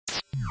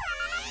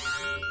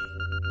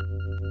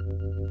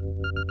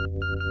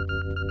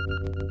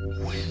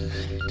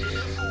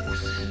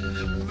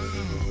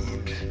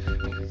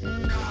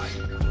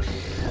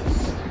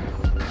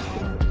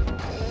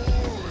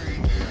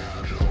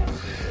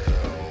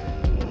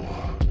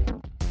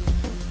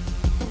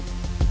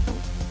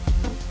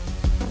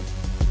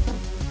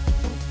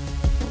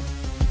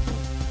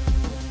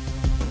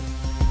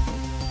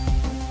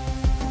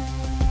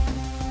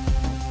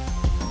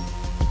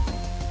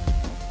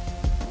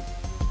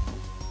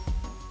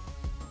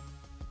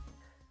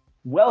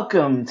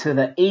Welcome to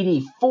the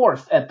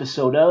 84th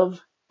episode of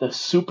the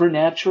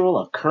Supernatural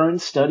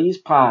Occurrence Studies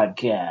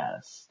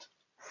Podcast.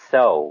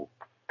 So,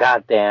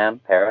 goddamn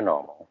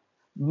paranormal.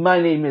 My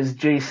name is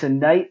Jason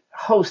Knight,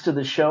 host of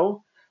the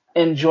show,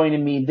 and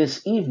joining me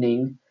this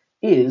evening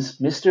is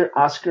Mr.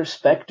 Oscar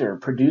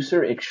Spector,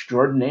 producer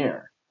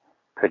extraordinaire.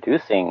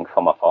 Producing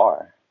from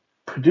afar.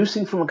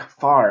 Producing from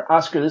afar.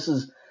 Oscar, this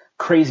is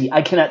crazy.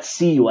 I cannot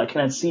see you. I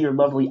cannot see your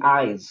lovely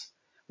eyes.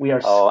 We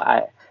are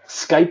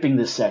Skyping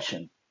this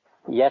session.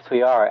 Yes,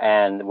 we are,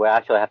 and we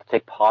actually have to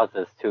take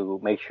pauses to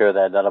make sure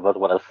that none of us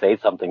want to say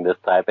something this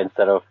time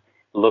instead of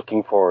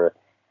looking for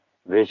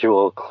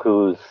visual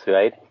clues,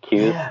 right?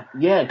 Cues.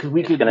 Yeah, because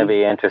it's going to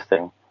be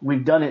interesting.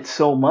 We've done it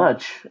so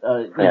much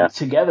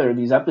together,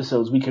 these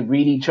episodes. We can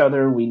read each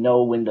other. We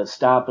know when to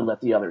stop and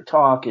let the other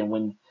talk, and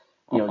when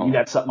you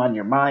got something on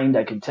your mind,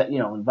 I can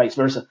and vice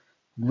versa.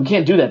 We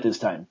can't do that this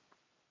time.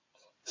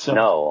 So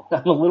no.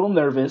 I'm a little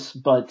nervous,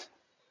 but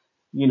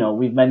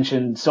we've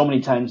mentioned so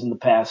many times in the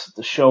past,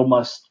 the show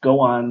must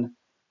go on.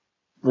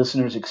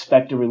 Listeners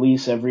expect a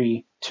release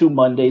every 2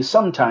 Mondays,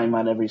 sometime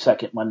on every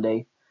second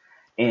Monday.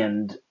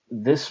 And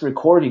this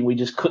recording, we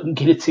just couldn't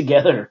get it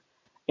together.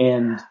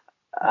 And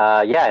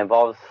it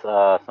involves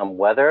some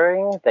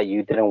weathering that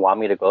you didn't want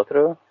me to go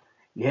through.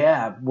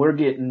 Yeah, we're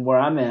getting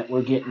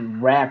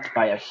racked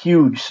by a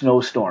huge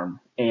snowstorm.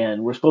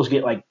 And we're supposed to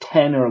get like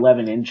 10 or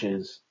 11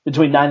 inches,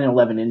 between 9 and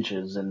 11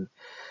 inches. And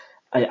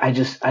I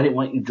didn't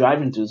want you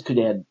driving through this. Could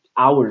add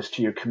hours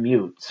to your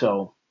commute.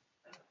 So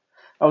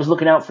I was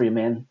looking out for you,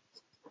 man.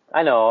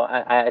 I know.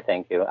 I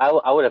thank you.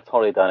 I would have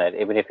totally done it,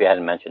 even if you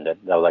hadn't mentioned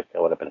it. That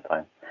would have been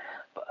fine.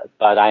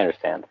 But I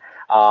understand.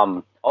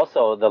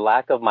 Also, the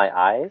lack of my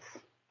eyes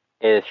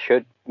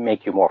should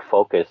make you more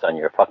focused on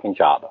your fucking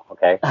job.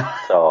 Okay.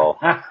 So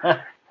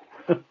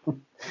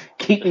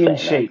keep me in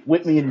shape.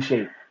 Whip me in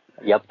shape.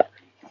 Yep.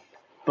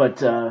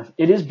 But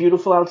it is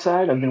beautiful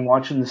outside. I've been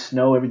watching the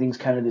snow. Everything's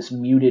kind of this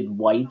muted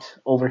white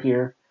over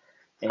here.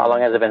 And how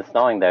long has it been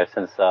snowing there?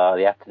 Since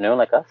the afternoon,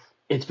 like us?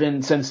 It's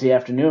been since the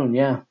afternoon,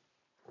 yeah.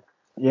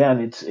 Yeah,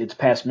 and it's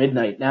past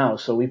midnight now,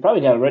 so we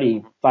probably got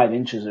already 5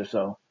 inches or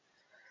so.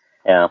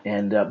 Yeah.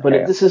 And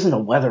this isn't a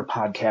weather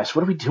podcast.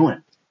 What are we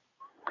doing?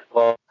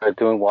 Well, we're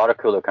doing water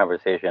cooler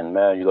conversation.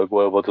 Man, you're like,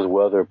 what about this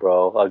weather,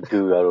 bro? I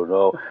don't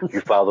know. You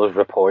file those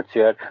reports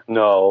yet?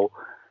 No.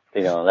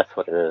 That's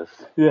what it is.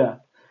 Yeah.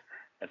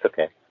 It's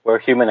okay. We're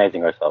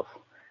humanizing ourselves.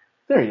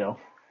 There you go.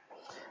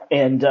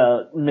 And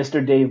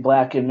Mr. Dave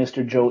Black and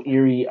Mr. Joe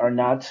Erie are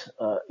not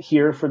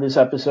here for this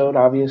episode,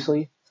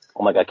 obviously.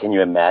 Oh, my God. Can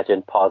you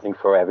imagine pausing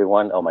for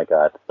everyone? Oh, my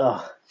God.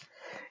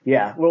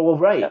 Yeah. Well,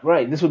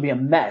 right. This would be a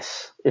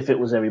mess if it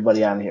was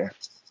everybody on here.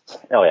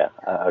 Oh, yeah.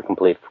 A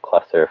complete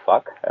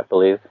clusterfuck, I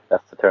believe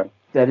that's the term.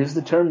 That is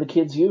the term the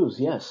kids use,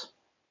 yes.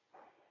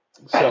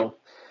 So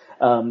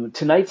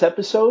tonight's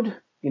episode,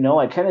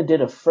 I kind of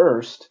did a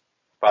first.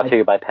 Brought to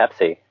you by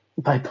Pepsi.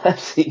 By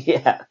Pepsi,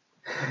 yeah.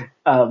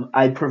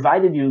 I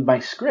provided you my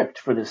script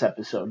for this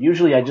episode.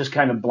 Usually I just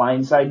kind of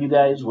blindside you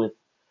guys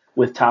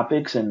with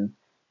topics, and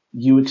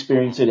you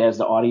experience it as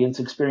the audience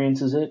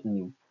experiences it, and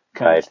you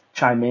kind of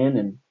chime in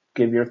and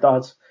give your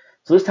thoughts.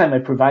 So this time I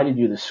provided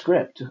you the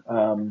script.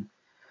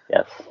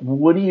 Yes.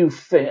 What do you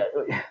think?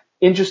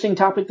 Interesting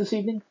topic this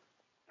evening?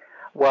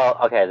 Well,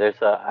 okay,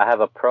 I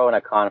have a pro and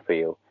a con for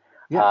you.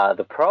 Yeah.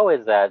 The pro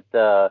is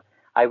that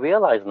I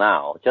realize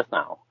just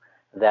now,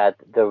 that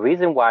the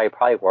reason why it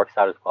probably works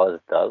out as well as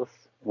it does,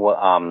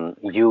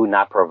 you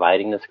not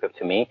providing the script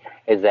to me,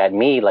 is that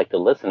me, like the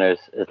listeners,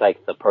 is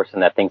like the person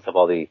that thinks of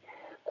all the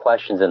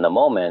questions in the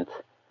moment,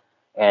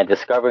 and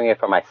discovering it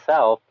for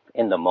myself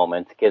in the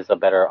moment gives a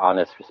better,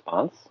 honest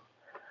response.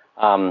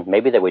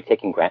 Maybe that we're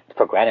taking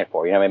for granted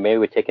for, maybe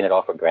we're taking it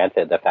all for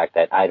granted, the fact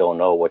that I don't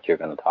know what you're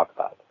going to talk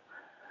about.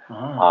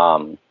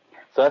 Uh-huh.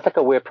 So that's like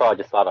a weird pro I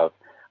just thought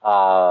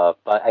of.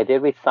 But I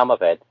did read some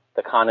of it.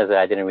 The con is that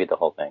I didn't read the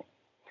whole thing.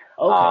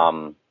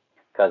 Okay.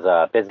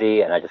 Because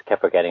busy, and I just kept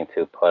forgetting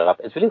to put it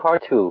up. It's really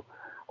hard to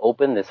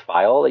open this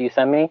file that you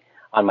sent me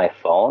on my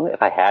phone.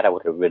 If I had, I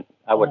would have read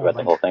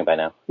the whole thing by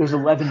now. There's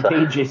 11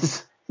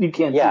 pages. You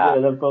can't see it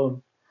on the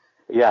phone.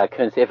 Yeah, I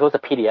couldn't see. If it was a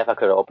PDF, I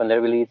could have opened it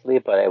really easily,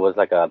 but it was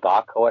like a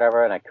doc or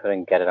whatever, and I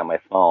couldn't get it on my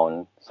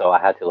phone. So I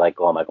had to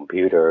go on my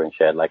computer and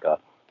shit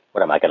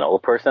what am I, an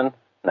old person?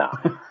 No.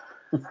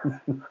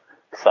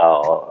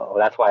 So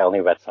that's why I only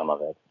read some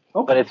of it.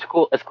 Okay. But it's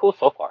cool. It's cool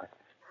so far.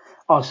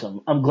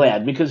 Awesome. I'm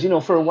glad because,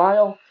 for a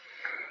while,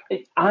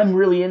 I'm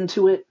really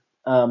into it.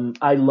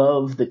 I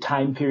love the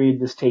time period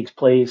this takes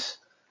place.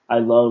 I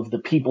love the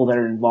people that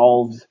are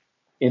involved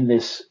in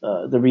this,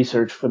 the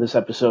research for this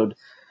episode.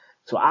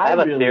 So I have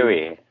a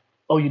theory.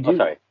 Oh, you do? Oh,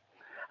 sorry.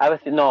 I was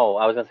going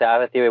to say I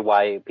have a theory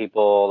why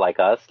people like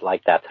us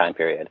like that time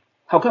period.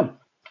 How come?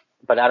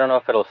 But I don't know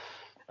if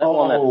I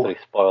won't necessarily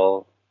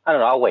spoil. I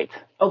don't know. I'll wait.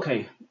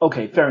 Okay,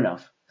 fair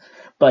enough.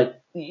 But,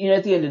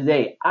 at the end of the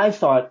day, I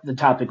thought the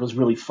topic was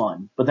really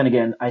fun. But then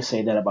again, I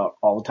say that about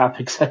all the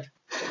topics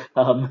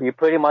You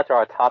pretty much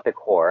are a topic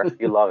whore.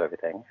 You love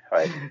everything,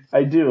 right?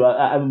 I do.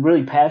 I'm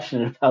really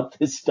passionate about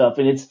this stuff,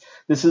 and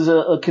this is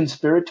a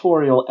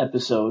conspiratorial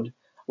episode,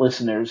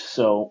 listeners.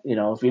 So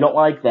if you don't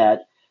like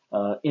that,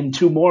 in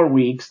 2 more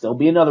weeks there'll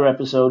be another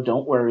episode.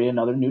 Don't worry,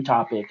 another new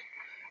topic.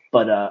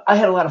 But I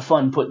had a lot of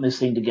fun putting this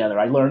thing together.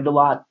 I learned a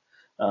lot,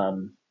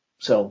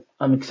 so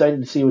I'm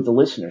excited to see what the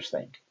listeners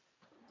think.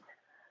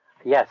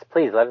 Yes,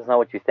 please let us know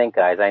what you think,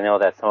 guys. I know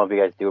that some of you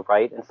guys do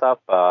write and stuff,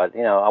 but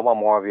I want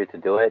more of you to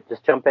do it.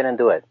 Just jump in and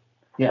do it.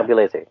 Yeah. Don't be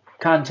lazy.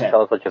 Contact.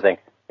 Tell us what you think.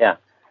 Yeah.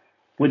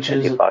 Which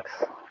is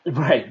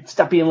right.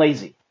 Stop being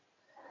lazy.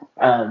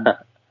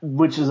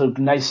 Which is a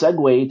nice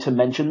segue to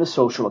mention the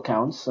social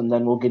accounts, and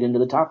then we'll get into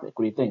the topic.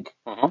 What do you think?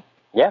 Mm-hmm.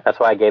 Yeah,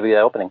 that's why I gave you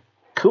that opening.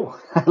 Cool.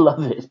 I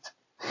love it.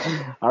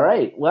 All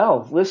right.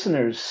 Well,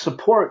 listeners,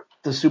 support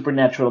the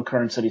Supernatural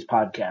Occurrence Studies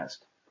podcast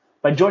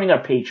by joining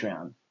our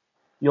Patreon.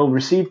 You'll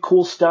receive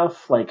cool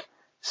stuff like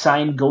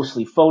signed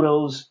ghostly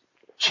photos,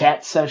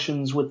 chat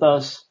sessions with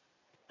us,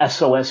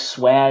 SOS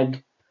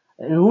swag,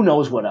 and who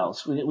knows what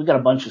else. We got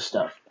a bunch of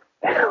stuff.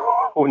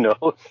 Who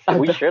knows?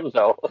 We should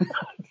know.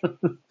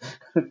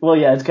 Well,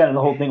 yeah, it's kind of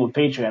the whole thing with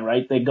Patreon,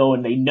 right? They go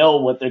and they know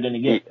what they're going to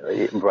get.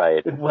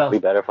 Right. Well, we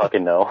better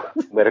fucking know.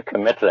 We better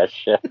commit to that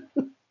shit.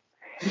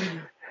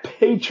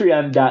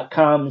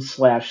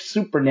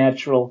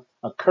 Patreon.com/Supernatural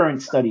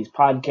Occurrence Studies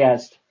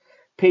Podcast.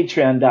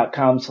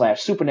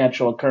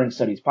 Patreon.com/Supernatural Occurrence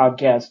Studies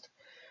Podcast.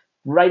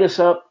 Write us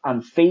up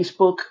on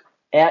Facebook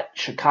at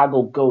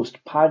Chicago Ghost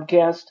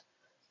Podcast.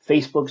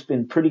 Facebook's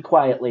been pretty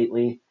quiet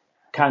lately.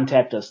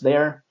 Contact us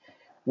there.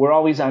 We're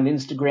always on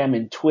Instagram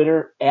and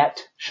Twitter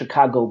at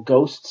Chicago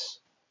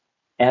Ghosts.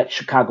 At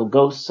Chicago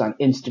Ghosts on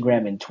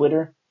Instagram and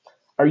Twitter.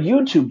 Our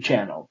YouTube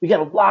channel. We got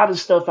a lot of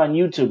stuff on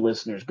YouTube,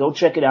 listeners. Go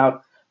check it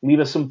out.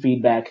 Leave us some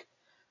feedback.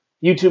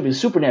 YouTube is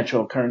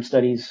Supernatural Occurrence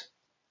Studies.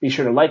 Be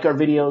sure to like our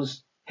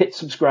videos, hit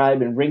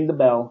subscribe, and ring the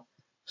bell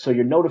so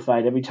you're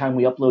notified every time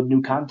we upload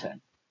new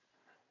content.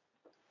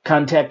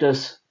 Contact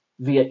us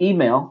via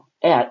email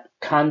at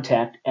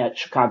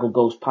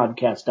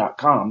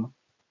contact@chicagoghostpodcast.com.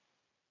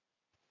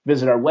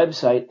 Visit our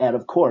website at,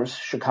 of course,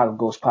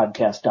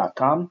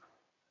 chicagoghostpodcast.com.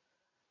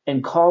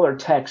 And call or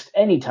text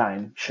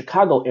anytime,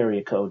 Chicago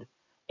area code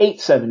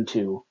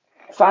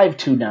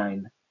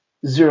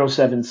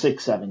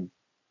 872-529-0767.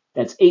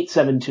 That's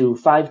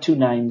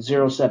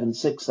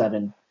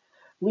 872-529-0767.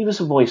 Leave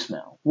us a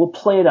voicemail. We'll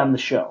play it on the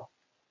show.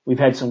 We've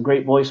had some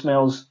great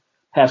voicemails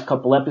past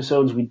couple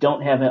episodes. We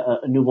don't have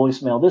a new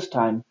voicemail this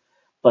time,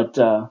 but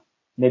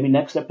maybe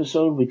next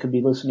episode we could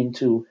be listening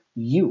to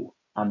you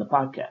on the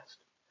podcast.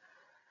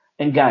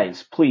 And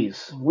guys,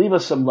 please leave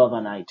us some love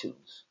on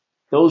iTunes.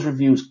 Those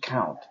reviews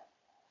count.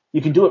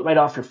 You can do it right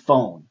off your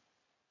phone.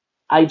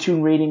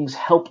 iTunes ratings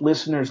help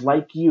listeners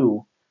like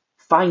you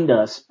find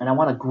us, and I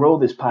want to grow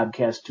this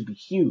podcast to be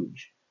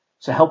huge.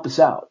 So help us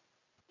out.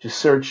 Just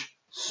search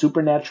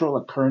Supernatural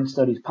Occurrence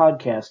Studies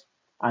Podcast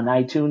on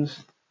iTunes.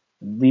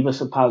 Leave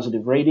us a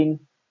positive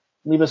rating.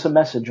 Leave us a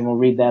message, and we'll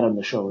read that on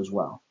the show as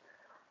well.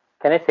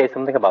 Can I say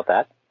something about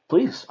that?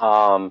 Please.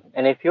 And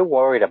if you're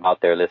worried about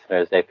their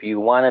listeners, if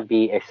you want to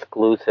be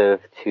exclusive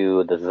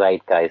to the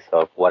zeitgeist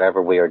of whatever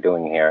we are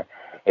doing here,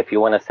 if you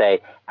want to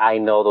say, I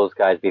know those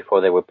guys before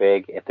they were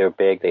big, if they're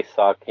big, they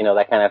suck,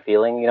 that kind of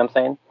feeling, you know what I'm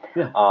saying?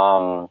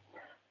 Yeah.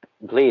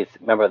 Please,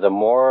 remember, the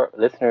more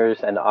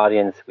listeners and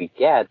audience we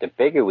get, the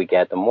bigger we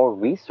get, the more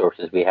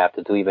resources we have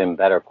to do even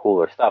better,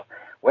 cooler stuff.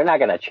 We're not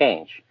going to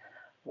change.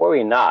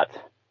 Worry not.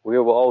 We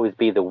will always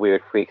be the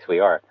weird freaks we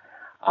are.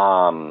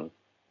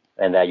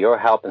 And that your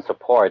help and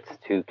support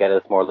to get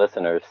us more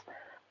listeners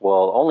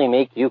will only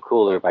make you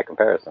cooler by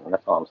comparison.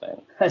 That's all I'm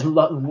saying.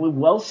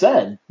 Well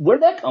said.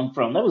 Where'd that come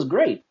from? That was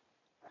great.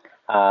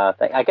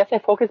 I guess I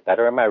focus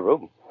better in my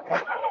room.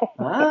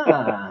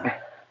 No.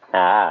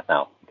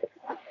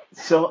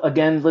 So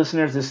again,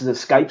 listeners, this is a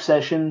Skype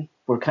session.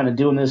 We're kind of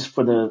doing this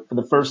for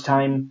the first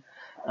time.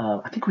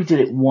 I think we did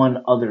it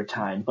one other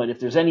time, but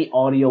if there's any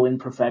audio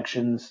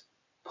imperfections,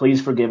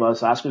 please forgive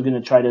us. Oscar's going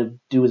to try to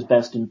do his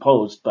best in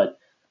post, but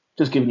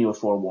just giving you a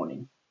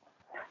forewarning.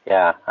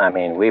 Yeah, I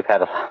mean, we've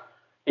had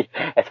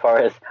as far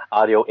as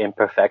audio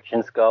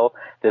imperfections go,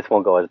 this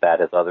won't go as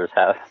bad as others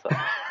have.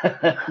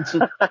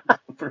 So.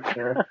 For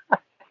sure.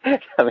 I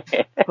mean,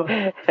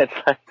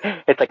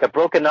 it's like a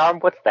broken arm.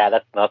 What's that?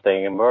 That's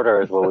nothing. And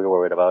murder is what we were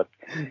worried about.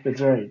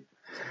 That's right.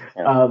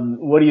 Yeah.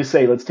 What do you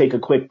say? Let's take a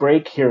quick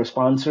break, hear a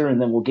sponsor,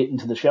 and then we'll get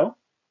into the show.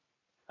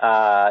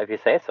 If you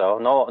say so.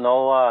 No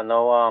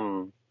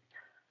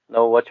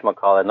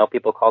whatchamacallit. No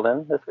people called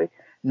in this week?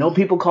 No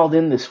people called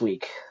in this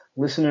week.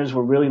 Listeners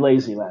were really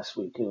lazy last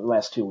 2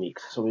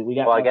 weeks. So we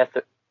got. Well, I guess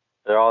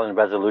they're all in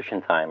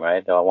resolution time,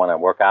 right? They all want to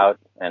work out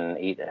and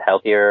eat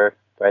healthier,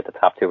 right? The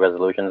top 2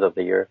 resolutions of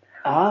the year.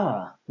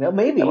 Well,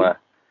 maybe.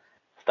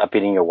 Stop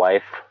beating your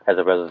wife as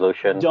a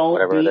resolution. Don't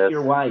whatever beat it is.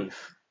 your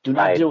wife. Do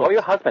not do it. Or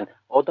your husband.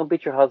 Oh, don't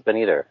beat your husband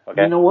either.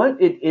 Okay. You know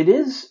what? It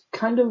is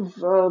kind of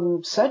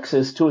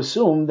sexist to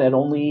assume that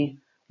only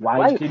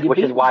wives can get which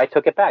beaten. Is why I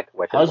took it back.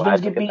 Husbands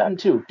get beaten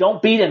too.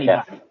 Don't beat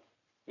anybody.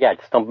 Yeah,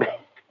 just don't beat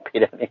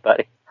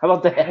anybody. How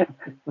about that?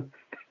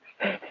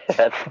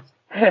 That's,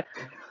 I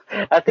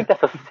think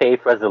that's a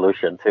safe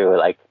resolution too.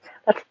 Like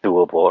that's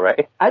doable,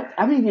 right?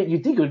 I mean,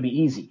 you'd think it would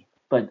be easy,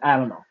 but I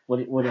don't know.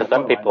 For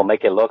some people,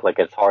 make it look like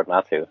it's hard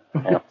not to.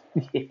 Yeah.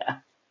 Yeah.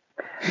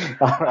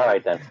 All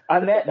right then.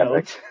 On that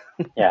note.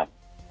 Yeah.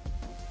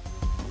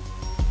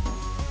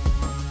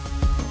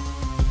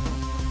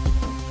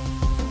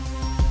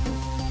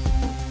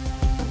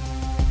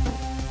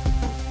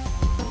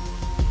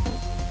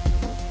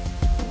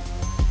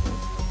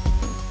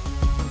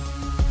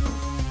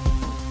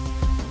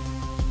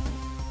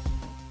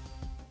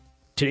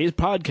 Today's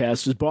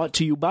podcast is brought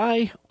to you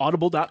by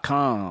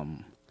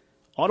Audible.com.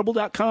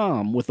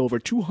 Audible.com, with over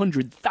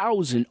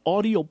 200,000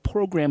 audio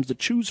programs to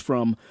choose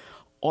from,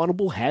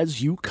 Audible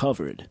has you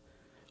covered.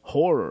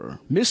 Horror,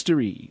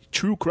 mystery,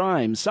 true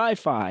crime,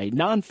 sci-fi,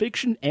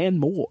 nonfiction, and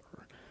more.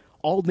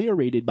 All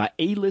narrated by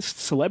A-list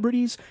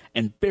celebrities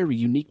and very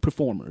unique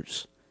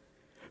performers.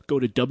 Go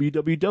to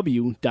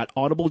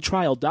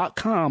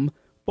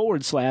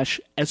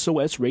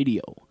www.audibletrial.com/SOS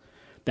Radio.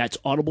 That's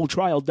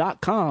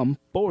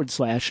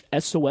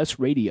audibletrial.com/SOS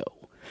Radio.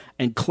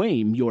 And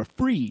claim your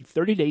free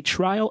 30-day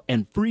trial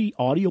and free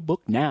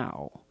audiobook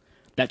now.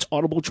 That's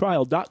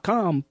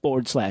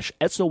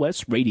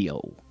audibletrial.com/SOS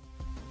Radio.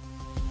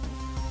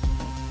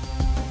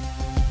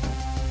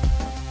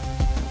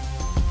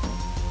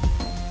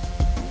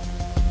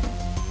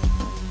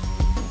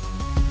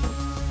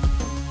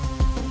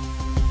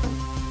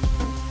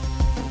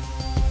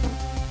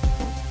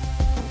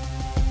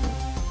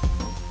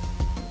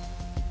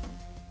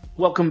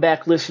 Welcome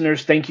back,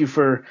 listeners. Thank you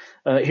for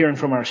hearing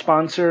from our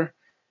sponsor.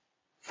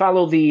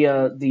 Follow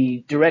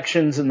the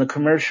directions in the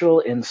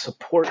commercial and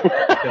support.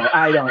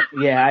 I don't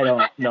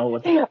know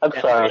what. I'm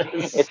sorry.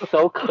 Is. It's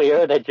so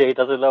clear that Jay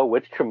doesn't know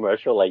which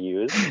commercial I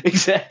use.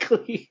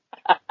 Exactly.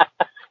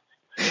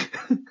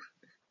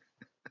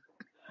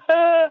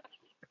 I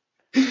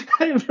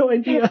have no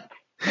idea.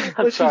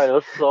 I'm sorry. It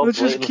was so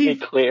blatantly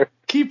clear.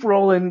 Keep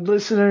rolling,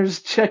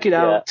 listeners. Check it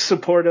out.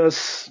 Support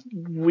us.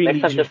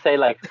 Next time, just say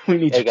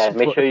 "Hey guys,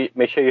 make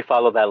sure you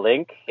follow that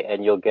link,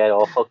 and you'll get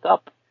all hooked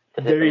up."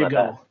 There you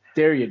go.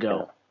 There you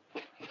go.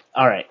 Yeah.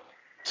 All right.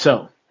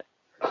 So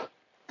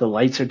the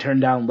lights are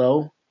turned down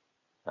low.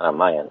 On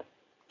my end.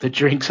 The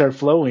drinks are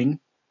flowing.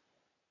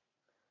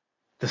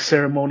 The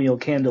ceremonial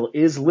candle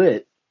is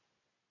lit.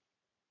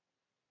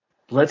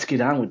 Let's get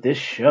on with this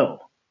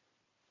show.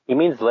 He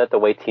means lit the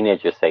way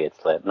teenagers say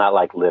it's lit, not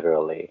like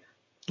literally.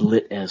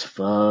 Lit as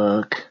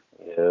fuck.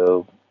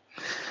 Yep.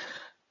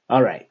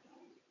 All right.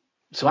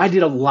 So I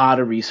did a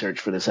lot of research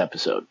for this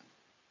episode.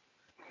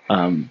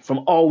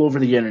 From all over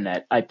the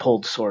internet, I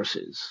pulled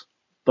sources.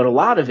 But a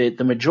lot of it,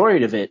 the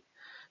majority of it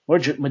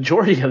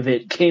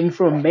came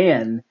from a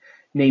man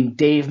named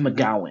Dave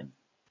McGowan.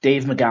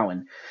 Dave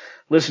McGowan.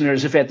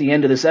 Listeners, if at the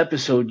end of this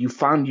episode you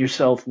found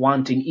yourself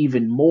wanting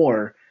even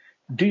more,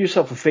 do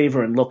yourself a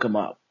favor and look him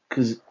up,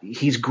 because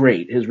he's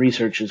great. His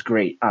research is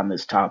great on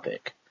this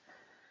topic.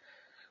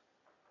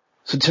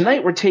 So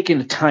tonight we're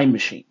taking a time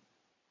machine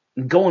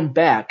and going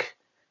back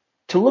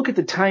to look at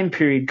the time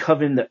period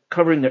covering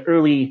the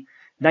early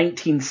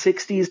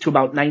 1960s to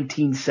about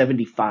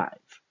 1975.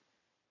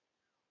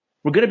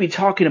 We're going to be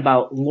talking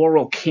about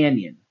Laurel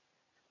Canyon,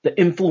 the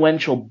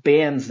influential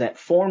bands that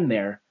formed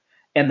there,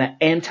 and the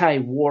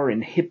anti-war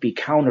and hippie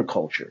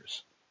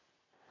countercultures.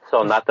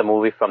 So not the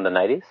movie from the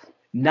 90s?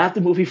 Not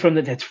the movie from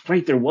that's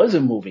right, there was a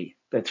movie.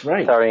 That's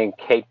right. Starring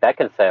Kate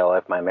Beckinsale,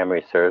 if my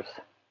memory serves.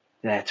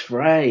 That's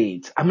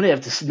right. I'm going to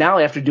have to, now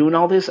after doing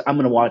all this, I'm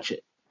going to watch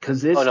it.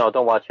 Oh no,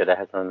 don't watch it. It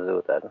has nothing to do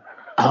with that.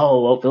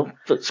 Oh, well,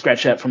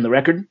 scratch that from the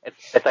record.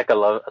 It's like a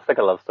love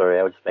story.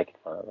 I was just making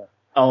fun of it.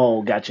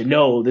 Oh, gotcha.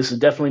 No, this is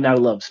definitely not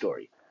a love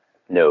story.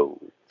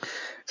 No.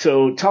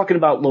 So, talking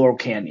about Laurel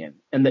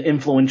Canyon and the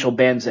influential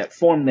bands that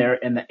formed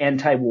there and the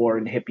anti-war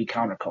and hippie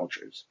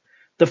countercultures,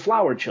 the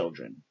Flower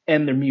Children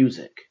and their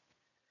music.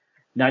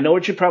 Now, I know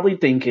what you're probably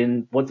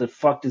thinking. What the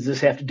fuck does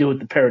this have to do with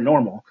the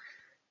paranormal?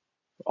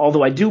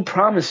 Although I do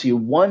promise you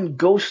one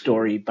ghost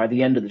story by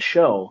the end of the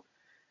show.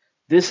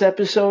 This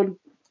episode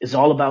is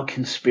all about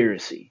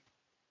conspiracy.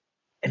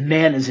 And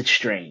man, is it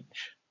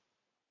strange.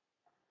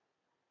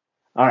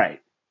 All right.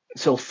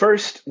 So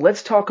first,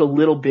 let's talk a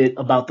little bit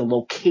about the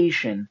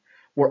location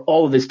where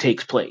all of this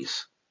takes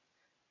place.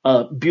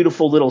 A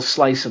beautiful little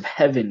slice of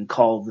heaven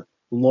called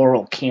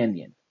Laurel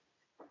Canyon.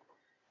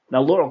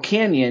 Now, Laurel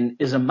Canyon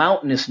is a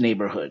mountainous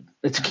neighborhood.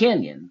 It's a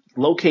canyon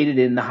located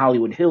in the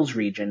Hollywood Hills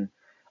region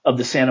of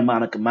the Santa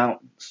Monica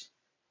Mountains,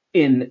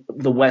 in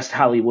the West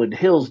Hollywood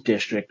Hills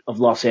district of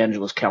Los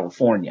Angeles,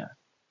 California.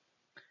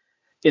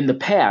 In the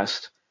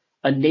past,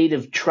 a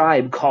native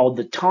tribe called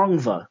the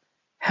Tongva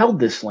held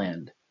this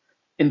land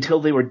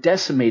until they were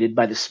decimated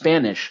by the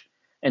Spanish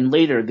and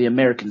later the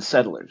American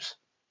settlers.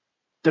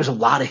 There's a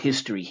lot of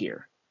history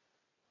here.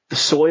 The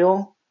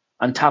soil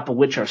on top of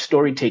which our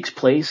story takes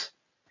place,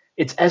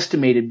 it's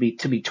estimated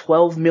to be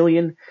 12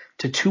 million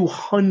to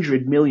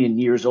 200 million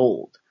years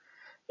old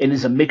and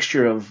is a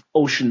mixture of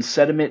ocean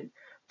sediment,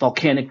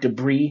 volcanic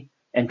debris,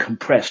 and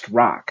compressed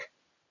rock.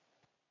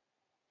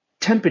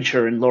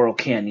 Temperature in Laurel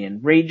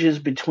Canyon ranges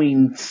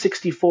between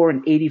 64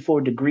 and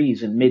 84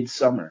 degrees in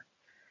midsummer.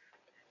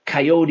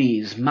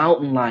 Coyotes,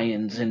 mountain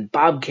lions, and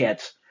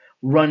bobcats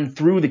run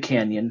through the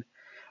canyon,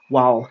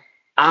 while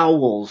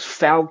owls,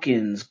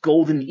 falcons,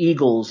 golden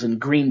eagles, and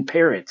green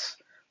parrots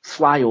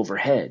fly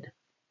overhead.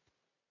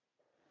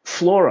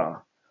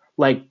 Flora,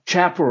 like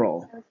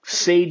chaparral,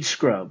 sage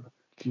scrub,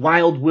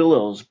 wild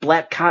willows,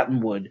 black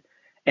cottonwood,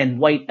 and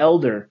white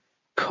elder,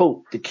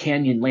 coat the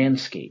canyon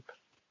landscape.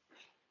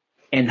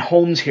 And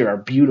homes here are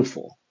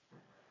beautiful,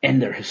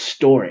 and they're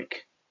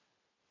historic,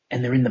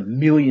 and they're in the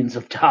millions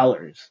of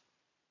dollars.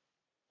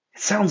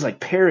 It sounds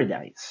like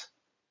paradise.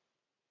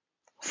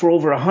 For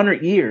over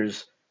 100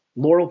 years,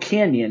 Laurel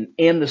Canyon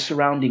and the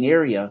surrounding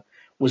area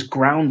was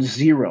ground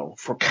zero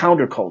for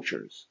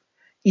countercultures,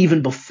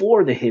 even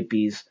before the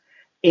hippies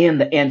and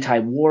the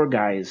anti-war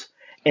guys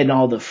and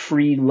all the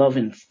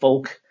free-loving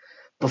folk,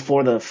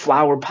 before the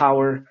flower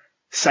power,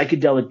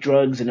 psychedelic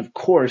drugs, and of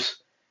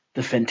course,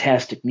 the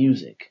fantastic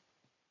music.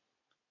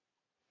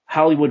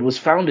 Hollywood was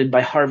founded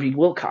by Harvey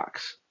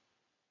Wilcox.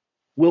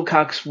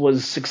 Wilcox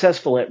was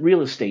successful at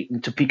real estate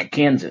in Topeka,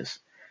 Kansas.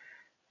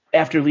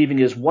 After leaving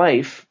his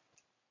wife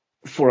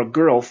for a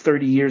girl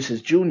 30 years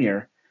his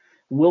junior,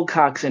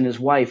 Wilcox and his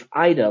wife,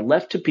 Ida,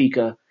 left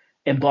Topeka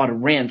and bought a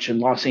ranch in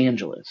Los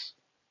Angeles.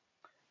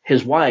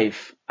 His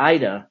wife,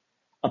 Ida,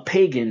 a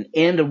pagan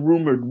and a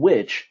rumored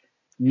witch,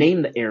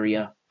 named the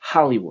area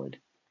Hollywood.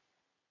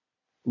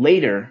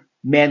 Later,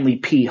 Manly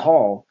P.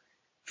 Hall,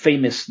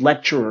 famous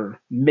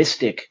lecturer,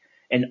 mystic,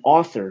 and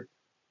author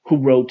who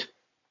wrote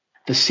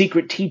The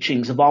Secret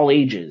Teachings of All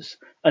Ages,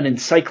 an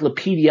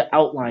encyclopedia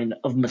outline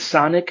of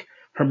Masonic,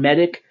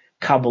 Hermetic,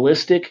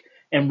 Kabbalistic,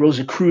 and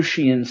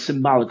Rosicrucian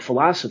symbolic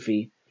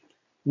philosophy,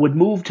 would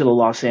move to the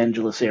Los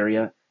Angeles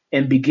area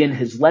and begin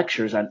his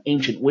lectures on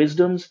ancient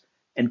wisdoms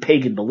and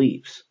pagan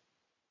beliefs.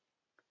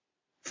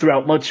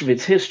 Throughout much of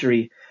its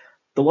history,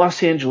 the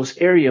Los Angeles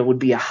area would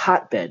be a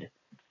hotbed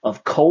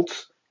of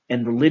cults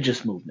and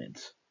religious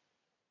movements.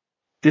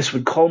 This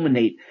would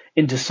culminate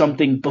into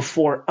something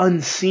before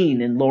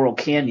unseen in Laurel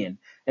Canyon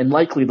and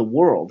likely the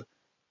world,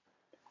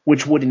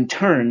 which would in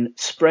turn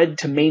spread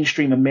to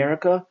mainstream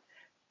America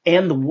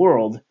and the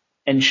world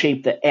and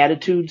shape the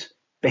attitudes,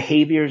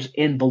 behaviors,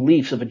 and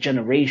beliefs of a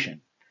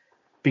generation.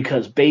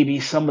 Because, baby,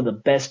 some of the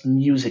best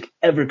music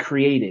ever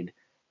created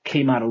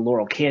came out of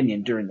Laurel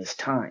Canyon during this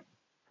time.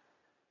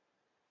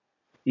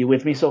 You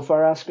with me so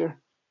far, Oscar?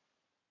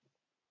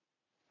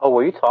 Oh,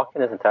 were you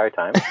talking this entire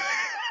time?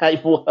 I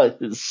was.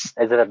 Is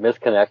it a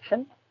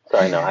misconnection?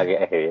 Sorry, no, I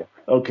hear you.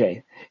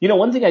 Okay. You know,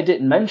 one thing I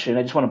didn't mention,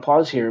 I just want to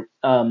pause here.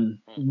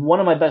 One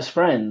of my best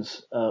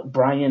friends,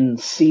 Brian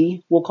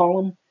C., we'll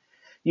call him.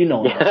 You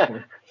know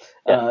him.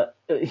 Yeah.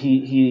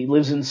 He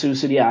lives in Sioux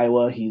City,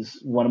 Iowa. He's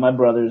one of my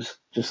brothers,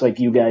 just like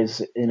you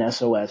guys in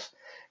SOS.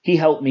 He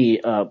helped me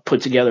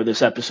put together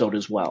this episode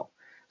as well.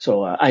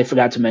 So I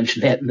forgot to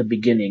mention that in the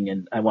beginning,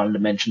 and I wanted to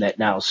mention that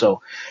now.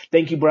 So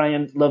thank you,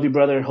 Brian. Love you,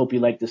 brother. Hope you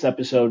liked this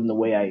episode and the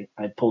way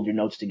I pulled your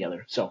notes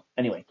together. So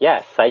anyway.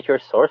 Yeah, cite your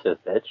sources,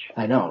 bitch.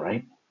 I know,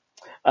 right?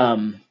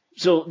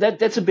 So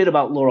that's a bit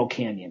about Laurel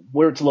Canyon,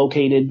 where it's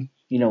located,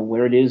 you know,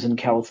 where it is in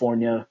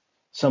California,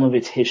 some of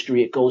its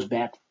history. It goes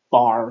back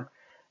far,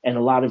 and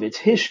a lot of its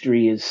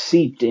history is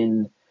seeped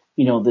in,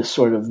 you know, this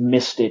sort of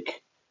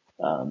mystic,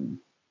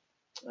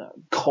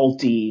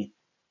 culty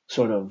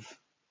sort of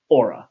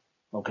aura.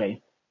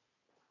 Okay.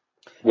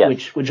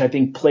 Yes. Which I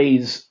think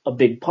plays a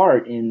big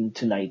part in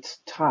tonight's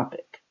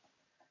topic.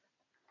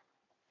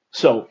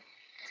 So,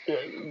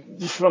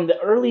 from the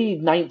early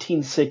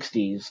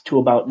 1960s to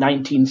about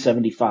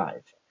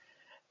 1975,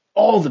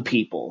 all the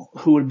people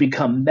who would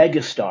become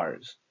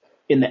megastars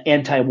in the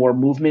anti-war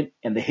movement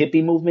and the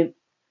hippie movement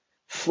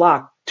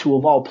flocked to,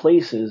 of all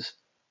places,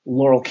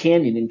 Laurel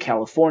Canyon in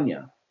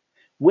California,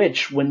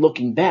 which, when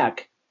looking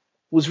back,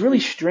 was really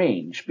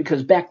strange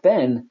because back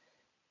then,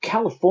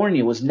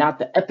 California was not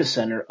the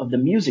epicenter of the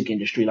music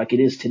industry like it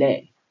is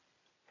today.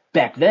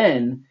 Back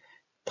then,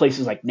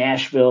 places like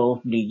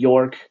Nashville, New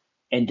York,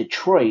 and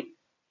Detroit,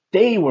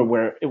 they were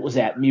where it was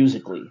at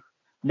musically,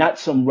 not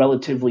some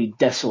relatively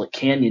desolate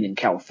canyon in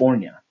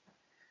California.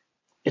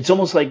 It's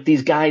almost like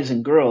these guys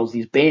and girls,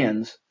 these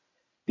bands,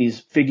 these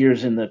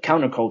figures in the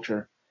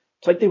counterculture,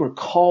 it's like they were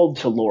called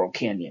to Laurel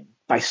Canyon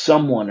by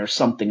someone or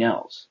something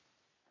else.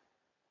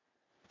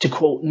 To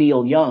quote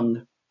Neil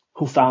Young,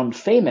 who found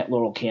fame at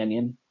Laurel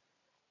Canyon,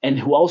 and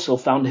who also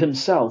found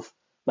himself,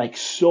 like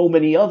so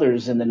many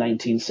others in the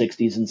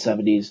 1960s and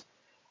 70s,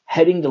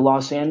 heading to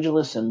Los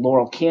Angeles and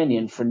Laurel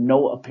Canyon for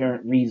no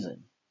apparent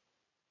reason.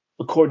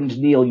 According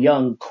to Neil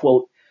Young,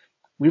 quote,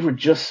 "We were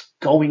just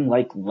going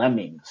like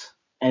lemmings,"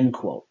 end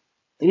quote.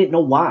 They didn't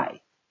know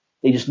why.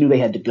 They just knew they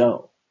had to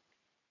go.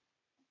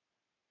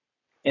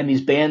 And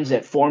these bands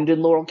that formed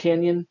in Laurel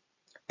Canyon,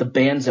 the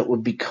bands that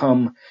would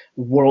become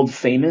world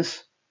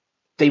famous,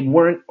 they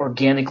weren't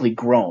organically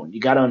grown. You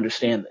got to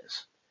understand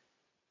this.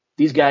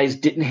 These guys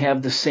didn't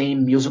have the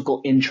same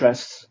musical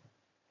interests.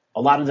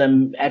 A lot of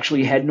them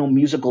actually had no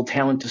musical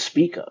talent to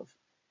speak of.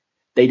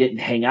 They didn't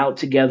hang out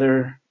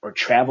together or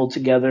travel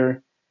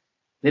together.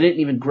 They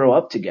didn't even grow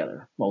up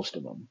together, most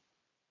of them.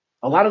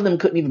 A lot of them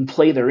couldn't even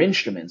play their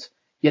instruments,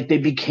 yet they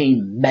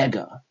became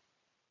mega.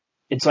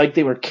 It's like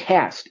they were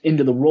cast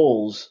into the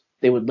roles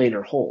they would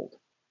later hold.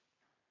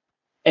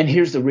 And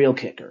here's the real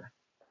kicker.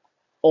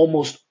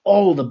 Almost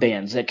all the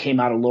bands that came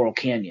out of Laurel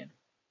Canyon,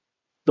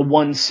 the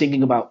ones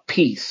singing about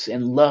peace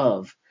and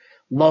love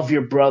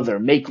your brother,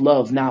 make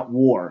love, not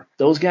war,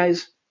 those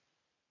guys,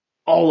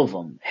 all of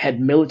them had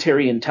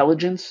military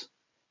intelligence,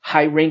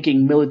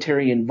 high-ranking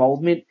military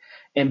involvement,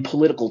 and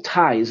political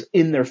ties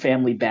in their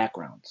family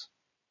backgrounds.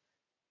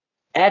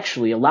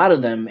 Actually, a lot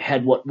of them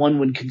had what one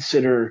would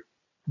consider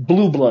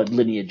blue blood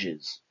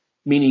lineages,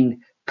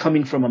 meaning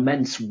coming from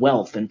immense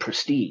wealth and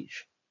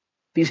prestige.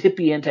 These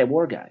hippie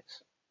anti-war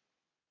guys.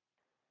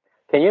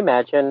 Can you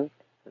imagine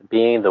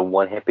being the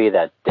one hippie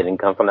that didn't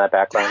come from that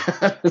background?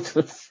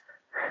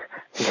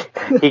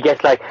 he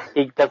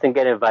doesn't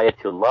get invited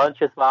to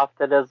lunch as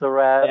often as the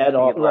rest. At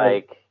all,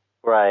 right.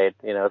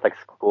 It's like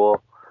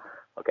school.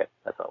 Okay,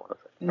 that's all I want to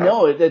say.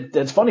 No,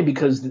 that's funny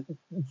because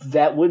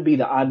that would be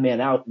the odd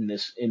man out in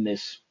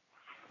this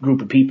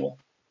group of people.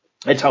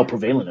 That's how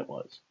prevalent it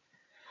was.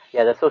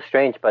 Yeah, that's so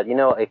strange, but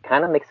it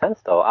kind of makes sense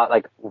though.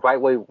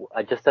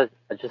 Just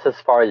as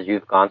far as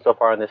you've gone so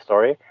far in this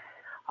story,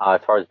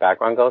 as far as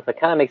background goes, it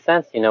kind of makes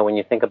sense. When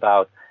you think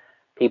about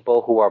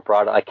people who are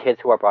brought up, like kids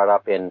who are brought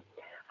up in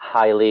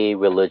highly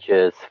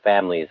religious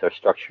families or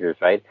structures,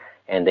 right?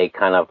 And they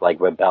kind of like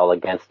rebel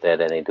against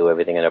it and they do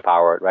everything in their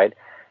power, right?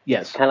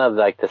 Yes. It's kind of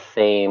like the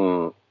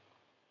same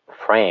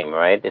frame,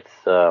 right? It's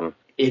the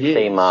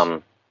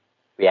same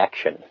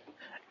reaction.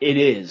 It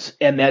is,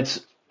 and that's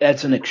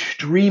an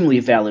extremely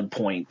valid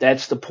point.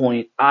 That's the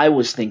point I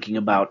was thinking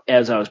about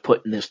as I was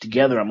putting this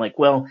together. I'm like,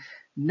 well,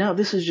 no,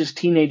 this is just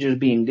teenagers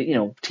being,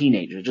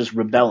 teenagers, just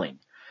rebelling.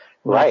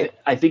 Right.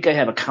 I think I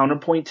have a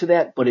counterpoint to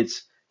that, but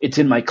it's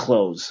in my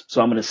close,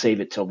 so I'm going to save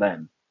it till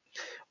then.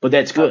 But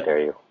that's good. How dare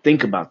you.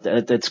 Think about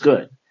that. That's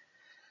good.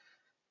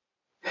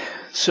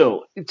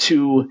 So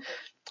to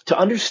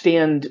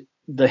understand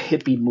the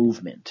hippie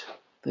movement,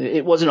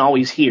 it wasn't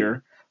always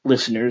here,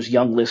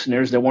 young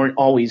listeners. There weren't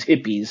always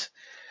hippies.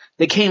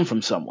 They came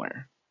from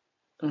somewhere,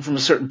 from a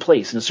certain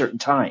place in a certain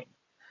time.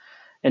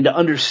 And to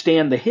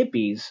understand the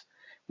hippies,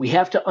 we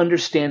have to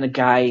understand a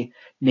guy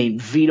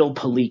named Vito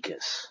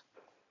Pellicas.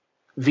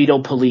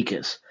 Vito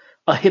Pellicas,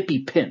 a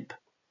hippie pimp,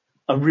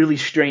 a really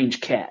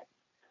strange cat.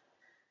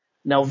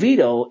 Now,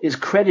 Vito is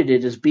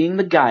credited as being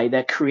the guy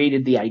that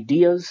created the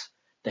ideas,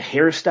 the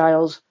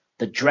hairstyles,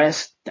 the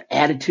dress, the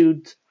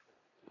attitudes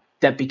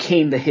that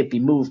became the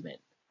hippie movement.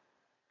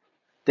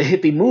 The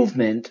hippie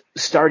movement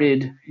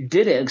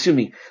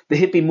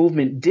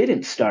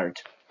didn't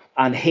start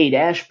on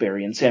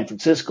Haight-Ashbury in San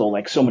Francisco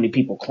like so many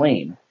people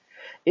claim.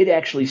 It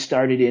actually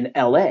started in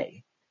LA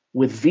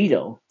with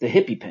Vito, the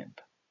hippie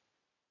pimp.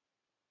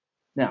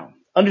 Now,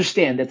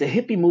 understand that the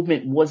hippie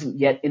movement wasn't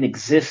yet in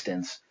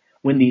existence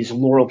when these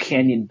Laurel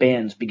Canyon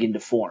bands begin to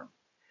form.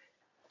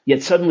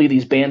 Yet suddenly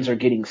these bands are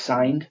getting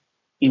signed,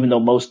 even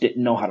though most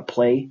didn't know how to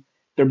play.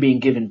 They're being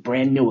given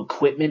brand new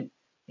equipment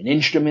and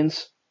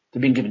instruments.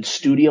 They're being given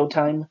studio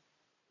time.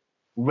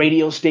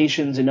 Radio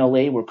stations in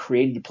LA were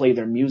created to play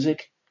their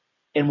music.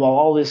 And while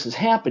all this is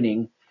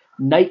happening,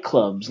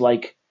 nightclubs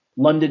like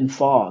London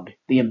Fog,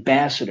 The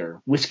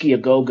Ambassador, Whiskey A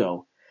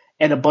Go-Go,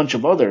 and a bunch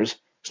of others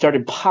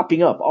started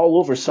popping up all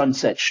over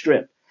Sunset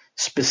Strip,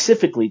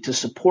 specifically to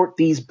support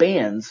these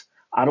bands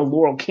out of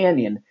Laurel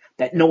Canyon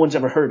that no one's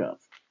ever heard of,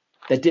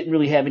 that didn't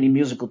really have any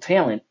musical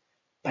talent,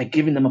 by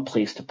giving them a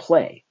place to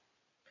play.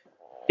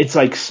 It's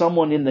like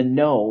someone in the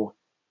know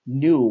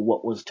knew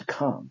what was to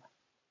come.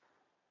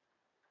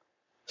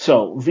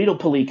 So Vito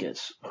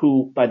Pellicas,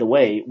 who, by the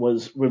way,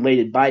 was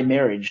related by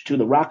marriage to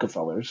the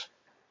Rockefellers,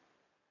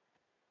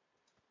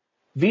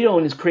 Vito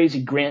and his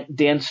crazy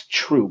dance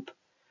troupe,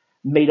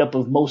 made up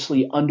of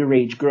mostly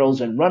underage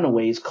girls and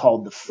runaways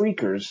called the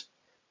Freakers,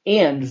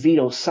 and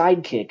Vito's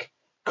sidekick,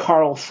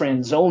 Carl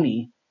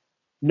Franzoni,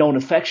 known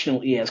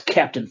affectionately as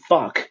Captain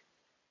Fuck,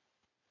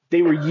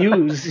 they were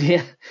used,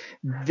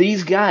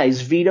 these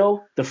guys,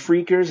 Vito, the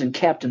Freakers, and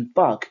Captain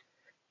Fuck,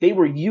 they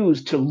were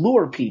used to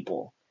lure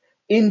people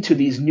into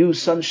these new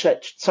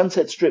Sunset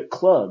Strip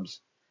clubs,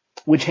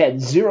 which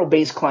had zero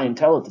base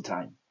clientele at the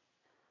time,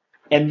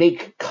 and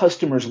make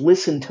customers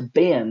listen to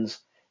bands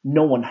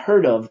no one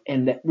heard of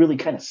and that really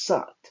kind of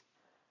sucked.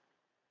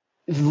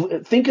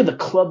 Think of the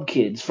club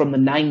kids from the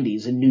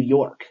 90s in New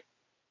York.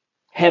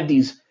 Have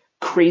these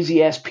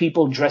crazy-ass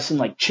people dressing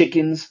like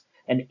chickens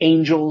and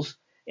angels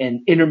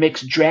and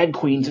intermixed drag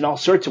queens and all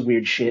sorts of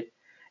weird shit,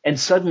 and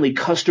suddenly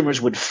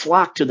customers would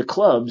flock to the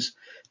clubs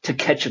to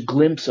catch a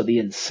glimpse of the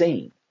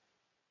insane.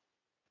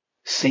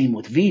 Same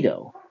with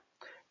Vito.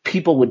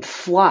 People would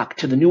flock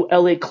to the new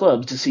LA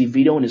clubs to see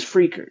Vito and his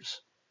Freakers.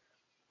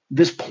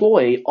 This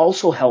ploy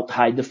also helped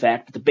hide the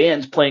fact that the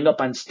bands playing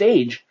up on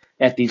stage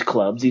at these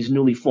clubs, these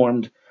newly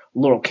formed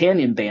Laurel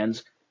Canyon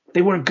bands,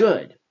 they weren't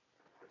good.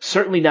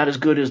 Certainly not as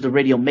good as the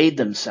radio made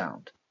them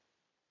sound.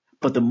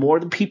 But the more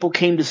the people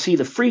came to see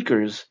the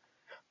Freakers,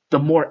 the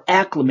more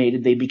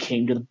acclimated they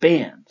became to the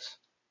bands.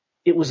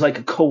 it was like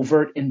a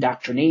covert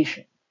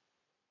indoctrination.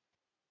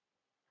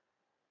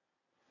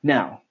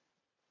 Now,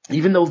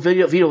 even though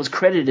Vito was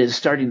credited as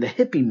starting the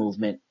hippie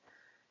movement,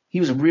 he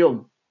was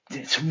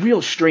it's a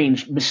real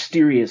strange,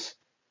 mysterious,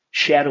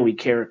 shadowy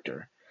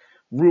character.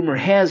 Rumor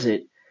has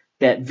it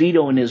that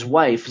Vito and his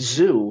wife,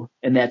 Zoo,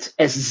 and that's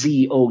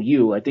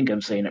S-Z-O-U, I think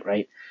I'm saying it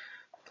right,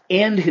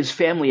 and his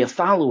family of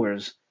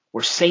followers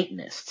were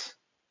Satanists.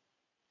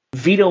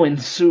 Vito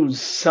and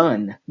Sue's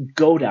son,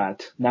 Godot,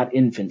 not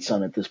infant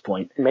son at this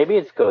point. Maybe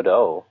it's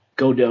Godot.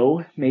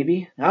 Godot,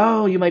 maybe?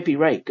 Oh, you might be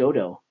right,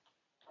 Godot.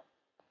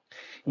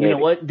 You know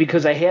what?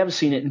 Because I have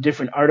seen it in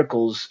different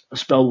articles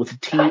spelled with a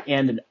T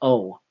and an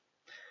O.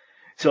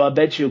 So I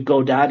bet you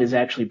Godot is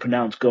actually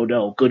pronounced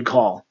Godot. Good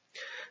call.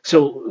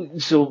 So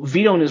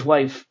Vito and his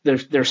wife,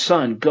 their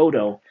son,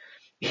 Godot,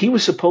 he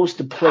was supposed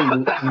to play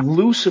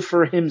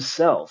Lucifer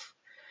himself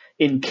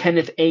in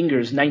Kenneth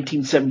Anger's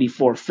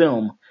 1974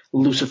 film,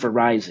 Lucifer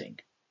Rising.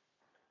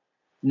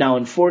 Now,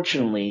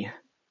 unfortunately,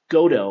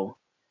 Godot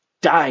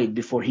died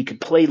before he could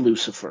play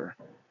Lucifer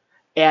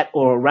at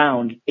or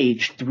around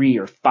age 3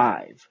 or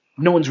 5.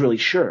 No one's really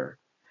sure.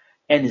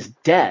 And his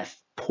death,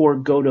 poor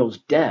Godot's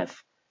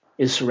death,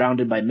 is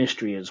surrounded by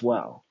mystery as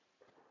well.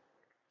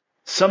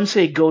 Some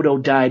say Godot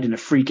died in a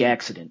freak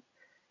accident,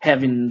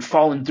 having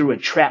fallen through a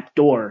trap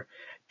door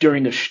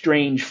during a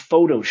strange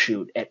photo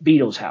shoot at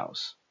Vito's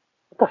house.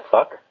 What the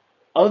fuck?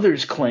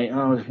 Others claim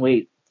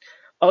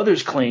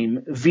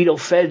Vito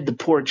fed the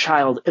poor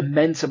child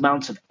immense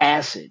amounts of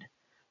acid,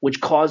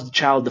 which caused the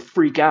child to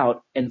freak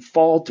out and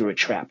fall through a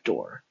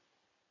trapdoor.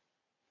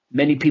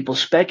 Many people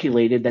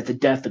speculated that the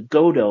death of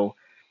Godot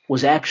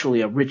was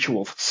actually a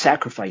ritual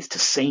sacrifice to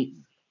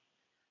Satan.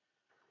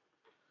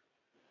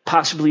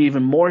 Possibly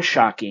even more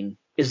shocking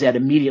is that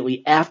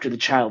immediately after the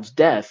child's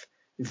death,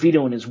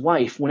 Vito and his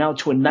wife went out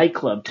to a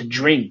nightclub to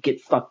drink,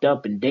 get fucked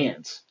up, and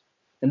dance.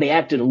 And they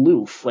acted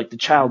aloof, like the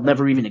child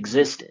never even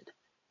existed.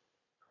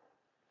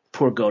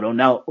 Poor Godot.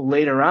 Now,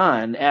 later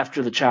on,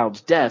 after the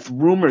child's death,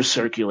 rumors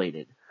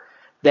circulated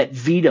that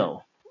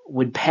Vito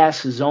would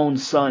pass his own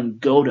son,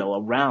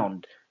 Godot,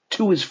 around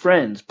to his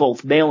friends,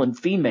 both male and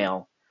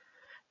female,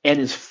 and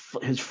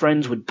his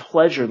friends would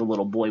pleasure the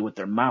little boy with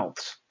their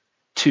mouths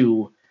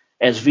to,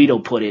 as Vito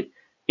put it,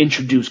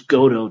 introduce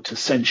Godot to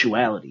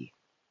sensuality.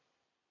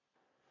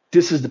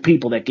 This is the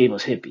people that gave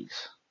us hippies,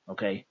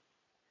 okay?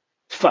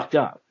 It's fucked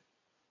up.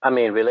 I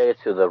mean, related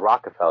to the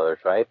Rockefellers,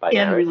 right? By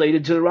and marriage.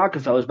 Related to the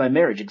Rockefellers by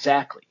marriage,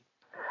 exactly.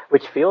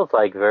 Which feels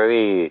like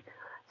very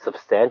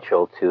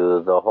substantial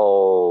to the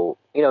whole,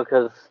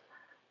 because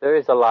there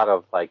is a lot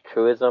of, like,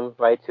 truism,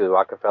 right, to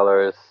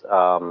Rockefellers,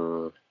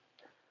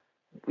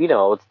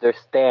 it's their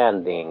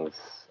standings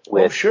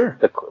with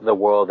the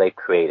world they've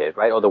created,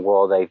 right, or the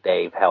world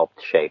they've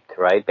helped shape,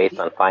 right, based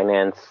on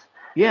finance.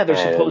 Yeah, they're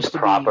supposed to be... the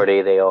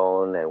property they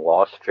own and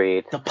Wall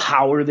Street. The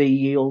power they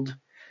yield.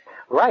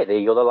 Right, they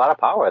yield a lot of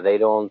power. They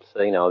don't,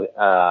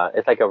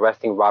 it's like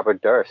arresting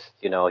Robert Durst.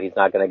 He's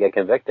not going to get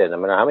convicted no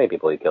matter how many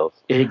people he kills.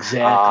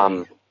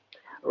 Exactly.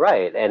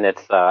 Right, and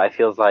it's, it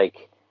feels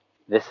like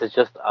this is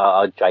just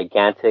a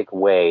gigantic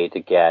way to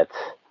get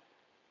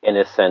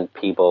innocent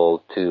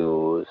people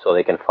so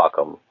they can fuck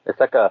them. It's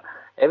like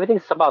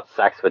everything's about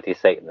sex with these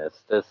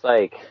Satanists. It's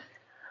like...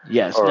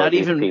 Yes, not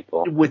even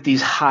people. With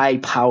these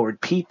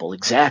high-powered people,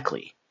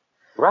 exactly.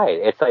 Right,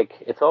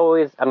 it's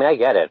always, I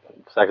get it,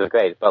 sex is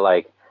great, but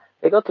like,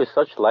 they go through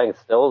such lengths.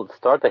 They'll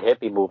start the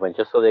hippie movement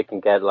just so they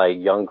can get like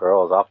young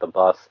girls off the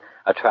bus,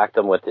 attract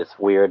them with this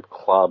weird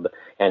club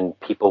and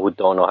people who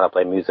don't know how to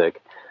play music.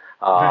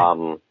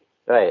 Right,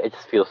 it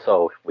just feels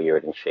so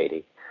weird and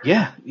shady.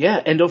 Yeah,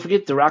 and don't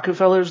forget the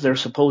Rockefellers, they're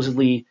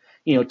supposedly,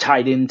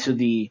 tied into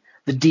the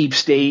deep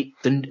state,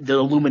 the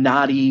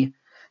Illuminati,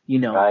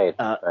 right.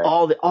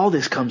 all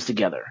this comes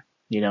together,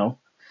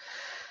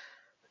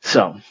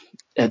 So,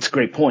 that's a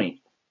great point.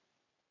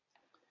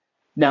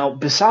 Now,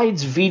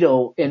 besides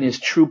Vito and his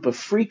troupe of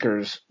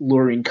freakers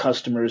luring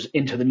customers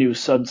into the new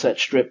Sunset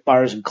Strip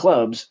bars and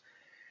clubs,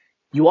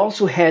 you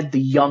also had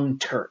the Young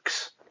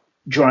Turks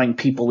drawing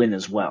people in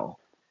as well.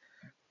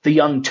 The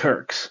Young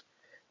Turks.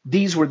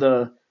 These were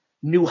the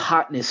new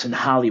hotness in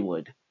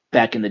Hollywood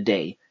back in the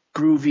day.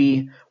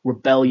 Groovy,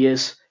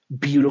 rebellious,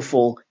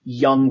 beautiful,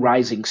 young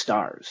rising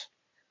stars.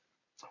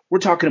 We're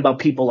talking about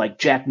people like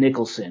Jack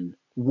Nicholson,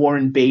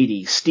 Warren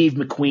Beatty, Steve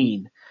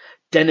McQueen,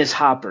 Dennis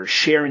Hopper,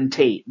 Sharon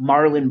Tate,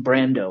 Marlon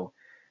Brando,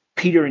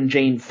 Peter and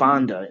Jane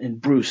Fonda,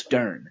 and Bruce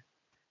Dern.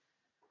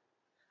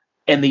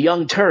 And the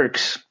Young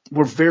Turks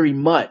were very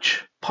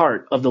much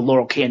part of the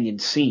Laurel Canyon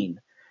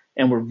scene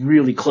and were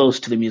really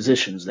close to the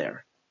musicians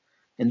there.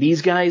 And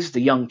these guys,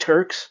 the Young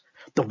Turks,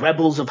 the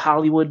rebels of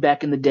Hollywood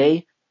back in the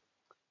day,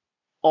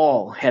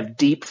 all have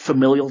deep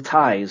familial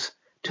ties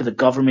to the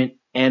government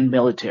and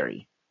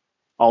military.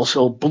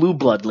 Also blue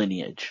blood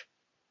lineage,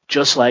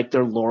 just like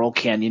their Laurel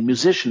Canyon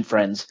musician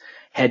friends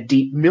had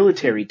deep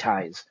military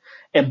ties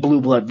and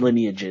blue blood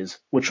lineages,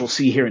 which we'll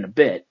see here in a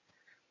bit.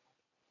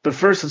 But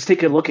first, let's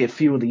take a look at a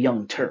few of the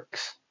Young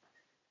Turks.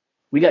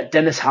 We got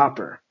Dennis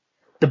Hopper,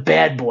 the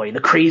bad boy, the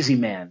crazy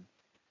man,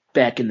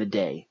 back in the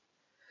day.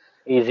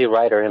 Easy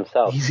Rider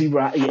himself.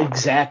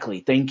 Exactly.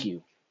 Thank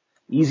you.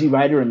 Easy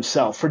Rider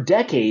himself. For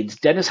decades,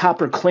 Dennis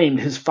Hopper claimed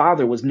his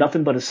father was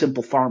nothing but a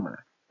simple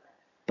farmer.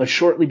 But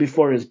shortly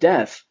before his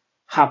death,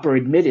 Hopper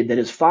admitted that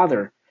his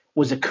father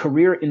was a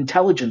career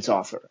intelligence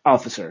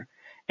officer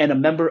and a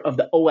member of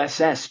the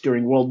OSS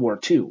during World War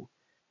II,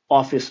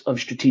 Office of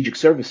Strategic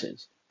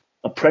Services,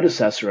 a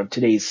predecessor of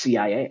today's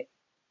CIA.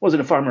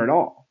 Wasn't a farmer at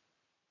all.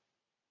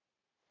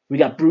 We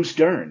got Bruce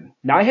Dern.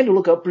 Now, I had to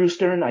look up Bruce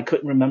Dern. I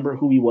couldn't remember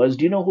who he was.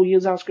 Do you know who he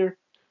is, Oscar?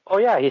 Oh,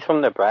 yeah, he's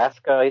from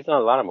Nebraska. He's in a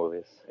lot of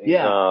movies.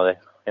 Yeah.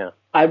 Yeah.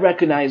 I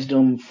recognized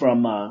him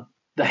from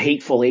The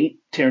Hateful Eight,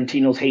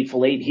 Tarantino's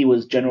Hateful Eight. He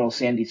was General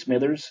Sandy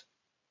Smithers.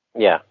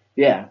 Yeah.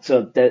 Yeah,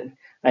 so that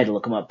I had to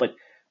look him up. But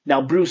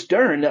now Bruce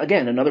Dern,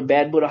 again, another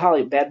bad boy of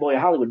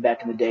Hollywood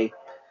back in the day.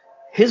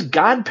 His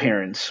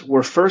godparents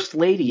were First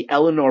Lady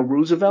Eleanor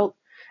Roosevelt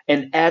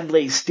and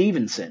Adlai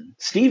Stevenson.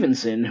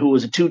 Stevenson, who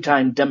was a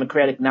two-time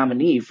Democratic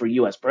nominee for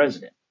U.S.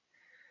 president.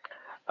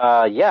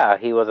 Yeah,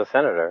 he was a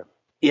senator.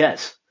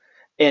 Yes.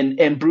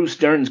 And Bruce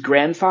Dern's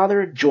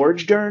grandfather,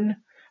 George Dern,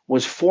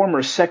 was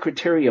former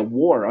Secretary of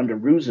War under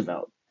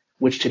Roosevelt,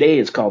 which today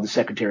is called the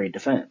Secretary of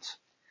Defense.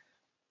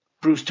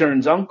 Bruce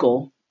Dern's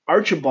uncle,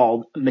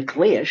 Archibald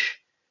McLeish,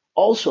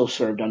 also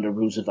served under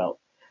Roosevelt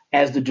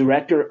as the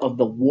director of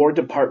the War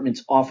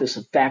Department's Office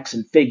of Facts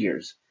and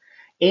Figures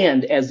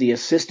and as the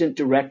assistant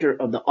director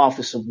of the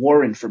Office of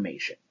War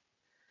Information.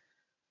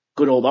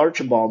 Good old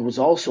Archibald was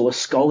also a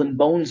skull and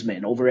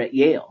bonesman over at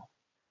Yale,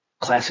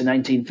 class of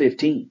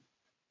 1915.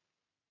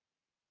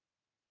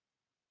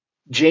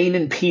 Jane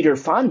and Peter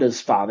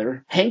Fonda's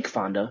father, Hank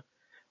Fonda,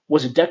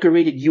 was a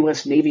decorated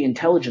U.S. Navy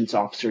intelligence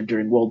officer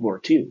during World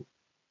War II.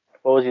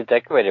 What was he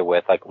decorated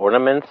with? Like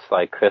ornaments?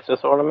 Like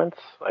Christmas ornaments?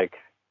 Like?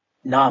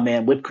 Nah,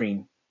 man, whipped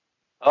cream.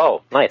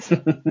 Oh, nice.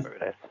 Very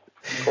nice.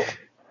 Cool.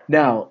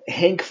 Now,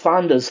 Hank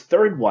Fonda's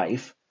third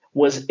wife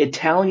was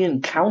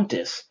Italian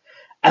Countess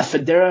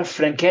Affedera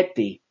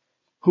Franchetti,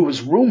 who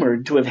was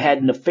rumored to have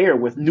had an affair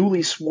with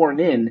newly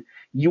sworn-in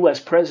U.S.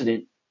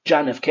 President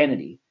John F.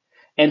 Kennedy,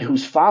 and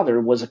whose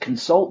father was a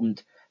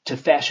consultant to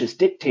fascist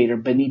dictator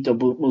Benito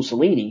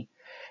Mussolini,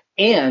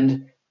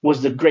 and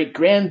was the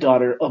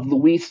great-granddaughter of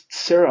Louise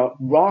Sarah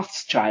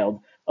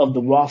Rothschild of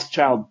the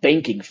Rothschild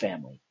banking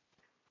family.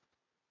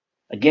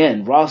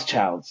 Again,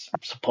 Rothschilds,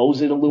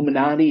 supposed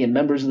Illuminati and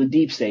members of the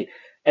deep state.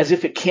 As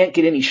if it can't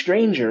get any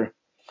stranger,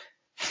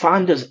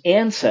 Fonda's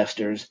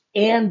ancestors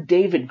and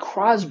David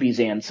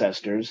Crosby's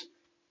ancestors,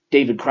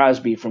 David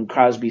Crosby from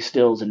Crosby,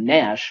 Stills, and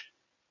Nash,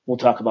 we'll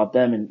talk about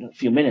them in a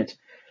few minutes,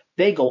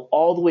 they go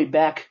all the way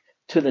back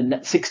to the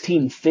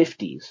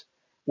 1650s,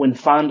 when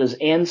Fonda's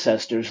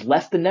ancestors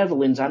left the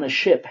Netherlands on a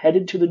ship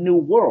headed to the New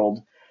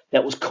World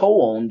that was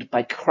co-owned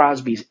by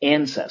Crosby's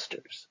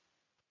ancestors.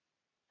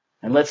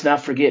 And let's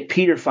not forget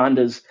Peter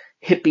Fonda's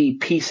hippie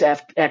peace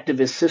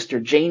activist sister,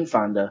 Jane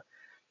Fonda,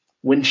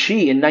 when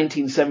she, in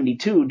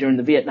 1972, during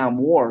the Vietnam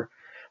War,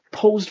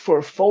 posed for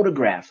a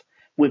photograph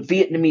with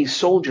Vietnamese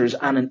soldiers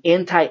on an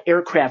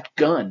anti-aircraft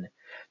gun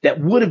that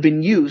would have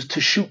been used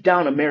to shoot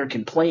down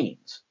American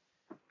planes.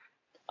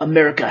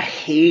 America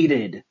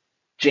hated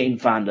Jane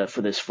Fonda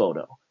for this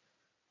photo.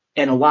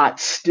 And a lot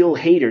still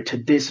hate her to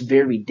this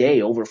very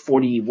day, over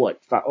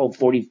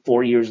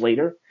 44 years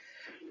later.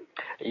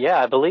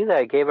 Yeah, I believe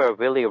that it gave her a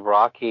really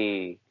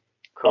rocky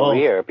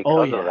career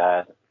because of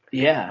that.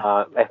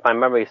 Yeah. If my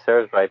memory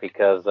serves right,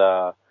 because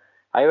I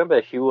remember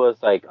that she was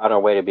like on her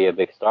way to be a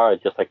big star,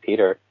 just like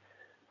Peter.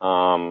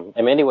 In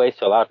many ways,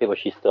 to a lot of people,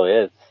 she still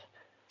is.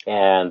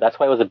 And that's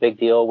why it was a big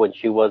deal when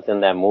she was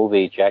in that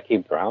movie Jackie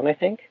Brown, I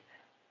think.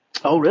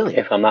 Oh, really?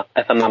 If I'm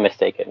not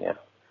mistaken, yeah.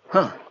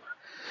 Huh.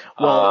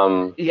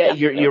 Well,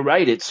 you're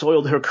right. It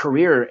soiled her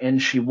career,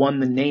 and she won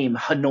the name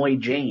Hanoi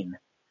Jane.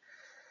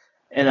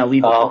 And I'll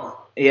leave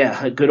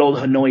a good old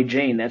Hanoi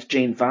Jane. That's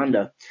Jane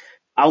Fonda.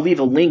 I'll leave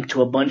a link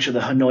to a bunch of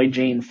the Hanoi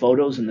Jane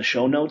photos in the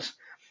show notes.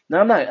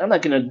 Now, I'm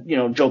not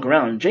gonna joke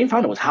around. Jane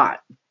Fonda was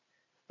hot.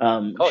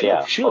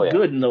 She looked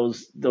good in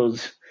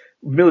those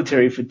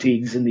military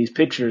fatigues in these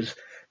pictures,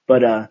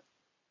 but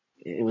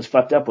it was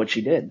fucked up what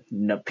she did.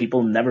 No,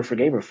 people never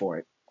forgave her for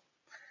it.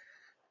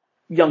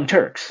 Young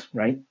Turks,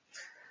 right?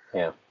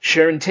 Yeah.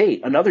 Sharon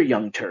Tate, another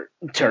Young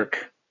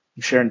Turk.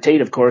 Sharon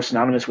Tate, of course,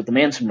 synonymous with the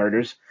Manson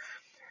murders.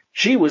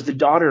 She was the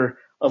daughter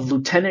of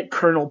Lieutenant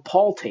Colonel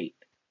Paul Tate,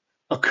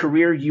 a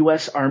career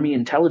U.S. Army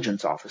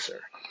intelligence officer.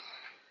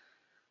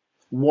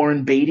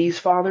 Warren Beatty's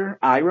father,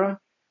 Ira,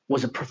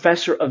 was a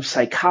professor of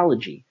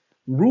psychology,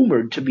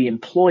 rumored to be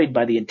employed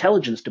by the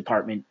intelligence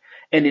department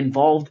and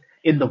involved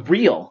in the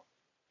real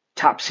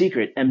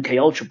top-secret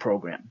MKUltra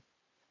program,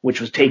 which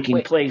was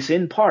taking place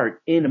in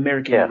part in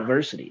American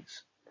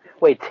universities.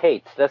 Wait,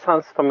 Tate, that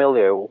sounds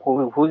familiar.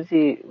 Who's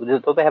he?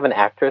 Don't they have an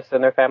actress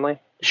in their family?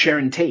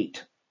 Sharon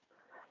Tate.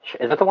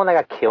 Is that the one that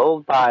got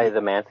killed by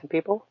the Manson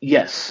people?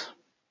 Yes.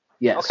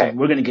 Yes, okay.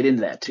 We're going to get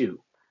into that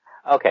too.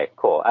 Okay,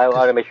 cool. I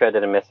want to make sure I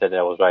didn't miss it.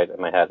 That was right in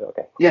my head.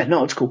 Okay. Yeah,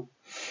 no, it's cool.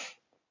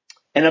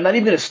 And I'm not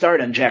even going to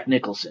start on Jack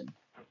Nicholson.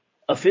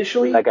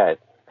 Officially... That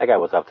guy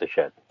was up to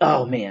shit.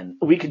 Oh, man.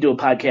 We could do a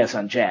podcast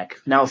on Jack.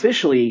 Now,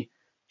 officially,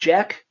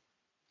 Jack,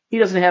 he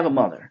doesn't have a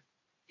mother.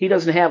 He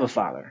doesn't have a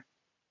father.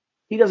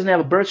 He doesn't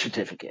have a birth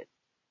certificate.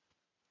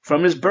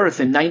 From his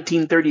birth in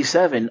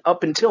 1937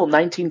 up until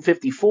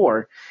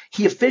 1954,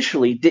 he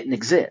officially didn't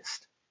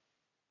exist.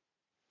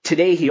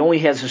 Today, he only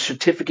has a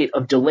certificate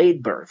of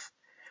delayed birth,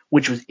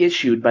 which was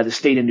issued by the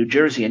state of New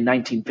Jersey in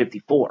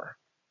 1954.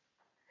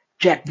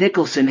 Jack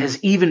Nicholson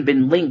has even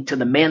been linked to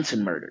the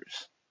Manson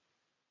murders.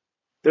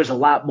 There's a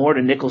lot more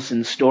to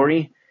Nicholson's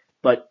story,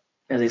 but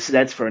as I said,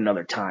 that's for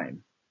another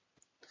time.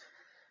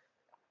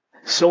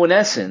 So in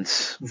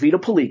essence, Vito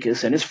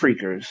Polikas and his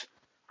freakers,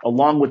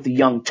 along with the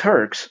Young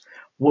Turks,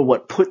 were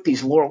what put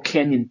these Laurel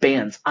Canyon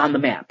bands on the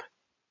map.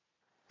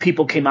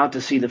 People came out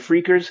to see the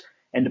freakers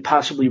and to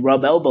possibly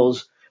rub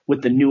elbows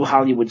with the new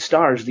Hollywood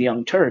stars, the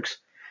Young Turks,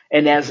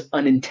 and as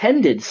an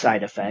intended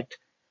side effect,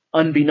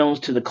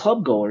 unbeknownst to the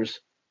clubgoers,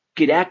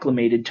 get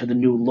acclimated to the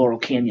new Laurel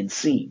Canyon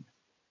scene.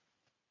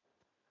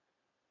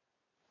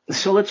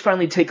 So let's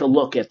finally take a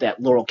look at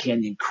that Laurel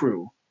Canyon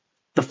crew,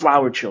 the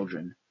Flower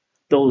Children,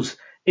 those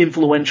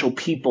influential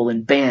people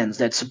and bands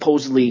that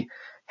supposedly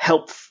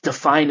helped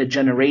define a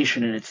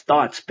generation in its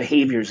thoughts,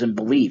 behaviors, and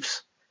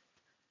beliefs.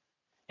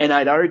 And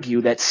I'd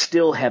argue that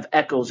still have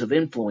echoes of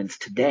influence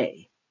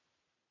today.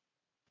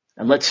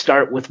 And let's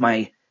start with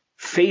my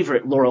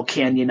favorite Laurel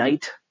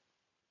Canyonite,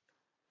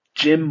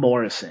 Jim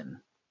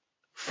Morrison,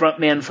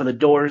 frontman for the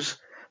Doors,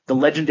 the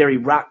legendary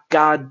rock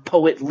god,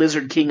 poet,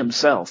 Lizard King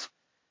himself,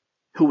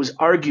 who was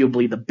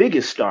arguably the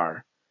biggest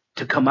star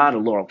to come out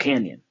of Laurel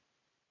Canyon.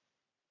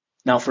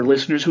 Now, for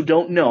listeners who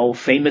don't know,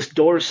 famous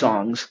Doors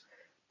songs,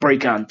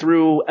 Break On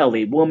Through,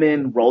 L.A.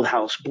 Woman,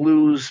 Roadhouse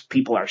Blues,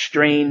 People Are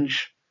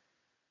Strange,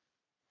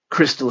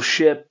 Crystal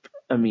Ship,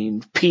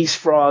 Peace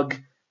Frog.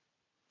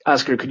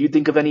 Oscar, could you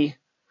think of any?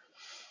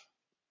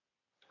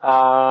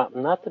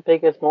 Not the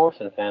biggest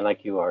Morrison fan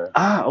like you are.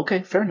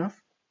 Okay, fair enough.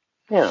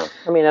 Yeah,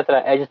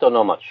 I just don't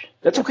know much.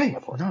 That's okay.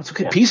 No, it's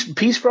okay. Yeah.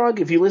 Peace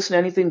Frog, if you listen to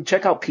anything,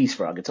 check out Peace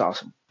Frog. It's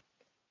awesome.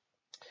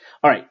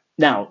 All right.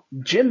 Now,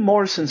 Jim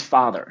Morrison's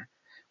father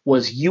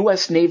was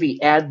U.S.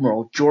 Navy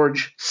Admiral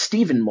George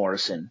Stephen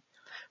Morrison,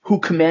 who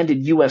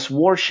commanded U.S.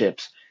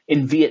 warships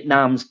in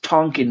Vietnam's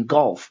Tonkin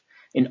Gulf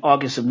in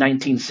August of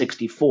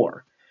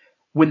 1964,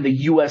 when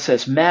the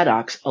USS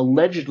Maddox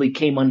allegedly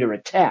came under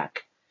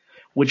attack,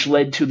 which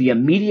led to the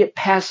immediate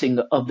passing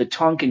of the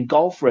Tonkin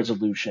Gulf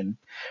Resolution,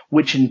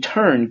 which in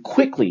turn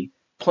quickly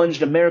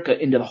plunged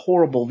America into the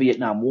horrible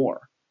Vietnam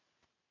War.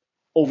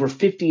 Over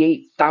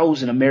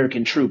 58,000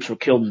 American troops were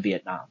killed in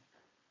Vietnam.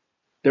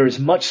 There is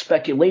much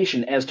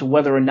speculation as to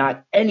whether or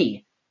not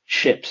any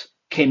ships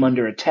came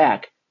under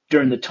attack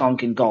during the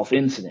Tonkin Gulf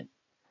incident.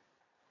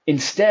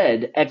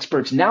 Instead,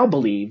 experts now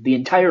believe the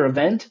entire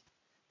event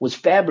was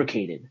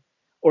fabricated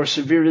or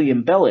severely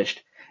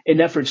embellished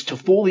in efforts to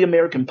fool the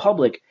American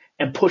public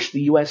and push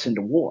the U.S.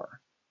 into war.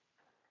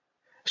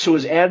 So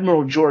as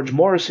Admiral George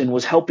Morrison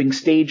was helping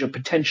stage a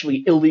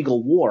potentially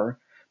illegal war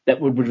that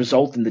would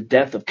result in the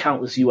death of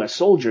countless U.S.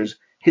 soldiers,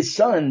 his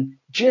son,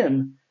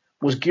 Jim,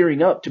 was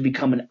gearing up to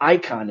become an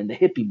icon in the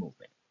hippie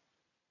movement.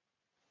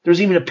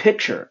 There's even a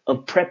picture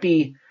of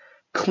preppy,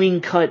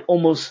 clean-cut,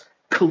 almost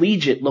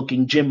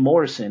collegiate-looking Jim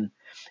Morrison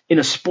in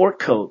a sport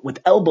coat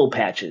with elbow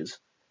patches,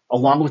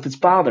 along with his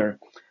father,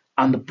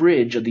 on the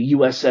bridge of the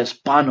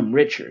USS Bonham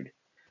Richard,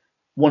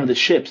 one of the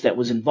ships that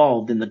was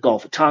involved in the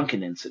Gulf of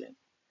Tonkin incident.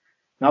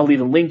 And I'll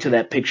leave a link to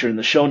that picture in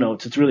the show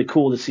notes. It's really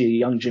cool to see a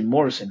young Jim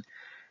Morrison.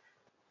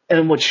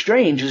 And what's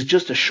strange is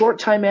just a short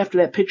time after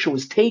that picture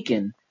was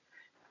taken,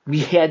 we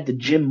had the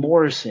Jim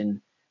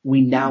Morrison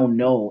we now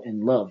know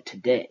and love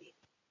today.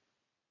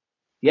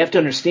 You have to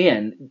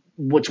understand,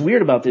 what's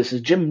weird about this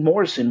is Jim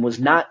Morrison was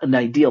not an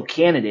ideal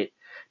candidate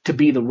to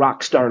be the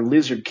rock star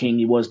Lizard King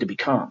he was to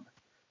become.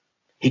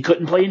 He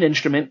couldn't play an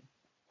instrument.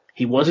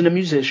 He wasn't a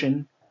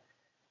musician.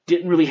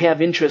 Didn't really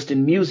have interest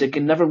in music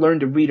and never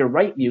learned to read or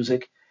write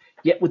music.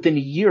 Yet within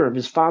a year of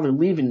his father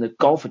leaving the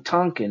Gulf of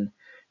Tonkin,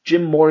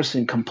 Jim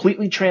Morrison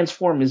completely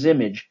transformed his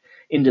image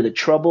into the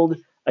troubled,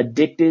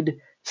 addicted,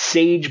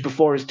 sage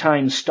before his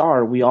time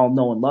star we all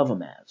know and love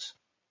him as.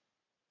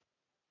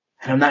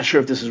 And I'm not sure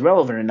if this is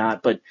relevant or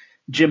not, but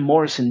Jim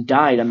Morrison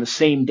died on the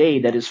same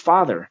day that his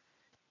father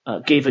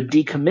gave a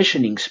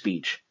decommissioning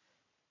speech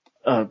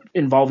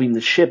involving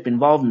the ship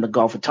involved in the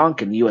Gulf of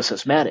Tonkin, the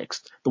USS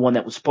Maddox, the one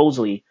that was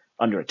supposedly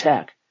under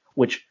attack,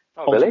 which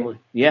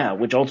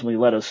ultimately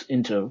led us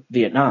into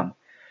Vietnam.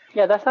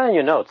 Yeah, that's not in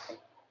your notes.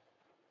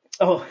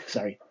 Oh,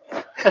 sorry.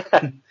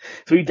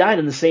 So he died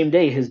on the same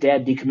day his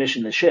dad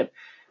decommissioned the ship.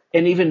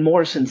 And even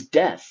Morrison's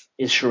death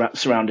is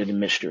surrounded in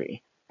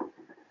mystery.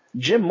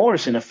 Jim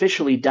Morrison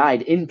officially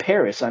died in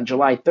Paris on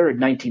July 3rd,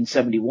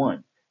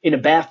 1971, in a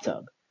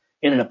bathtub,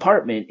 in an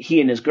apartment he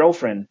and his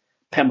girlfriend,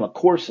 Pamela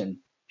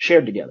Corson,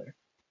 shared together.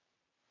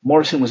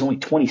 Morrison was only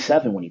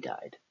 27 when he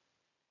died.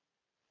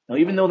 Now,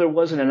 even though there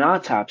wasn't an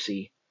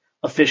autopsy,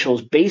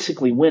 officials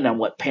basically went on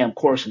what Pam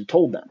Corson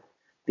told them.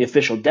 The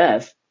official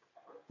death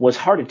was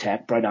heart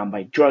attack brought on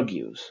by drug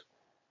use.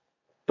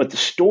 But the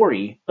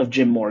story of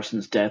Jim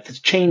Morrison's death has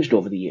changed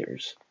over the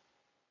years.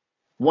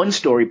 One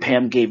story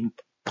Pam gave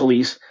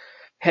police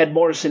had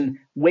Morrison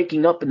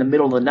waking up in the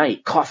middle of the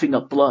night, coughing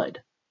up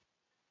blood.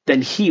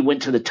 Then he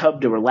went to the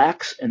tub to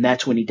relax, and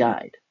that's when he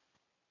died.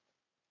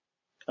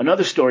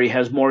 Another story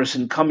has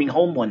Morrison coming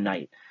home one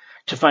night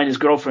to find his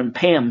girlfriend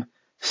Pam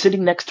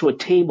sitting next to a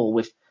table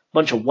with a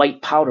bunch of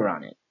white powder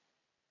on it.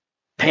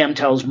 Pam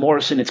tells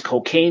Morrison it's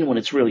cocaine when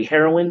it's really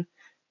heroin.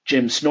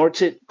 Jim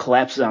snorts it,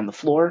 collapses on the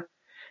floor.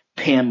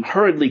 Pam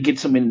hurriedly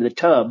gets him into the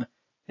tub,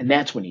 and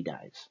that's when he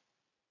dies.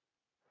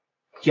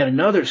 Yet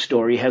another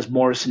story has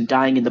Morrison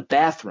dying in the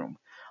bathroom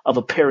of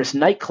a Paris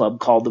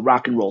nightclub called the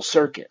Rock and Roll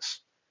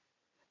Circus.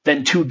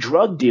 Then 2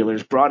 drug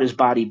dealers brought his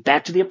body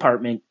back to the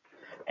apartment,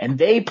 and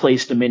they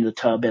placed him in the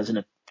tub as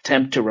an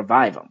attempt to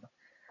revive him.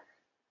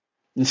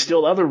 And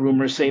still other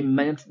rumors say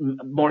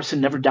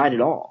Morrison never died at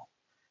all.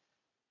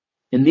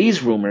 In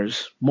these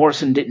rumors,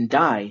 Morrison didn't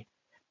die,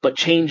 but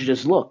changed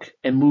his look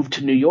and moved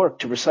to New York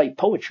to recite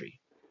poetry.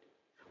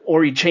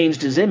 Or he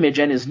changed his image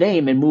and his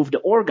name and moved to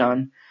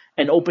Oregon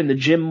and opened the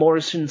Jim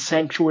Morrison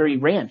Sanctuary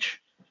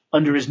Ranch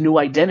under his new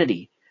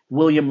identity,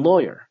 William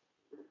Lawyer.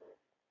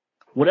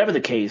 Whatever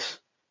the case,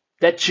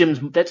 that's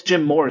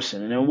Jim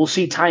Morrison, and we'll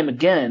see time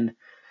again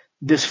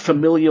this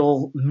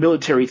familial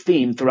military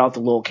theme throughout the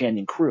Laurel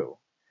Canyon crew.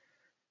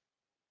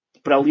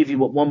 But I'll leave you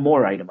with one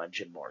more item on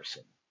Jim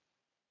Morrison.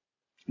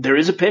 There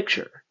is a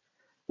picture,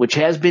 which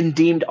has been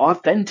deemed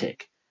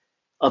authentic,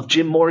 of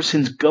Jim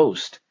Morrison's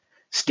ghost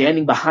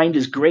standing behind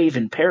his grave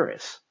in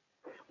Paris,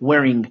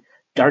 wearing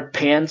dark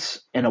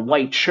pants and a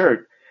white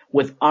shirt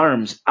with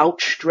arms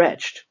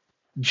outstretched,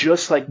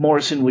 just like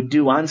Morrison would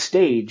do on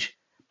stage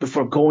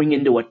before going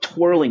into a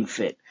twirling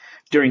fit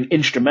during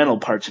instrumental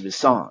parts of his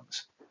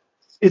songs.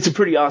 It's a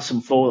pretty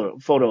awesome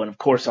photo, and of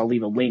course I'll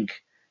leave a link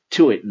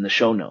to it in the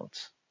show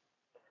notes.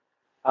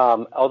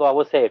 Although I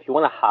would say if you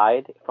want to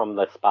hide from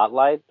the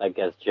spotlight, like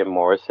as Jim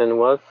Morrison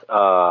was,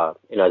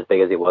 as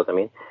big as he was,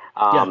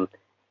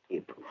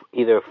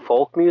 either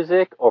folk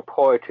music or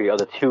poetry are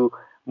the 2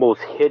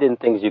 most hidden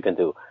things you can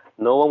do.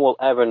 No one will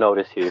ever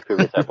notice you if you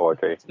recite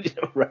poetry. Yeah,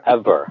 right.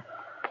 Ever.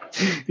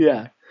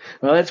 Yeah.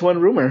 Well, that's one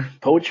rumor.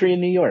 Poetry in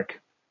New York.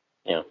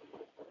 Yeah.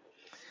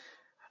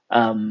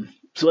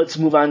 So let's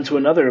move on to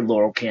another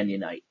Laurel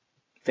Canyon night.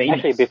 Famous.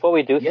 Actually, before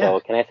we do so,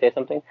 can I say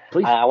something?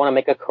 Please. I want to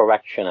make a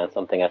correction on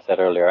something I said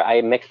earlier.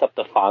 I mixed up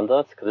the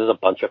Fondas, because there's a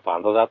bunch of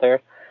Fondas out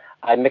there.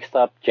 I mixed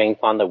up Jane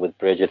Fonda with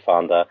Bridget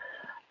Fonda.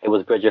 It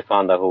was Bridget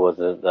Fonda who was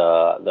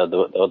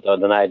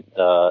the night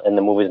in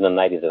the movies in the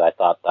 90s that I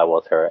thought that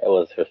was her. It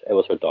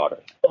was her daughter.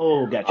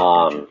 Oh,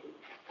 gotcha.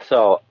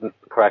 So,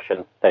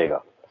 correction. There you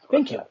go.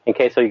 Thank you. In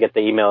case so you get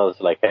the emails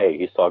like, hey,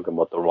 he's talking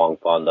about the wrong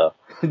Fonda.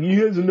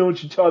 You guys don't know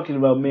what you're talking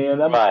about,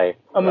 man. I'm going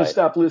to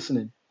stop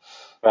listening.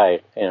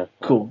 Right, yeah.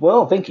 Cool.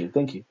 Well, thank you.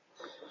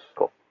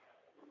 Cool.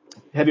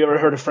 Have you ever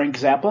heard of Frank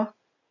Zappa?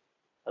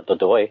 The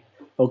doy.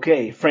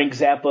 Okay, Frank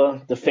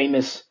Zappa, the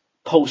famous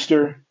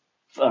poster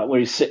where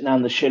he's sitting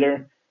on the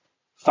shitter.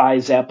 Phi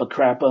Zappa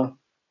Crappa.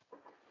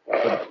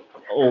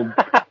 Old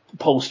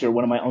poster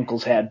one of my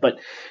uncles had. But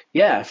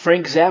yeah,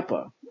 Frank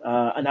Zappa.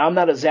 And I'm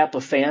not a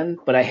Zappa fan,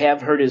 but I have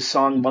heard his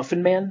song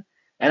Muffin Man,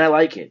 and I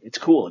like it. It's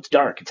cool. It's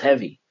dark. It's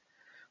heavy.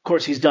 Of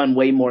course, he's done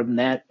way more than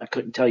that. I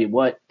couldn't tell you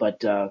what,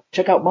 but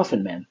check out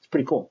Muffin Man. It's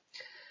pretty cool.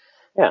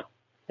 Yeah.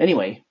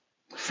 Anyway,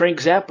 Frank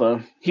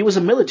Zappa, he was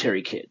a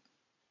military kid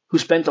who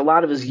spent a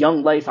lot of his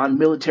young life on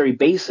military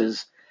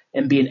bases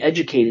and being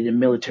educated in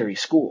military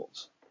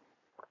schools.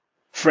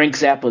 Frank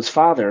Zappa's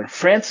father,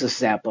 Francis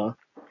Zappa,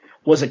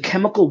 was a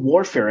chemical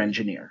warfare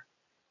engineer,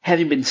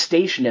 having been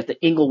stationed at the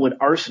Inglewood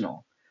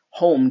Arsenal,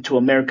 home to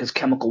America's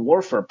chemical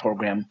warfare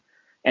program,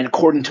 and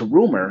according to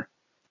rumor,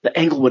 the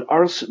Inglewood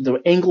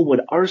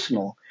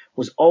Arsenal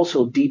was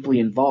also deeply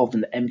involved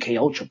in the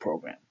MKUltra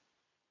program.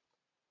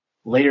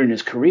 Later in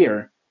his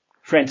career,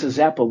 Francis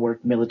Zappa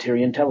worked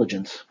military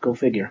intelligence. Go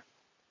figure.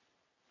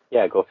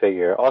 Yeah, go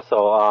figure.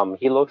 Also,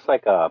 he looks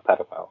like a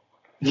pedophile.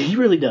 He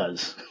really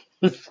does.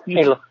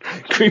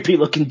 Creepy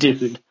looking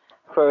dude.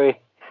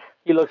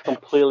 He looks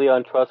completely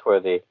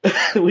untrustworthy.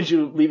 Would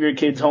you leave your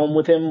kids home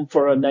with him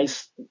for a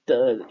nice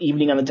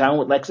evening on the town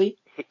with Lexi?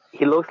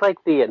 He looks like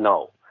He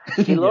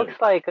looks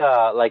like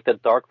the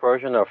dark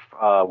version of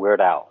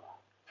Weird Al.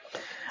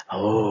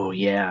 Oh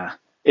yeah,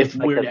 if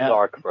like Weird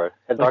Al,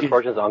 the dark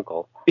version's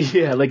uncle.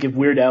 Yeah, like if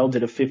Weird Al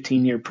did a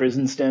 15-year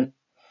prison stint,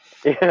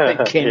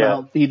 and came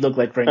out, he'd look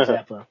like Frank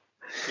Zappa.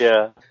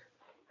 Yeah.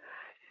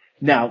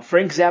 Now,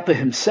 Frank Zappa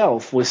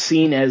himself was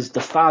seen as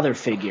the father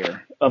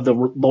figure of the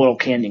Laurel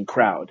Canyon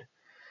crowd,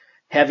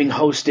 having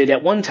hosted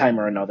at one time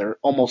or another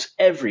almost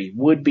every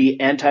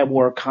would-be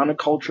anti-war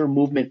counterculture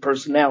movement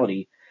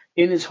personality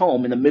in his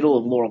home in the middle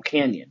of Laurel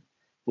Canyon,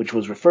 which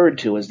was referred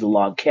to as the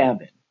Log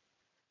Cabin.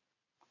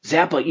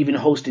 Zappa even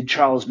hosted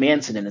Charles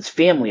Manson and his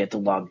family at the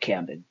Log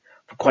Cabin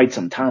for quite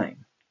some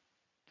time.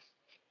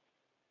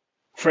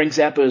 Frank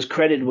Zappa is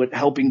credited with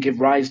helping give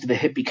rise to the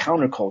hippie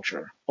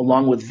counterculture,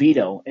 along with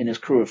Vito and his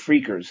crew of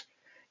freakers,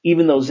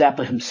 even though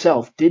Zappa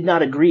himself did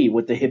not agree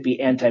with the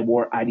hippie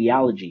anti-war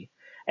ideology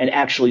and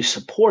actually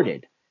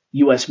supported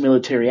U.S.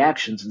 military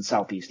actions in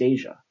Southeast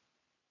Asia.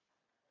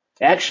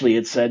 Actually,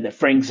 it's said that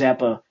Frank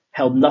Zappa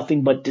held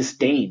nothing but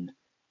disdain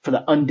for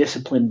the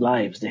undisciplined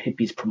lives the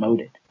hippies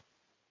promoted.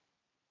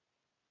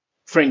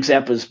 Frank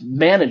Zappa's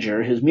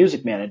manager, his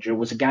music manager,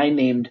 was a guy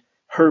named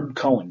Herb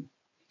Cohen,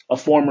 a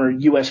former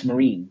U.S.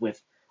 Marine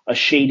with a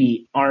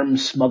shady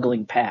arms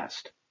smuggling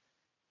past.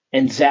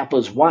 And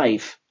Zappa's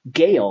wife,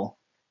 Gail,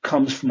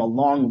 comes from a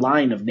long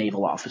line of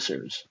naval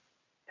officers.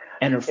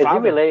 And her father...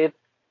 Is he related?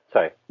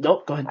 Sorry.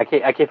 No, go ahead.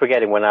 I keep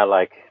forgetting we're not,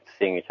 like,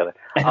 seeing each other.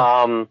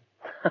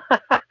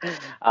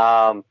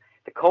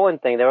 The Cohen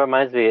thing, that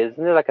reminds me,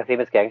 isn't there like a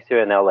famous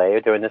gangster in LA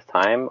during this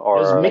time,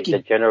 or like the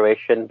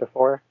generation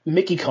before?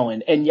 Mickey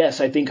Cohen. And yes,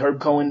 I think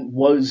Herb Cohen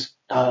was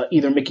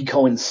either Mickey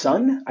Cohen's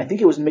son. I think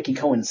it was Mickey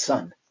Cohen's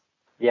son.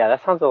 Yeah,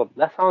 that sounds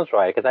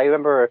right, because I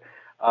remember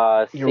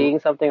seeing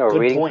something or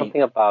reading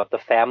something about the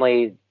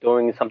family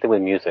doing something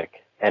with music,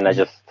 and I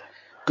just...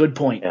 Good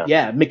point.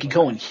 Yeah, Mickey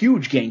Cohen,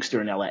 huge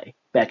gangster in LA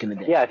back in the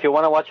day. Yeah, if you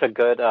want to watch a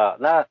good,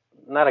 not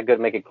a good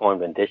Mickey Cohen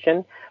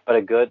rendition, but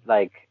a good,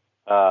 like,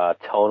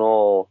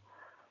 tonal,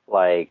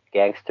 like,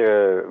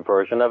 gangster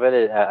version of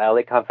it,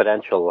 LA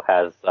Confidential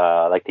has,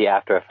 like, the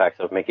after effects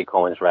of Mickey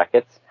Cohen's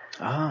rackets.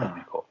 That's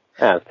pretty cool.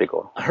 Yeah, it's pretty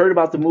cool. I heard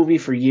about the movie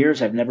for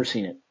years. I've never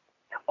seen it.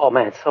 Oh,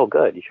 man, it's so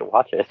good. You should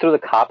watch it. It's through the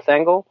cops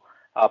angle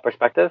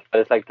perspective,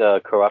 but it's like the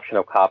corruption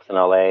of cops in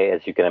LA,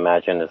 as you can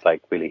imagine, is,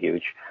 like, really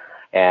huge.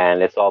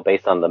 And it's all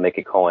based on the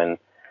Mickey Cohen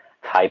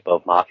type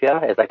of mafia.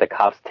 It's like the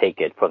cops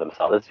take it for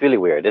themselves. It's really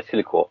weird. It's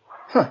really cool.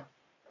 Huh.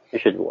 You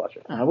should watch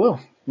it. I will.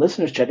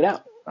 Listeners, check it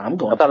out. I'm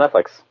going. It's on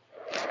Netflix.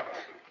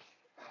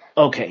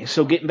 Okay,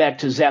 so getting back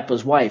to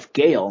Zappa's wife,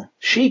 Gail,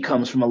 she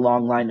comes from a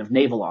long line of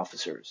naval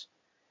officers.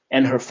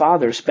 And her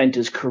father spent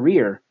his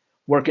career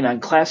working on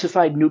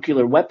classified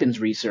nuclear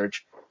weapons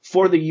research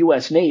for the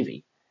U.S.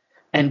 Navy.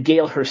 And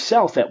Gail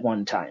herself, at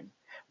one time,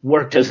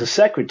 worked as a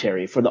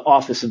secretary for the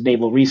Office of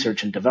Naval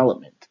Research and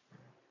Development.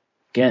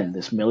 Again,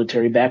 this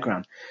military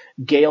background.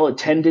 Gail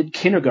attended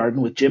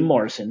kindergarten with Jim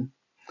Morrison,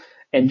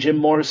 and Jim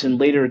Morrison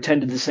later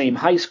attended the same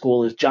high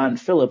school as John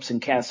Phillips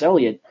and Cass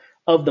Elliot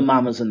of the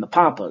Mamas and the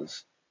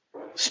Papas.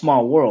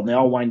 Small world. They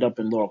all wind up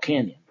in Laurel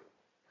Canyon.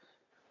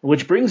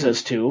 Which brings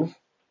us to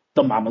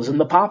the Mamas and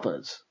the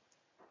Papas.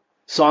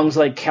 Songs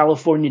like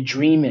California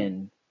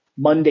Dreamin',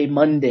 Monday,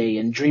 Monday,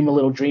 and Dream a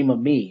Little Dream of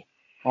Me,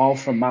 all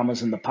from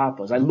Mamas and the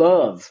Papas. I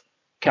love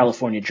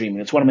California Dreamin'.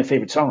 It's one of my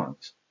favorite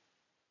songs.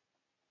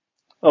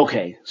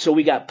 Okay, so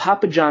we got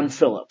Papa John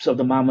Phillips of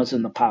the Mamas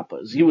and the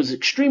Papas. He was an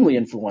extremely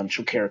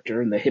influential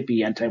character in the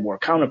hippie anti-war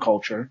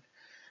counterculture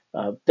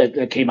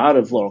that came out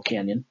of Laurel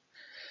Canyon.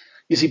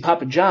 You see,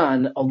 Papa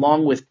John,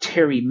 along with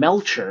Terry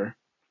Melcher,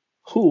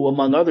 who,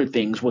 among other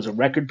things, was a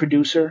record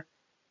producer,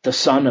 the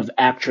son of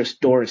actress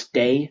Doris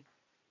Day,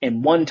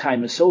 and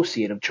one-time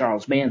associate of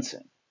Charles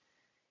Manson.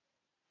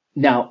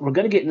 Now, we're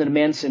going to get into the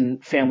Manson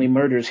family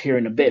murders here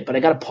in a bit, but I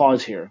got to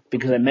pause here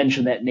because I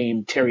mentioned that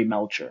name, Terry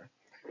Melcher.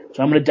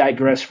 So I'm going to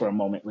digress for a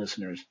moment,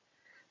 listeners,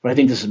 but I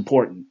think this is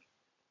important.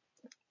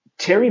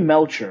 Terry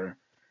Melcher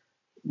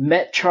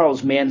met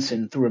Charles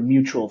Manson through a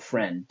mutual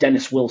friend,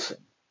 Dennis Wilson,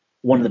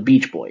 one of the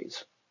Beach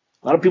Boys.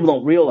 A lot of people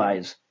don't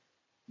realize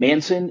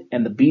Manson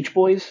and the Beach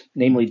Boys,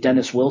 namely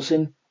Dennis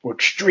Wilson, were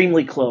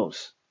extremely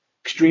close.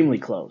 Extremely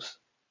close.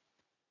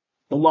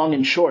 The long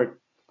and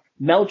short,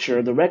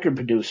 Melcher, the record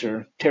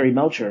producer, Terry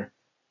Melcher,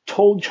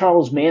 told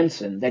Charles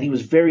Manson that he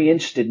was very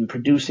interested in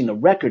producing a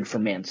record for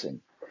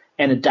Manson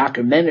and a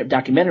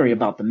documentary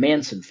about the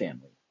Manson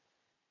family.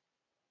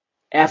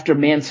 After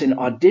Manson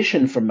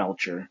auditioned for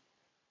Melcher,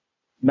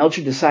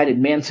 Melcher decided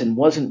Manson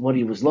wasn't what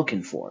he was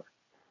looking for.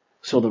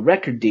 So the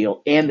record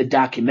deal and the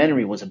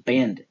documentary was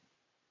abandoned.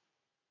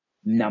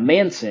 Now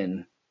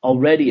Manson,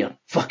 already a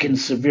fucking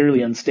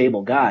severely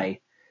unstable guy,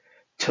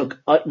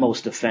 took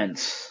utmost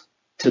offense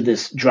to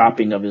this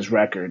dropping of his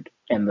record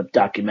and the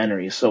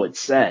documentary. So it's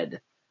said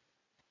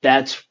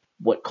that's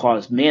what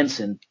caused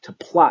Manson to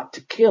plot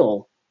to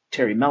kill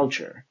Terry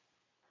Melcher.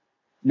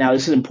 Now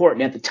this is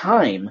important. At the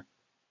time,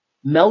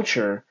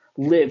 Melcher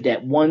lived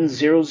at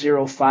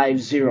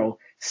 10050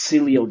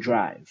 Celio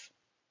Drive.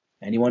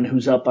 Anyone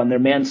who's up on their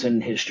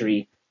Manson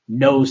history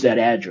knows that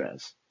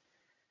address.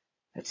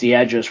 That's the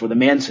address where the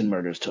Manson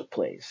murders took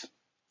place.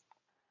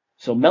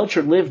 So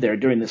Melcher lived there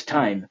during this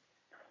time,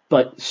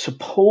 but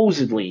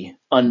supposedly,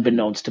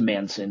 unbeknownst to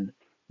Manson,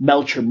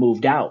 Melcher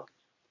moved out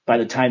by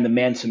the time the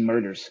Manson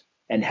murders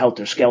and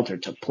Helter Skelter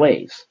took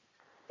place.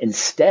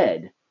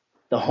 Instead,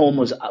 the home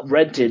was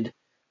rented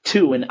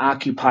to and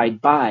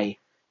occupied by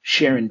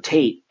Sharon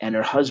Tate and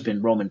her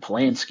husband, Roman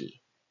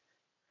Polanski.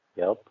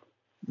 Yep.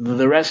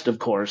 The rest, of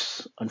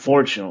course,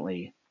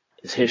 unfortunately,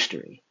 is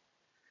history.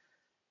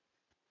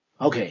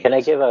 Okay. Can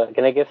I give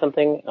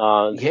something?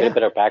 Just a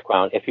bit of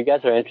background. If you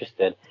guys are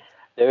interested,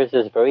 there is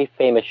this very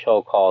famous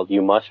show called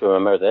You Must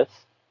Remember This.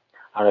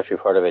 I don't know if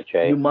you've heard of it,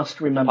 Jay. You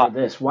Must Remember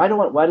This. Why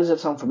does that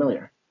sound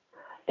familiar?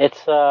 It's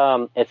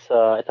a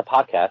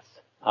podcast.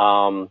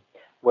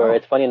 Where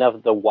it's funny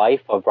enough, the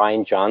wife of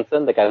Rian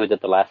Johnson, the guy who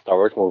did the last Star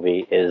Wars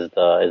movie, is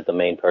the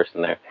main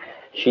person there.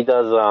 She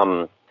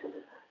does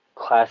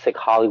classic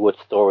Hollywood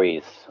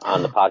stories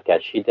on the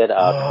podcast. She did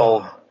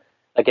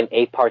like an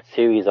 8-part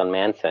series on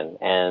Manson,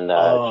 and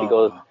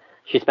Oh.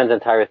 she spends the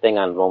entire thing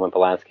on Roman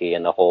Polanski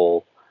and the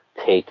whole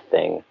Tate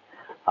thing.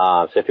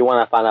 So if you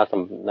want to find out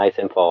some nice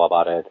info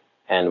about it,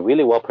 and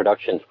really well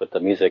productions with the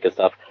music and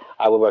stuff,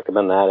 I would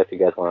recommend that if you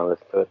guys want to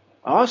listen to it.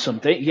 Awesome.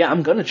 Yeah,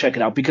 I'm going to check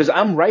it out because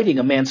I'm writing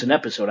a Manson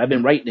episode. I've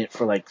been writing it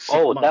for like 6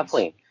 months.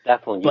 Definitely.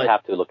 You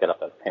have to look it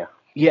up. Yeah.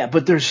 Yeah,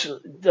 but there's,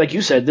 like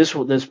you said, this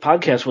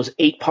podcast was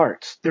 8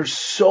 parts. There's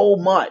so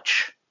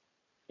much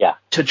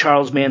to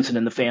Charles Manson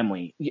and the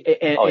family.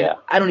 And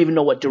I don't even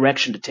know what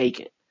direction to take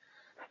it.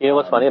 You know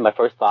what's funny? My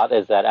first thought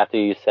is that after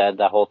you said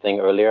that whole thing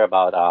earlier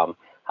about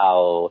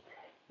how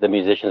the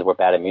musicians were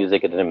bad at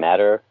music, it didn't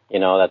matter,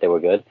 that they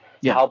were good.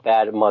 Yeah. How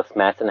bad must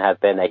Manson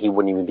have been that he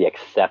wouldn't even be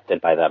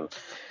accepted by them?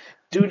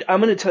 Dude, I'm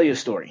going to tell you a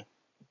story.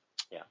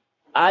 Yeah.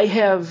 I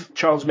have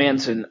Charles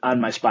Manson on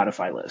my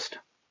Spotify list.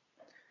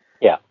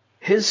 Yeah.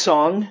 His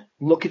song,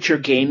 Look at Your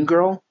Game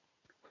Girl,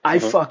 I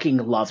fucking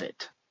love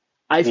it.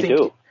 I think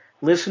too.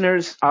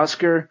 Listeners,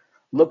 Oscar,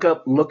 look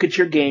up Look at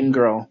Your Game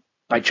Girl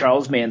by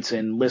Charles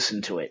Manson.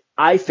 Listen to it.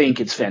 I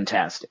think it's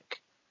fantastic.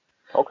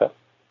 Okay.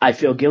 I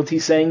feel guilty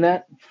saying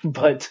that,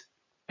 but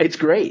it's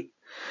great.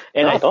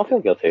 And I don't feel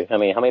guilty. I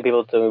mean, how many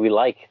people do we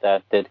like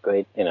that did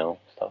great,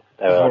 stuff?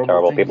 They're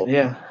terrible people.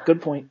 Yeah,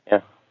 good point.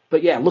 Yeah.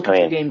 But yeah, Look at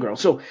Your Game Girl.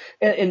 So,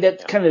 and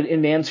that's kind of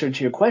in answer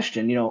to your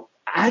question,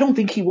 I don't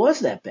think he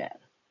was that bad.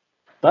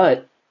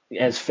 But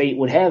as fate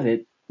would have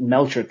it,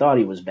 Melcher thought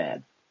he was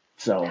bad.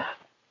 So.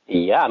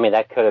 Yeah, I mean,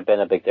 that could have been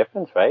a big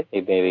difference, right?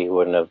 Maybe he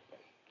would have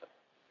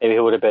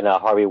been a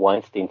Harvey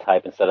Weinstein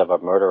type instead of a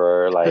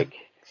murderer, like,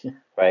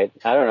 right?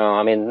 I don't know.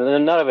 I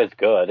mean, none of it's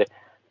good,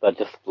 but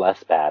just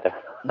less bad.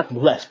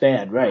 Less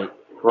bad, right.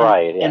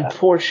 Right, yeah. And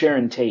poor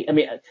Sharon Tate. I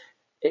mean,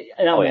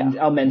 and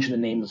I'll mention the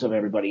names of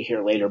everybody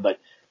here later, but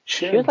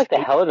Sharon she was like Tate,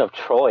 the Helen of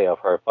Troy of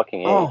her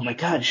fucking age. Oh, my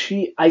God.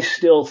 I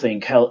still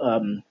think, I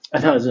thought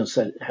I was going to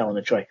say Helen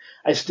of Troy.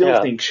 I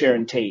still think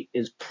Sharon Tate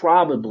is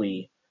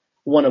probably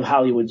one of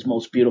Hollywood's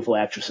most beautiful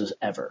actresses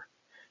ever.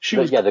 She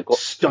was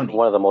stunning.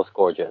 One of the most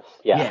gorgeous.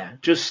 Yeah. Yeah,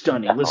 just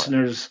stunning.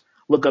 Listeners,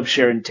 look up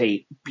Sharon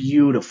Tate.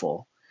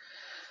 Beautiful.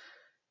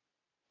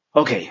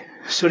 Okay,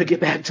 so to get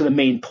back to the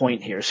main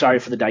point here, sorry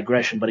for the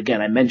digression, but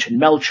again, I mentioned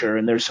Melcher,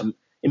 and there's some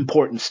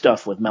important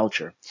stuff with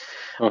Melcher.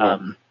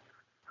 Mm-hmm.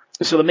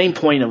 So the main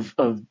point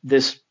of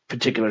this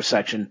particular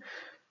section,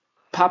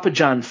 Papa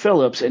John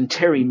Phillips and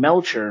Terry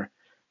Melcher,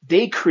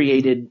 they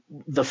created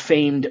the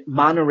famed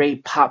Monterey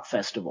Pop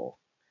Festival.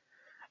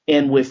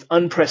 And with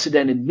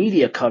unprecedented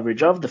media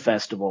coverage of the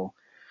festival,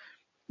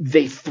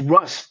 they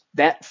thrust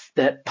that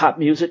pop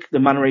music, the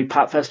Monterey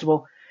Pop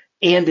Festival,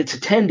 and its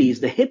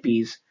attendees, the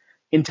hippies,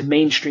 into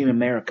mainstream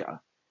America,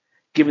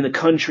 giving the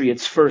country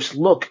its first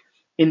look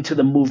into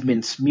the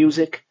movement's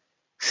music,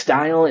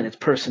 style, and its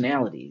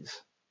personalities.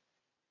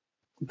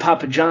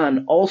 Papa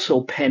John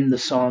also penned the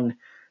song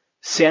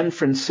San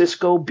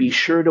Francisco, Be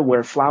Sure to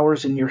Wear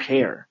Flowers in Your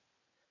Hair,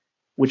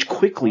 which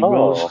quickly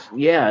rose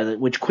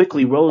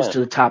to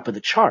the top of the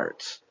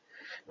charts.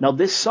 Now,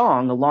 this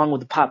song, along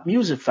with the Pop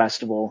Music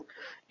Festival,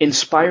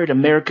 inspired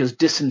America's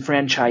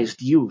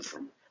disenfranchised youth,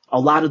 a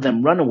lot of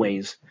them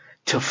runaways,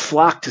 to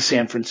flock to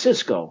San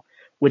Francisco,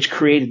 which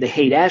created the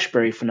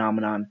Haight-Ashbury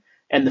phenomenon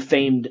and the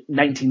famed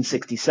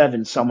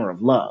 1967 Summer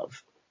of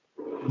Love.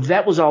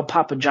 That was all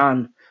Papa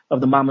John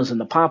of the Mamas and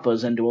the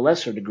Papas, and to a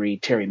lesser degree,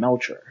 Terry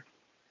Melcher.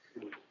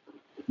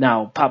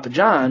 Now, Papa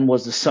John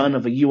was the son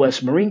of a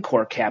U.S. Marine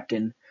Corps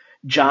captain,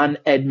 John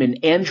Edmund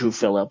Andrew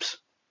Phillips,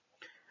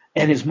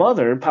 and his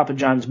mother, Papa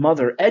John's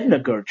mother, Edna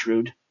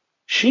Gertrude,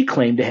 she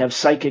claimed to have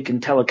psychic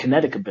and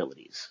telekinetic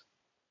abilities.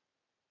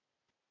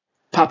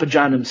 Papa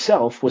John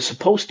himself was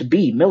supposed to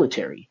be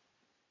military.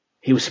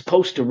 He was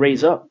supposed to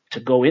raise up to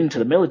go into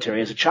the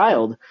military. As a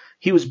child,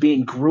 he was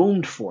being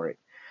groomed for it,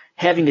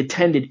 having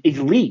attended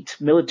elite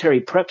military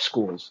prep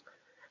schools,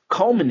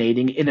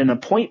 culminating in an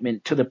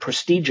appointment to the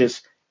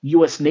prestigious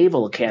U.S.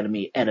 Naval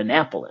Academy at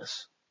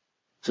Annapolis.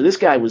 So this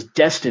guy was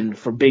destined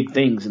for big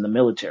things in the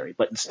military,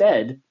 but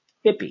instead,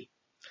 hippie.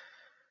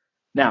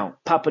 Now,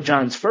 Papa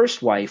John's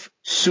first wife,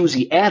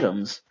 Susie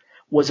Adams,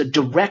 was a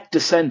direct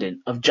descendant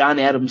of John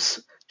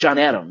Adams,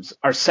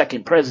 our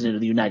second president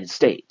of the United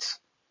States.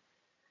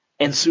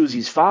 And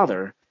Susie's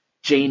father,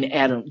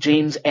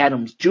 James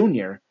Adams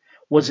Jr.,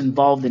 was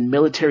involved in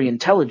military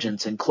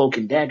intelligence and cloak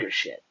and dagger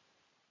shit.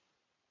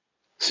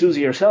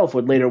 Susie herself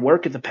would later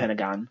work at the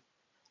Pentagon,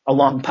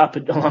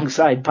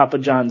 alongside Papa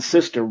John's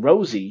sister,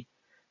 Rosie,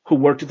 who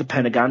worked at the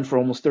Pentagon for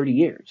almost 30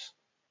 years.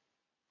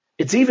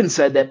 It's even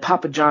said that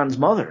Papa John's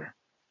mother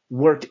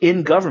worked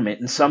in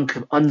government in some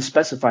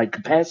unspecified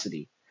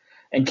capacity.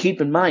 And keep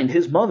in mind,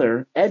 his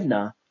mother,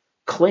 Edna,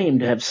 claimed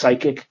to have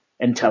psychic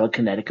and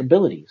telekinetic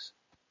abilities.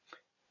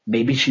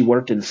 Maybe she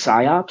worked in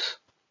PSYOPs?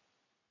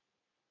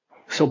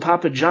 So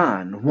Papa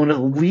John, one of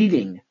the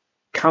leading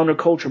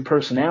counterculture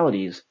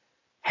personalities,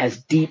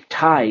 has deep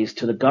ties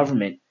to the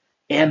government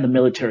and the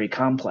military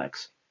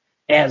complex,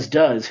 as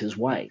does his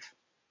wife,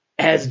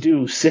 as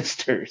do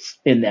sisters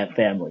in that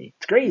family.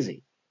 It's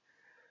crazy.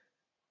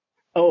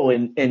 Oh,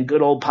 and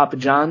good old Papa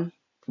John,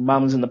 from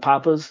Mamas and the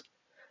Papas,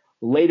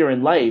 Later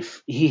in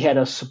life, he had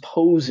a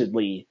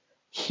supposedly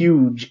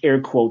huge,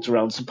 air quotes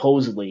around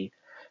supposedly,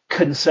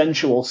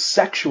 consensual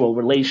sexual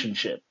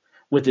relationship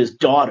with his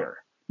daughter,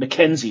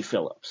 Mackenzie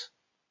Phillips.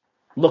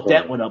 Look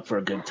that one up for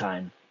a good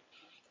time.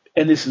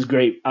 And this is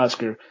great,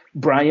 Oscar.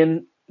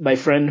 Brian, my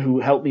friend who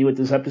helped me with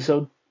this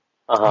episode,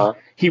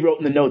 he wrote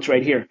in the notes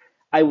right here,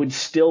 I would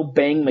still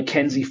bang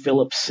Mackenzie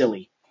Phillips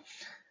silly.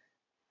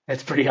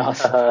 That's pretty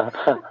awesome.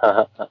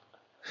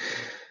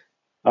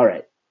 All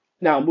right.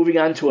 Now, moving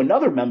on to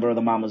another member of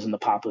the Mamas and the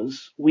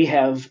Papas, we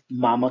have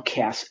Mama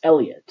Cass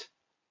Elliot.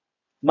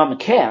 Mama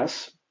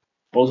Cass,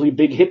 supposedly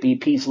big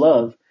hippie, peace,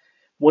 love,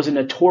 was a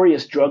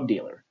notorious drug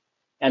dealer,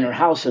 and her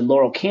house in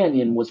Laurel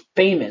Canyon was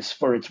famous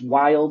for its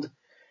wild,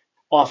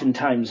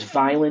 oftentimes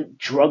violent,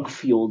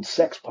 drug-fueled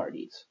sex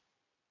parties.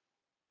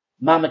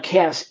 Mama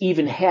Cass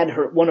even had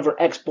one of her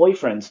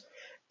ex-boyfriends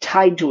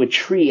tied to a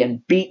tree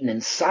and beaten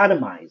and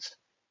sodomized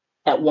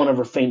at one of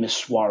her famous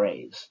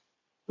soirees.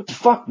 What the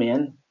fuck,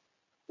 man?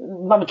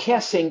 Mama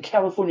Cass sang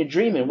California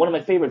Dreamin', one of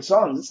my favorite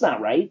songs. It's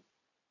not right.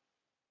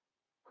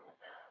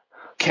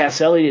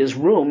 Cass Elliot is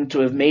rumored to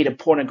have made a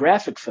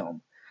pornographic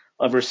film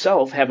of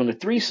herself having a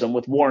threesome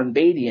with Warren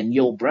Beatty and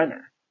Yul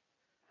Brynner.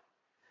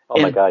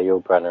 My God,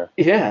 Yul Brynner.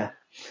 Yeah.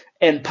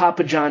 And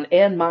Papa John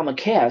and Mama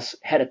Cass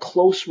had a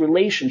close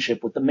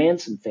relationship with the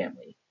Manson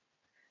family.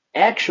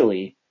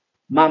 Actually,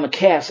 Mama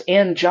Cass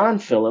and John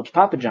Phillips,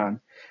 Papa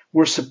John,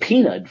 were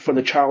subpoenaed for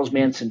the Charles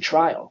Manson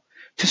trial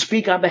to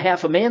speak on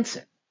behalf of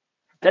Manson.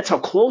 That's how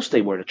close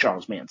they were to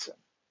Charles Manson.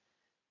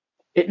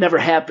 It never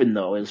happened,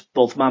 though, as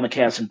both Mama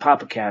Cass and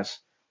Papa Cass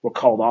were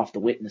called off the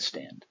witness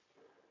stand.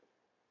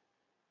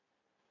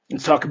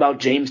 Let's talk about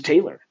James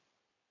Taylor.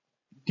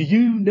 Do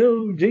you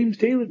know James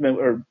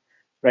Taylor?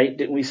 Right?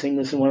 Didn't we sing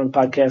this in one of the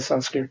podcasts,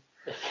 Oscar?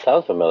 It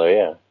sounds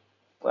familiar,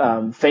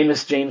 yeah.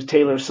 Famous James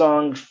Taylor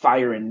songs,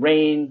 Fire and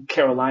Rain,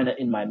 Carolina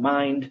in My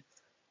Mind,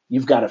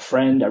 You've Got a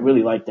Friend. I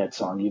really like that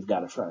song, You've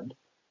Got a Friend.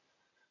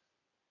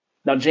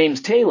 Now,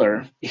 James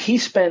Taylor, he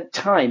spent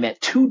time at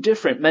two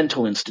different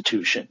mental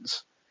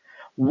institutions.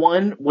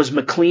 One was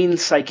McLean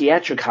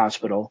Psychiatric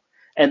Hospital,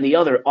 and the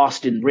other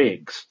Austin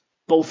Riggs,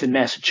 both in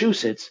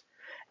Massachusetts,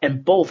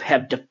 and both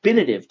have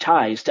definitive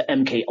ties to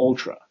MK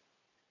Ultra.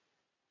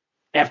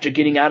 After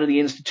getting out of the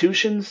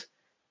institutions,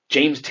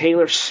 James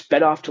Taylor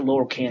sped off to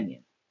Laurel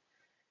Canyon.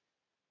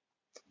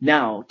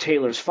 Now,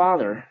 Taylor's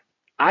father,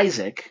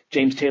 Isaac,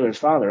 James Taylor's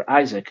father,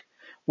 Isaac,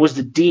 was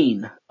the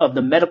dean of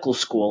the medical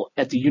school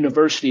at the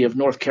University of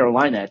North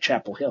Carolina at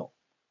Chapel Hill.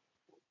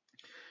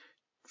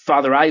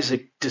 Father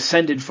Isaac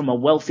descended from a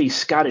wealthy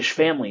Scottish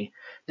family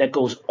that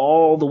goes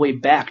all the way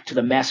back to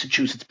the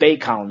Massachusetts Bay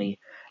Colony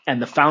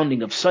and the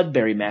founding of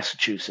Sudbury,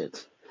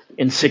 Massachusetts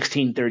in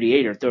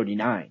 1638 or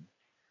 39.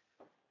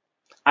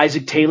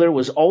 Isaac Taylor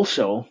was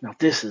also, now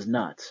this is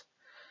nuts,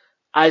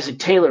 Isaac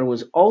Taylor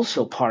was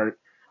also part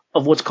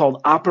of what's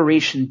called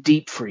Operation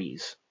Deep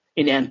Freeze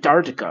in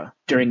Antarctica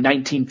during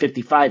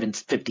 1955 and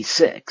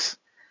 56.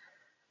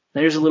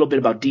 Now here's a little bit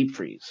about Deep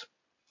Freeze.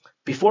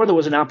 Before there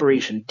was an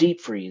Operation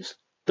Deep Freeze,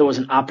 there was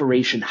an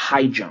Operation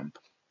High Jump,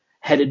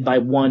 headed by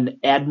one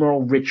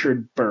Admiral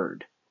Richard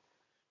Byrd.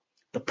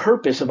 The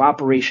purpose of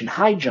Operation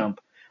High Jump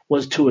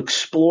was to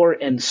explore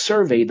and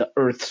survey the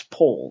Earth's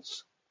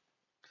poles.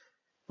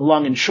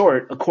 Long and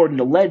short, according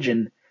to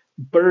legend,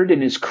 Byrd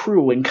and his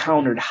crew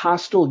encountered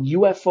hostile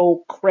UFO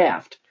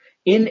craft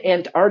in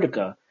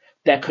Antarctica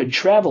that could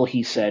travel,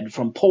 he said,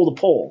 from pole to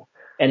pole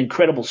at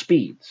incredible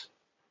speeds.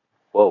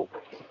 Whoa.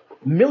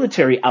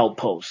 Military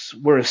outposts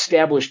were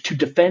established to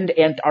defend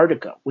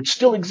Antarctica, which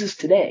still exists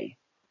today.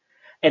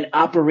 And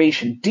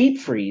Operation Deep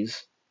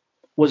Freeze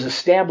was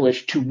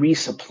established to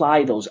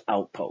resupply those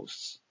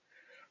outposts.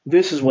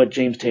 This is what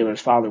James Taylor's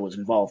father was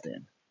involved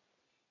in.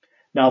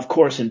 Now, of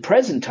course, in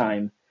present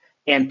time,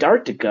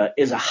 Antarctica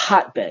is a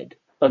hotbed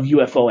of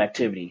UFO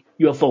activity,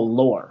 UFO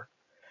lore.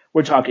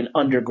 We're talking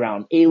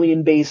underground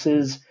alien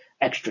bases,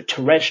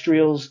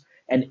 extraterrestrials,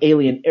 and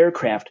alien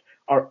aircraft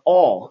are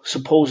all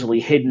supposedly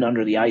hidden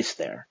under the ice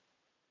there.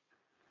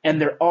 And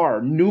there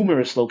are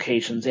numerous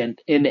locations in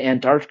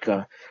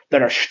Antarctica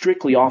that are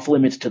strictly off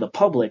limits to the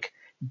public,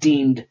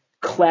 deemed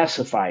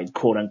classified,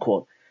 quote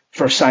unquote,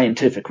 for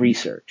scientific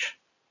research.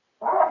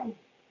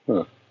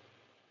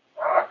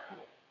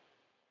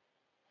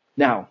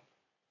 Now,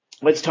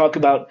 let's talk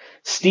about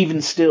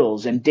Stephen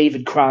Stills and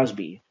David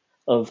Crosby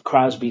of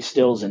Crosby,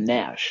 Stills and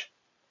Nash.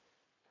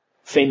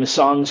 Famous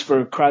songs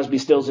for Crosby,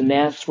 Stills and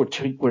Nash,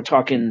 we're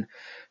talking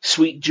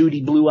Sweet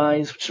Judy Blue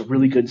Eyes, which is a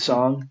really good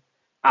song,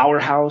 Our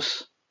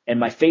House, and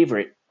my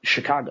favorite,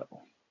 Chicago.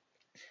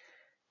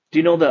 Do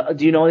you know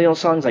the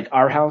songs like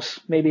Our House,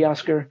 maybe,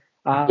 Oscar?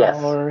 Yes.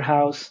 Our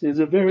house is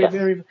a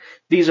very...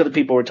 These are the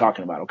people we're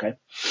talking about, okay?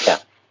 Yeah.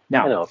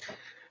 Now, I know.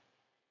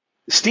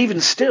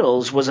 Stephen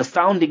Stills was a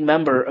founding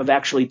member of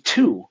actually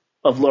two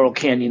of Laurel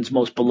Canyon's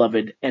most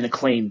beloved and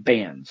acclaimed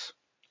bands,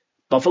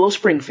 Buffalo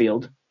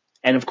Springfield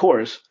and, of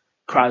course,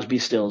 Crosby,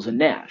 Stills and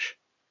Nash.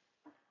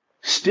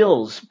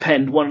 Stills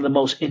penned one of the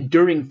most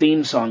enduring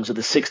theme songs of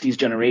the 60s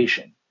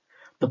generation,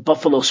 the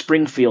Buffalo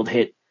Springfield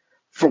hit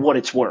For What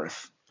It's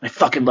Worth, I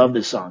fucking love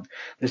this song.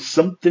 There's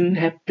something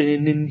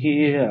happening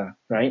here,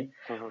 right?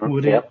 Mm-hmm.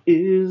 What it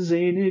is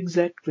ain't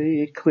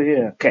exactly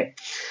clear. Okay.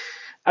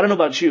 I don't know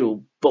about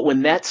you, but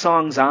when that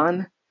song's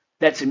on,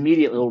 that's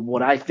immediately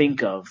what I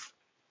think of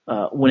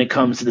when it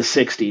comes to the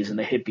 60s and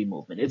the hippie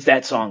movement. It's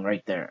that song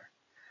right there.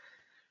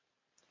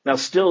 Now,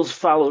 Stills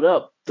followed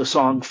up the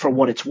song For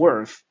What It's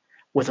Worth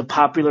with a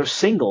popular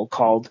single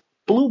called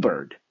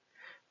Bluebird,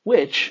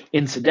 which,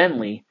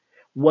 incidentally,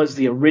 was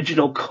the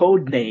original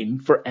code name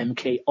for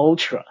MK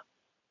Ultra.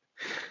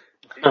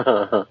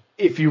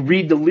 If you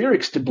read the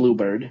lyrics to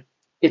Bluebird,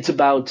 it's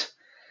about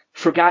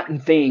forgotten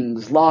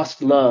things,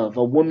 lost love,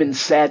 a woman's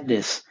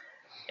sadness,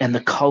 and the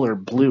color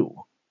blue.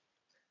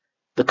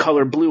 The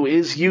color blue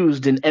is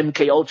used in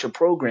MK Ultra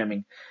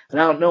programming, and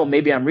I don't know,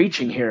 maybe I'm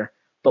reaching here,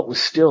 but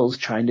was Stills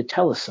trying to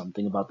tell us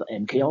something about the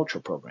MK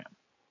Ultra program.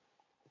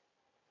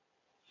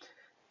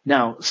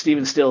 Now,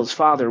 Stephen Stills'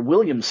 father,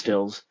 William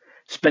Stills,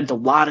 spent a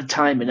lot of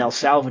time in El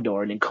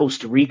Salvador and in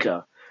Costa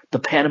Rica, the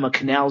Panama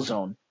Canal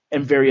Zone,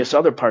 and various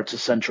other parts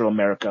of Central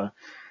America,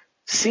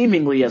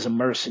 seemingly as a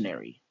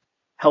mercenary,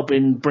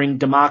 helping bring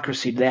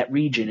democracy to that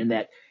region in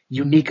that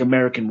unique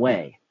American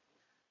way.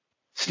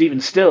 Stephen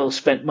Stills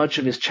spent much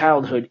of his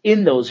childhood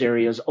in those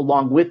areas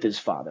along with his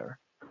father.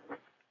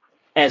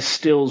 As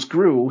Stills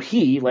grew,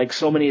 he, like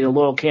so many of the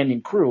Laurel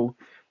Canyon crew,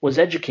 was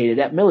educated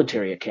at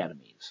military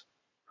academies.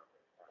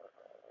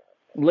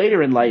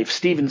 Later in life,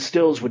 Stephen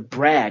Stills would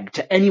brag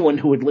to anyone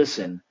who would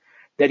listen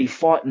that he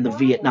fought in the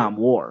Vietnam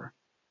War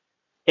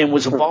and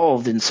was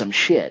involved in some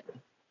shit,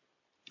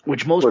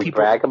 which most would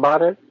people brag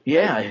about it.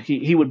 Yeah,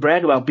 he would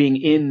brag about being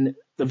in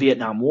the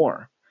Vietnam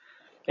War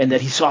and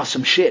that he saw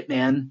some shit,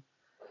 man,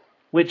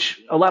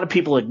 which a lot of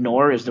people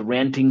ignore as the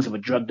rantings of a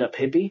drugged up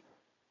hippie,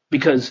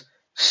 because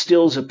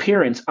Stills'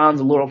 appearance on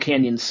the Laurel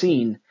Canyon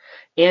scene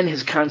and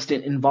his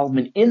constant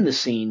involvement in the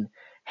scene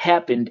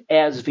happened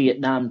as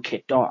Vietnam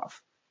kicked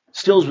off.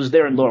 Stills was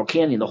there in Laurel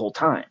Canyon the whole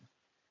time.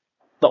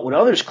 But what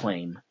others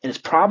claim, and it's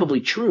probably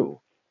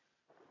true,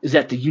 is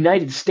that the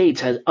United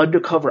States has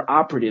undercover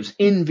operatives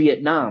in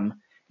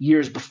Vietnam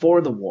years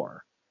before the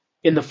war,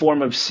 in the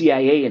form of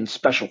CIA and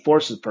Special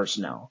Forces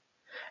personnel.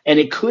 And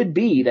it could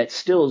be that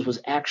Stills was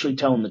actually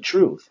telling the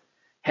truth,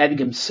 having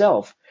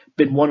himself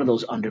been one of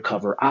those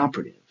undercover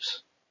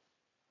operatives.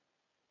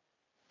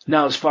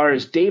 Now, as far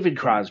as David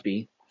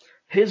Crosby,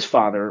 his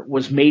father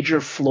was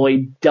Major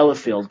Floyd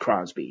Delafield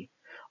Crosby,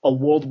 a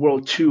World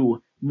War II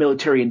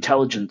military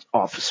intelligence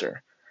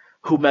officer,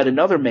 who met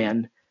another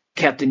man,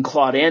 Captain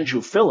Claude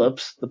Andrew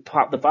Phillips,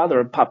 the father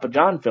of Papa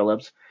John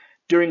Phillips,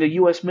 during a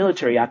U.S.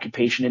 military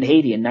occupation in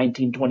Haiti in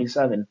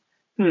 1927.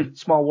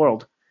 Small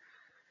world.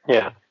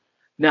 Yeah.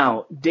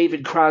 Now,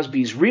 David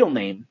Crosby's real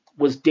name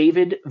was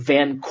David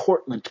Van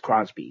Cortlandt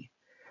Crosby,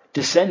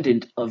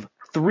 descendant of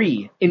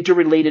 3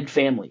 interrelated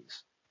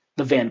families,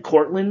 the Van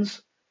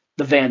Cortlandts,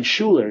 the Van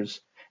Schulers,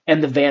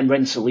 and the Van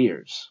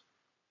Rensselaers.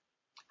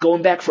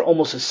 Going back for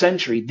almost a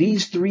century,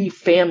 these 3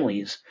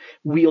 families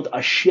wield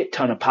a shit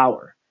ton of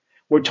power.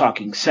 We're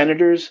talking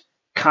senators,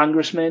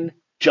 congressmen,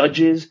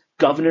 judges,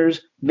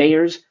 governors,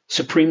 mayors,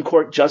 Supreme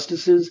Court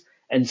justices,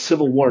 and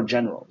Civil War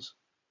generals.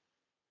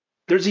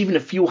 There's even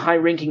a few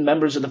high-ranking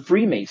members of the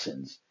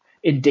Freemasons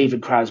in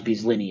David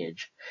Crosby's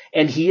lineage,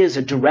 and he is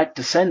a direct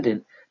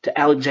descendant to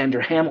Alexander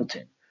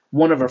Hamilton,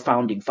 one of our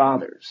founding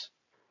fathers.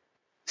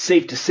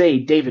 Safe to say,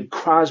 David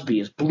Crosby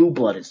is blue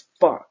blood as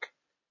fuck.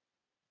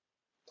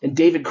 And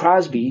David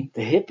Crosby,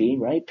 the hippie,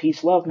 right?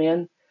 Peace, love,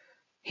 man.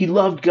 He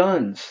loved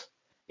guns.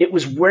 It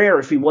was rare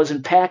if he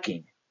wasn't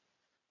packing.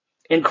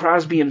 And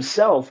Crosby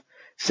himself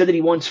said that he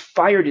once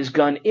fired his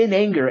gun in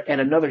anger at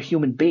another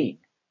human being.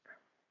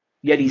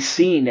 Yet he's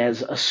seen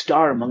as a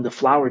star among the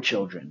flower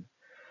children,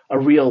 a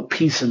real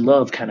peace and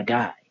love kind of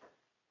guy.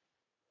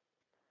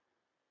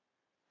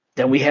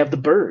 Then we have the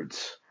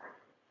Byrds.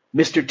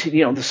 The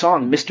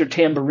song Mr.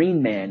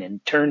 Tambourine Man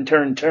and Turn,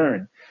 Turn,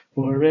 Turn.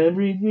 For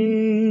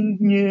everything,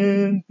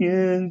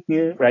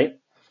 yeah, right?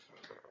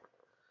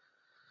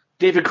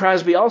 David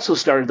Crosby also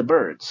started the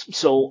Byrds,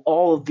 so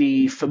all of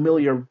the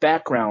familiar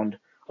background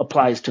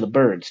applies to the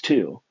Byrds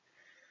too.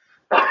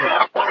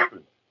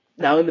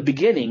 Now, in the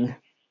beginning,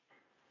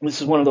 this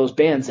is one of those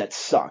bands that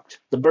sucked.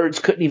 The Byrds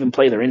couldn't even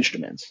play their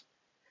instruments.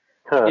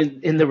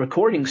 In the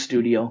recording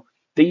studio,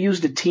 they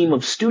used a team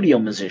of studio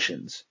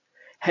musicians,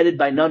 headed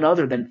by none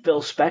other than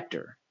Phil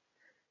Spector.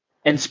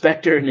 And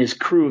Spector and his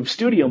crew of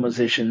studio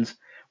musicians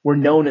were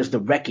known as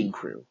the Wrecking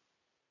Crew.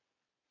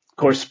 Of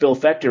course, Phil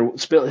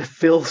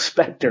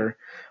Spector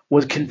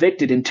was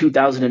convicted in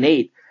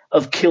 2008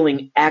 of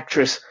killing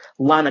actress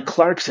Lana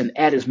Clarkson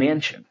at his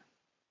mansion.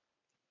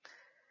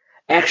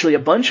 Actually, a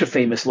bunch of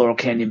famous Laurel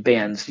Canyon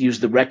bands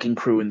used the Wrecking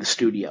Crew in the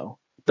studio.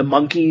 The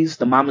Monkees,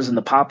 the Mamas and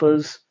the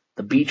Papas,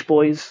 the Beach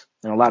Boys,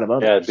 and a lot of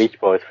others. Yeah, the Beach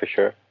Boys for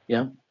sure.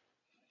 Yeah.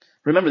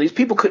 Remember, these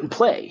people couldn't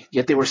play,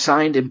 yet they were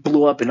signed and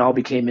blew up and all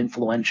became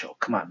influential.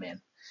 Come on,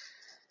 man.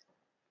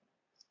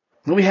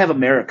 Then we have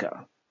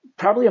America.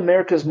 Probably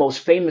America's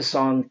most famous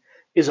song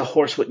is A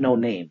Horse with No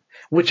Name,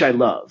 which I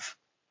love.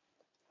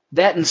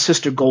 That and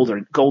Sister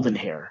Golden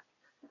Hair.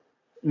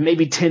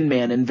 maybe Tin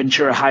Man and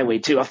Ventura Highway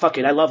too. Oh, fuck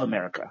it, I love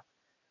America.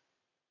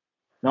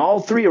 Now, all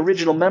three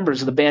original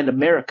members of the band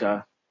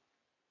America,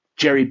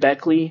 Jerry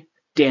Beckley,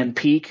 Dan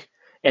Peake,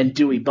 and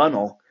Dewey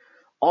Bunnell,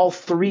 all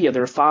three of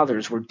their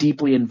fathers were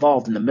deeply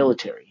involved in the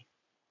military.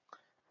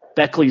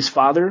 Beckley's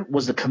father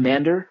was the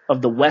commander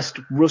of the West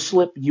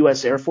Ruslip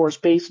U.S. Air Force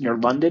Base near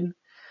London,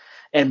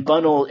 and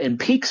Bunnell and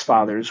Peake's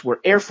fathers were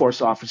Air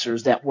Force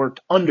officers that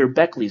worked under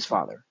Beckley's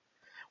father,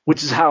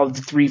 which is how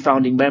the three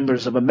founding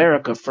members of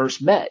America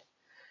first met.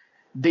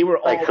 They were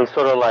like some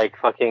sort of like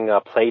fucking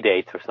play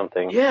dates or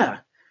something. Yeah.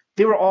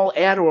 They were all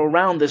at or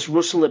around this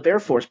Ruslip Air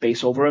Force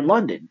Base over in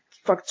London.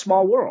 Fucking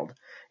small world.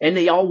 And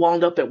they all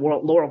wound up at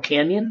Laurel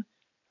Canyon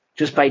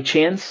just by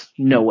chance?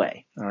 No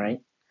way. All right.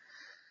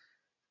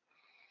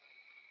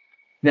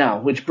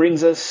 Now, which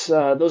brings us,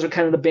 those are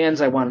kind of the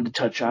bands I wanted to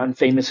touch on,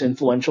 famous,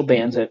 influential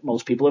bands that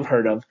most people have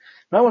heard of.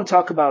 Now I want to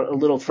talk about a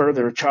little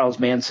further Charles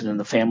Manson and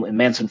the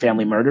Manson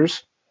family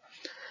murders.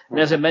 And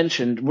as I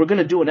mentioned, we're going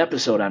to do an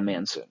episode on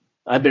Manson.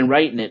 I've been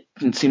writing it,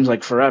 and it seems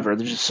like forever.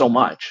 There's just so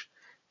much,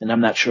 and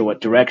I'm not sure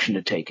what direction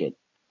to take it.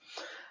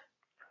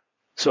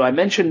 So I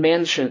mentioned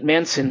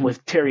Manson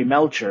with Terry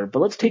Melcher, but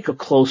let's take a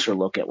closer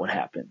look at what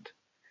happened.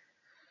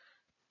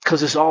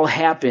 Because this all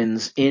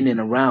happens in and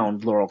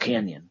around Laurel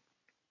Canyon.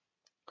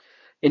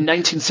 In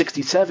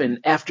 1967,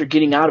 after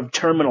getting out of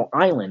Terminal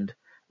Island,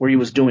 where he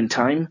was doing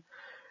time,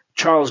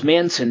 Charles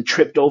Manson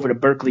tripped over to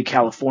Berkeley,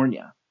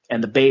 California,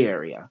 and the Bay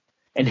Area,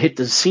 and hit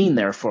the scene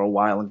there for a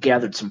while and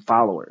gathered some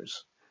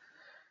followers.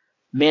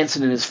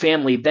 Manson and his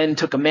family then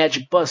took a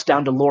magic bus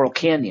down to Laurel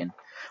Canyon,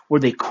 where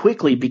they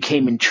quickly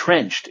became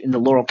entrenched in the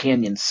Laurel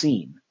Canyon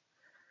scene.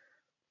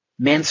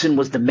 Manson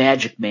was the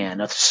magic man,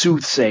 a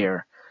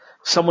soothsayer,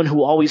 someone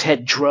who always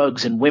had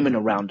drugs and women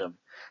around him,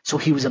 so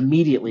he was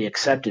immediately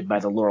accepted by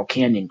the Laurel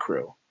Canyon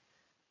crew.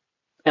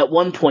 At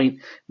one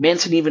point,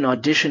 Manson even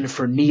auditioned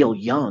for Neil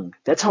Young.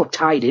 That's how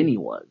tied in he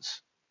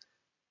was.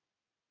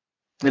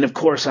 And of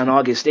course, on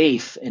August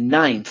 8th and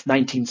 9th,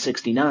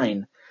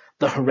 1969,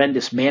 the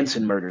horrendous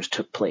Manson murders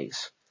took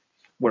place,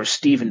 where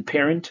Stephen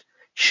Parent,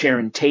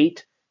 Sharon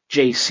Tate,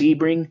 Jay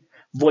Sebring,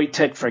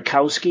 Wojtek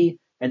Frykowski,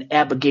 and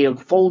Abigail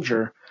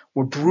Folger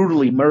were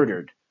brutally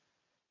murdered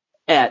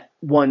at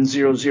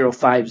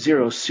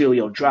 10050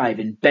 Celio Drive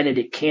in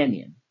Benedict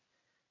Canyon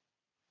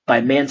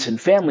by Manson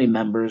family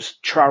members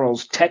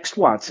Charles Tex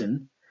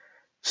Watson,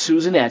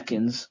 Susan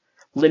Atkins,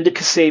 Linda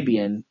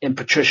Kasabian, and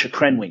Patricia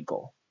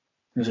Krenwinkel.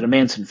 Those are the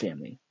Manson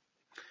family.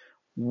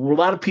 A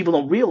lot of people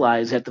don't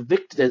realize that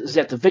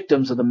the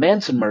victims of the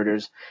Manson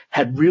murders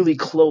had really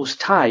close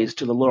ties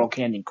to the Laurel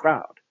Canyon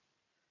crowd.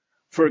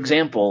 For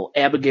example,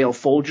 Abigail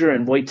Folger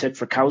and Wojtek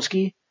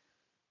Frykowski,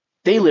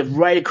 they lived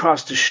right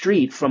across the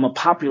street from a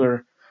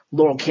popular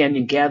Laurel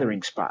Canyon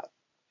gathering spot.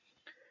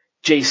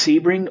 Jay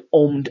Sebring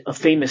owned a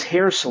famous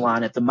hair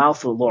salon at the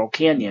mouth of Laurel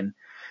Canyon,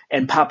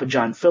 and Papa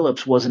John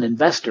Phillips was an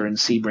investor in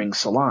Sebring's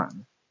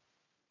salon.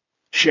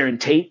 Sharon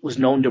Tate was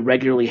known to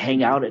regularly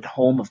hang out at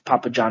home of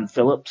Papa John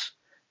Phillips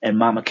and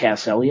Mama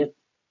Cass Elliott.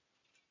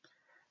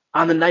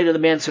 On the night of the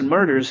Manson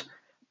murders,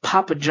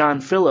 Papa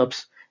John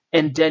Phillips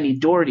and Denny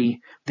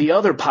Doherty, the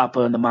other Papa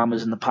and the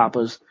Mamas and the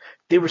Papas,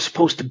 they were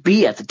supposed to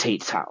be at the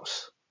Tate's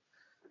house.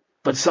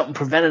 But something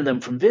prevented them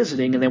from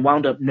visiting, and they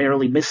wound up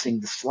narrowly missing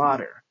the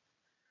slaughter.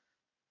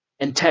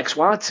 And Tex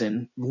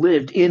Watson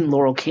lived in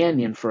Laurel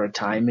Canyon for a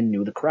time and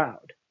knew the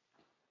crowd.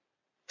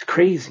 It's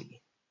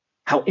crazy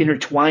how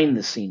intertwined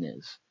the scene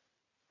is,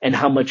 and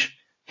how much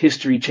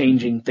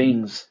history-changing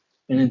things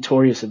and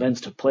notorious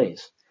events took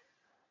place.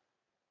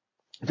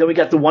 Then we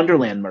got the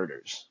Wonderland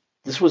Murders.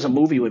 This was a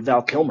movie with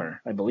Val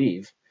Kilmer, I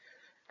believe.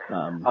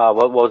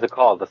 What was it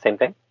called? The same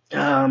thing?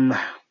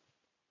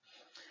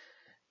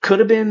 Could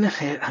have been.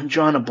 I'm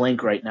drawing a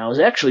blank right now. It was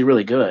actually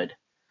really good.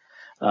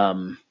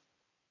 I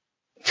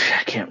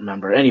can't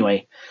remember.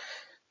 Anyway,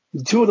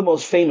 two of the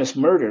most famous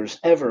murders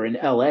ever in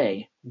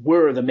L.A.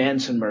 were the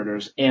Manson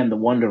murders and the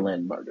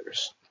Wonderland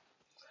murders.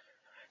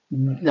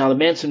 Now, the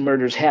Manson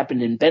murders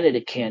happened in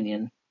Benedict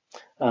Canyon,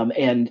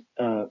 and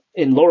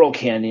in Laurel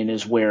Canyon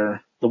is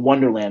where the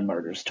Wonderland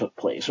murders took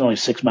place. They're only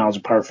 6 miles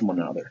apart from one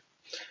another.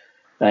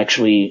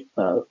 Actually,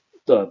 the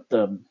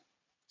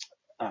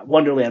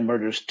Wonderland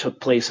murders took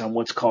place on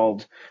what's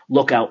called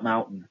Lookout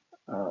Mountain,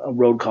 a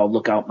road called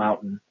Lookout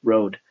Mountain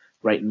Road,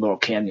 right in Laurel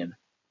Canyon.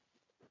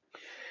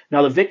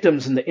 Now, the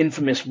victims in the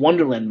infamous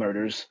Wonderland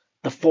murders,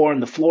 the Four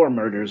on the Floor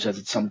murders, as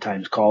it's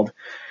sometimes called,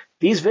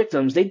 these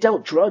victims, they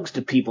dealt drugs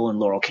to people in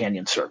Laurel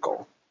Canyon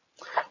Circle.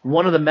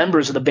 One of the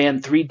members of the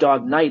band Three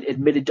Dog Night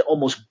admitted to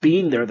almost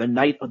being there the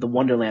night of the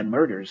Wonderland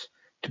murders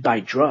to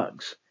buy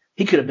drugs.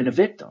 He could have been a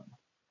victim.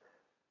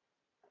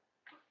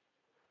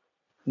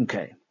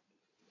 Okay.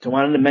 So I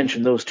wanted to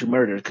mention those two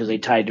murders because they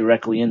tie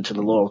directly into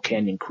the Laurel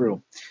Canyon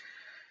crew.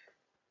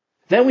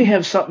 Then we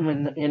have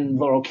something in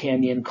Laurel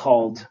Canyon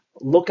called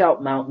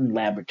Lookout Mountain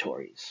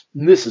Laboratories.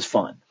 This is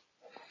fun.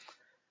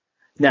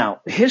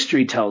 Now,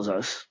 history tells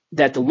us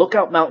that the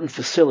Lookout Mountain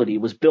facility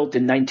was built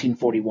in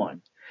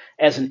 1941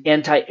 as an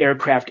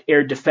anti-aircraft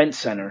air defense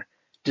center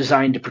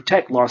designed to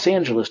protect Los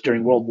Angeles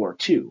during World War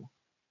II.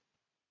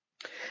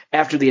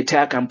 After the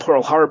attack on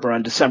Pearl Harbor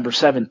on December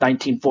 7,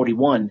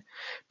 1941,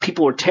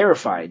 people were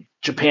terrified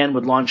Japan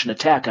would launch an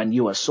attack on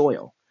U.S.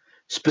 soil,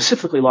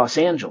 specifically Los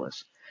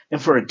Angeles,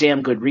 and for a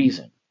damn good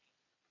reason.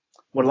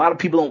 What a lot of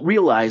people don't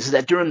realize is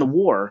that during the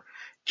war,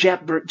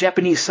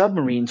 Japanese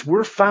submarines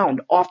were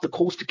found off the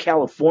coast of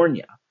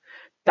California,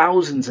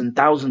 thousands and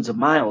thousands of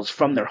miles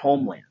from their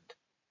homeland.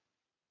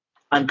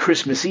 On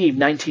Christmas Eve,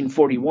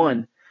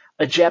 1941,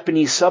 a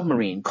Japanese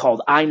submarine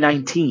called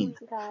I-19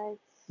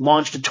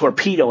 launched a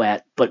torpedo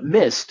at, but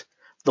missed,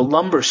 the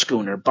lumber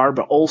schooner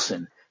Barbara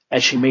Olson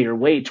as she made her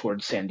way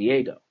towards San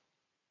Diego.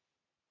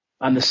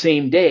 On the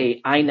same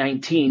day,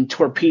 I-19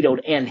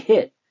 torpedoed and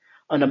hit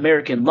an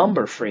American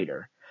lumber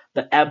freighter,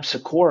 the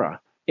Absecora,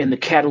 in the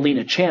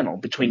Catalina Channel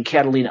between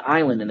Catalina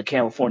Island and the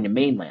California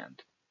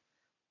mainland.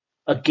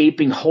 A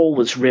gaping hole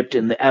was ripped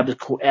in the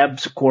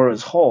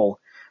Absecora's hull,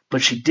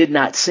 but she did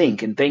not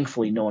sink, and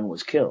thankfully no one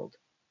was killed.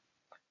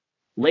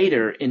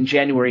 Later, in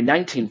January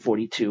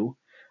 1942,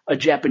 a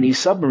Japanese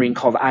submarine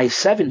called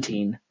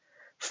I-17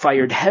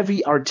 fired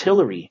heavy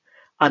artillery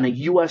on a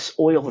U.S.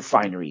 oil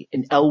refinery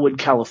in Elwood,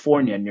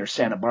 California, near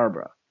Santa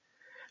Barbara.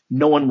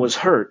 No one was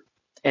hurt,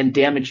 and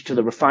damage to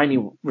the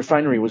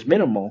refinery was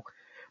minimal,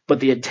 but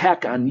the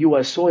attack on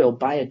U.S. soil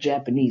by a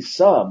Japanese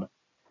sub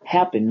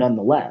happened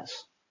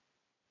nonetheless.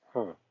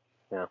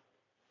 Yeah.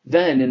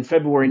 Then, in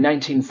February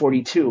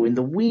 1942, in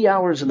the wee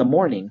hours of the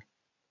morning,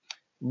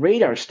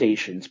 radar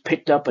stations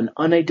picked up an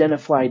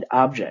unidentified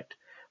object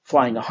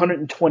flying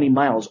 120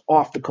 miles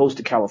off the coast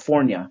of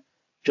California,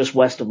 just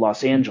west of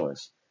Los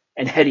Angeles,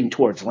 and heading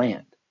towards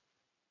land.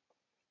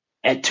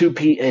 At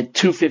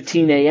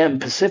 2:15 a.m.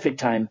 Pacific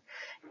time,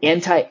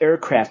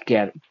 anti-aircraft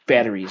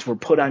batteries were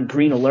put on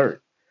green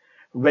alert,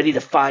 ready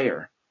to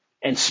fire,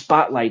 and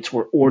spotlights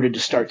were ordered to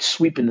start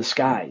sweeping the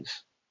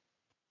skies.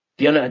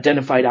 The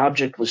unidentified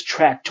object was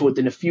tracked to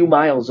within a few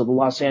miles of the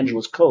Los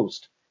Angeles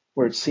coast,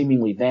 where it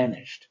seemingly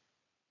vanished.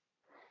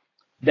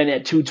 Then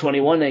at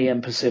 2:21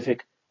 a.m.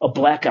 Pacific, a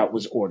blackout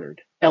was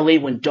ordered. LA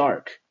went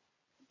dark,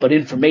 but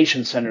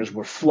information centers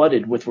were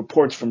flooded with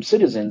reports from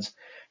citizens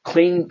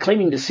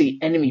claiming to see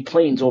enemy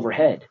planes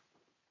overhead.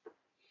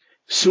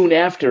 Soon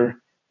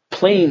after,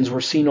 planes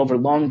were seen over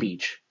Long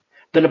Beach.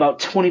 Then about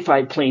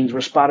 25 planes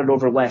were spotted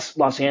over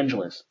Los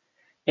Angeles,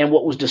 and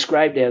what was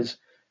described as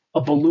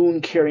a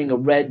balloon carrying a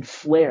red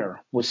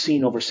flare was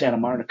seen over Santa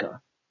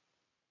Monica.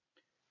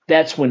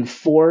 That's when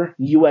 4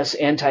 U.S.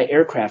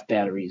 anti-aircraft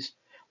batteries,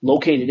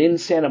 located in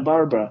Santa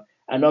Barbara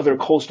and other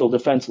coastal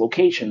defense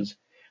locations,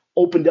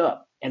 opened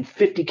up, and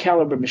 50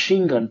 caliber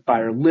machine gun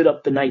fire lit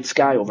up the night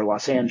sky over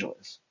Los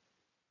Angeles.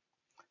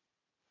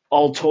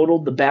 All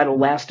totaled, the battle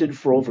lasted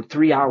for over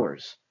 3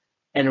 hours,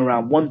 and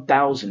around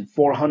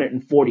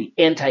 1,440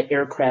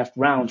 anti-aircraft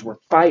rounds were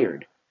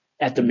fired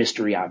at the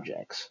mystery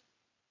objects.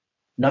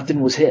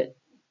 Nothing was hit.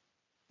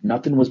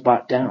 Nothing was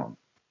brought down.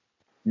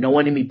 No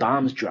enemy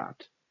bombs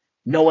dropped.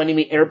 No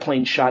enemy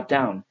airplanes shot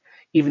down,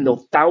 even though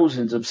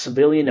thousands of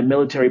civilian and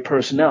military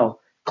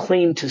personnel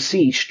claimed to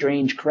see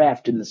strange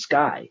craft in the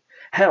sky.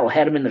 Hell,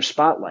 had them in their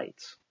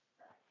spotlights.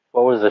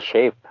 What was the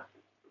shape?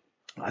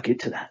 I'll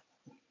get to that.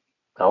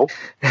 Oh?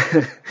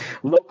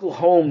 Local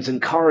homes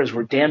and cars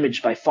were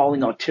damaged by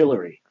falling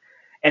artillery,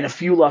 and a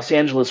few Los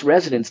Angeles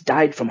residents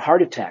died from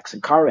heart attacks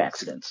and car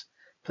accidents.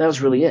 That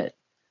was really it.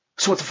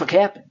 So what the fuck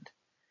happened?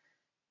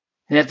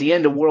 And at the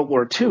end of World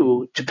War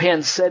II,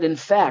 Japan said, in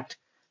fact,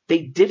 they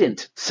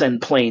didn't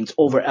send planes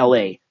over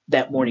LA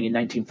that morning in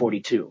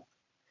 1942,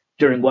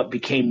 during what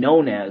became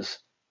known as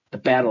the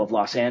Battle of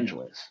Los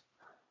Angeles.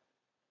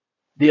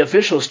 The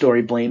official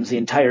story blames the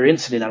entire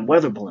incident on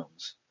weather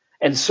balloons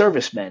and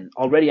servicemen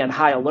already on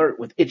high alert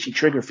with itchy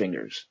trigger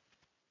fingers.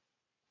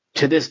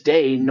 To this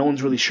day, no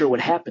one's really sure what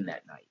happened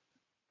that night.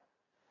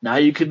 Now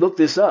you could look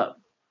this up.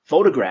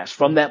 Photographs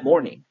from that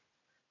morning.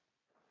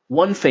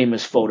 One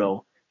famous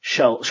photo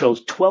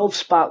shows 12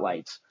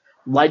 spotlights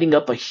lighting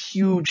up a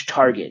huge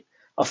target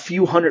a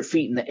few hundred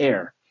feet in the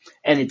air,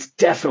 and it's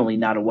definitely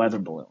not a weather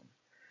balloon.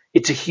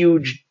 It's a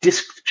huge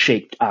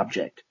disc-shaped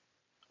object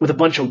with a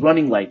bunch of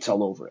running lights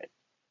all over it.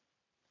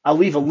 I'll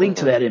leave a link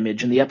to that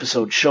image in the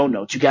episode show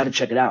notes. You got to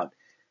check it out.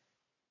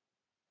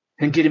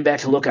 And getting back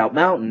to Lookout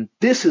Mountain,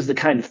 this is the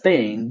kind of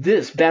thing,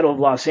 this Battle of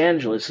Los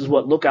Angeles is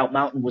what Lookout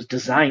Mountain was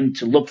designed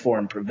to look for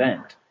and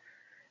prevent.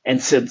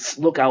 And since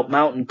Lookout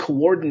Mountain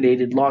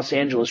coordinated Los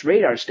Angeles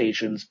radar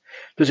stations,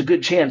 there's a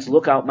good chance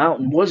Lookout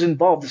Mountain was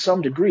involved to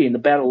some degree in the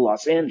Battle of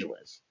Los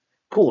Angeles.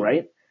 Cool,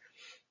 right?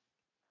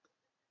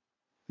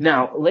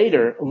 Now,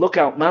 later,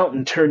 Lookout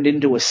Mountain turned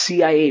into a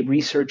CIA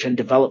research and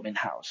development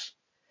house,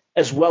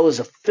 as well as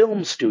a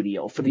film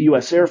studio for the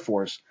U.S. Air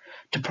Force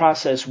to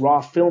process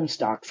raw film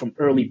stock from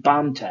early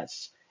bomb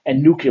tests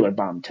and nuclear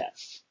bomb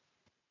tests.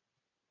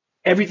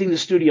 Everything the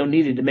studio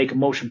needed to make a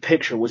motion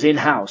picture was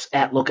in-house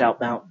at Lookout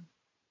Mountain.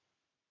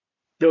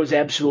 There was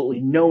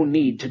absolutely no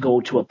need to go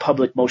to a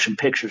public motion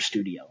picture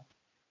studio.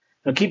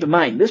 Now keep in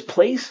mind, this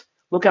place,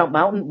 Lookout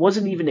Mountain,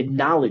 wasn't even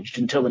acknowledged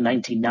until the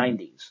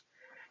 1990s,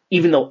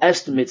 even though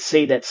estimates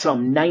say that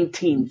some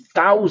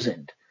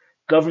 19,000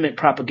 government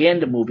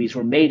propaganda movies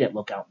were made at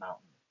Lookout Mountain.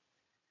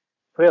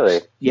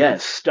 Really?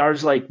 Yes,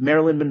 stars like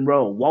Marilyn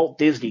Monroe, Walt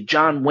Disney,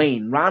 John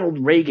Wayne, Ronald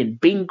Reagan,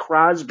 Bing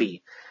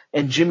Crosby,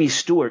 and Jimmy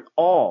Stewart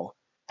all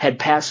had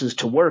passes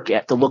to work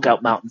at the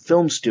Lookout Mountain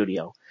Film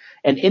Studio.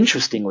 And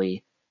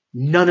interestingly,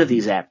 none of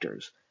these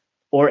actors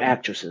or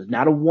actresses,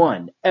 not a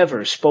one,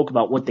 ever spoke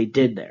about what they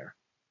did there.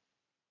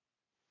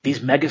 These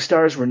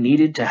megastars were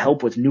needed to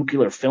help with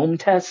nuclear film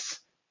tests?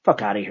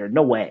 Fuck out of here,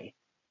 no way.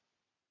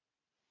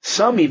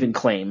 Some even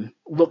claim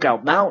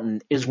Lookout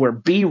Mountain is where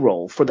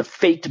B-roll for the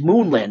faked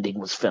moon landing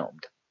was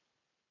filmed.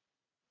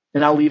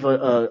 And I'll leave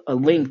a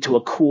link to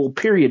a cool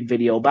period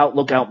video about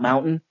Lookout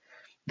Mountain,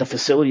 the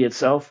facility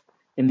itself,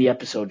 in the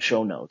episode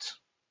show notes.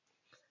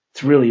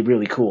 It's really,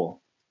 really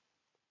cool.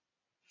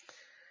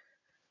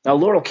 Now,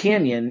 Laurel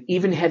Canyon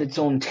even had its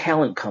own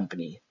talent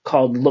company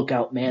called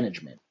Lookout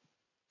Management,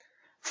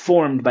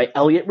 formed by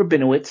Elliot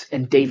Rabinowitz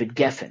and David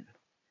Geffen.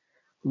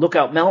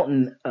 Lookout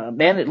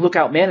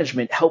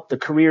Management helped the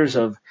careers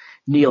of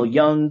Neil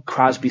Young,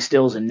 Crosby,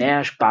 Stills and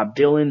Nash, Bob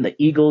Dylan, the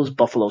Eagles,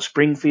 Buffalo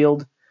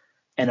Springfield,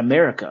 and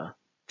America,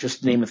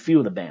 just to name a few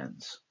of the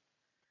bands.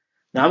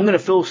 Now, I'm going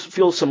to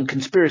feel some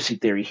conspiracy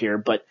theory here,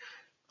 but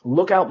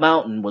Lookout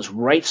Mountain was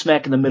right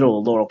smack in the middle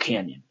of Laurel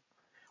Canyon,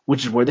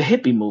 which is where the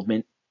hippie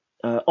movement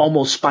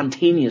almost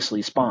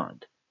spontaneously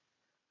spawned.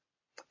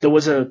 There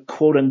was a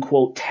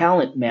quote-unquote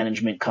talent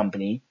management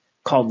company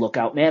called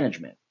Lookout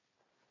Management,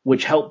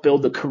 which helped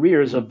build the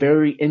careers of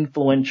very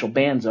influential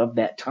bands of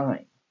that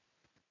time.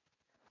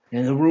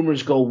 And the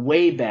rumors go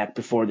way back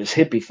before this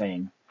hippie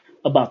thing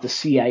about the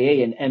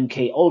CIA and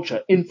MK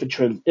Ultra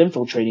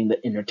infiltrating the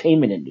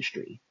entertainment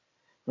industry.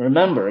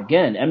 Remember,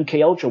 again,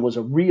 MK Ultra was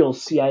a real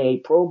CIA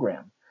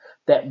program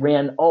that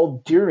ran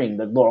all during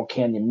the Laurel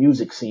Canyon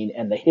music scene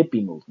and the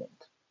hippie movement.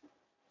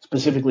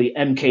 Specifically,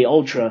 MK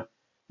Ultra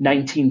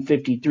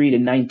 1953 to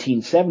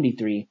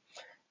 1973,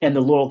 and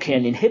the Laurel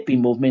Canyon hippie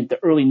movement the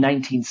early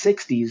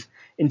 1960s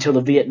until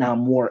the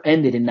Vietnam War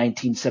ended in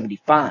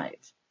 1975.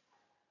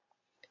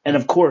 And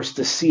of course,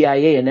 the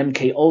CIA and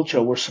MK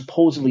Ultra were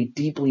supposedly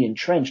deeply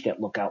entrenched at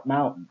Lookout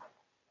Mountain.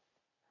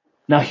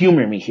 Now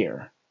humor me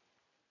here.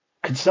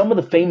 Could some of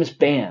the famous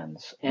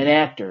bands and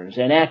actors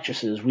and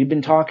actresses we've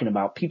been talking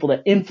about, people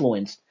that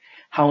influenced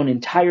how an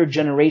entire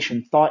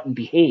generation thought and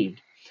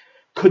behaved,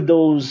 could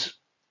those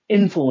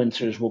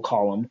influencers, we'll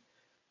call them,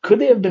 could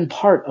they have been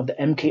part of the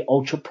MK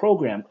Ultra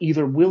program,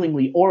 either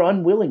willingly or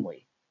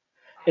unwillingly?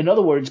 In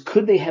other words,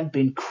 could they have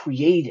been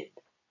created?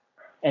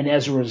 And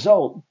as a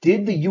result,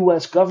 did the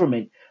U.S.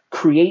 government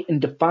create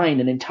and define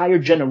an entire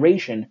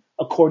generation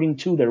according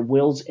to their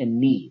wills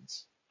and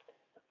needs?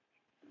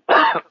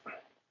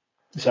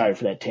 Sorry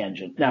for that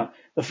tangent. Now,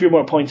 a few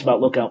more points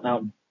about Lookout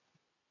Mountain.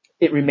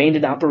 It remained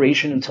in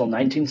operation until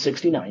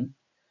 1969.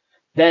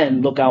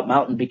 Then Lookout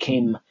Mountain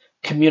became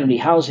community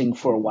housing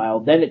for a while.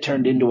 Then it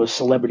turned into a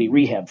celebrity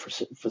rehab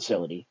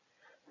facility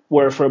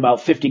where for about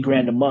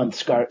 $50,000 a month,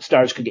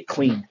 stars could get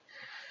clean.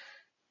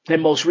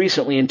 Then most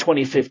recently in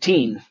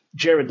 2015,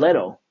 Jared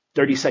Leto,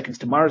 30 Seconds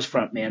to Mars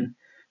frontman,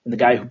 and the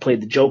guy who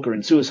played the Joker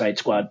in Suicide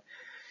Squad,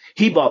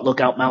 he bought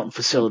Lookout Mountain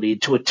facility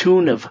to a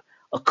tune of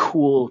a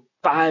cool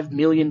 $5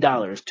 million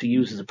to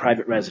use as a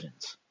private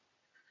residence.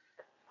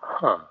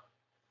 Huh.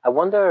 I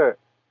wonder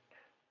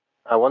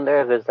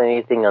if there's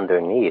anything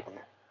underneath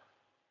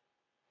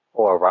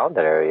or around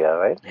that area,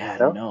 right? Yeah, I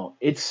don't know.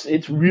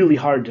 It's really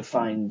hard to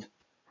find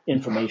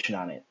information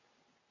on it.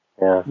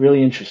 Yeah.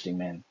 Really interesting,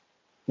 man.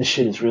 This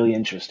shit is really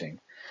interesting.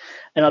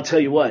 And I'll tell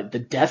you what, the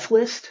death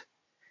list,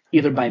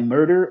 either by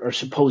murder or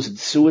supposed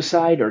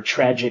suicide or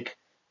tragic,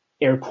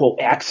 air quote,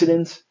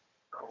 accidents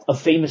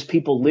of famous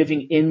people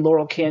living in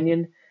Laurel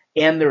Canyon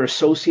and their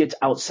associates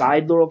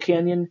outside Laurel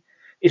Canyon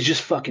is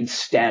just fucking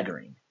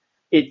staggering.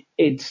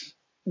 It's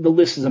the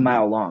list is a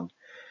mile long.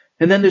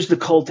 And then there's the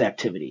cult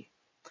activity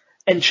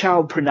and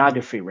child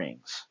pornography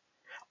rings,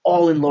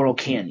 all in Laurel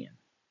Canyon.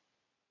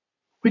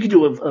 We could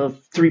do a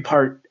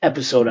 3-part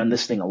episode on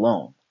this thing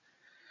alone.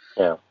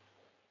 Yeah.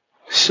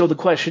 So the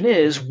question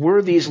is,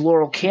 were these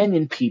Laurel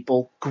Canyon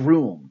people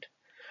groomed?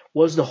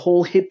 Was the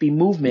whole hippie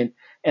movement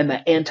and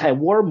the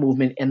anti-war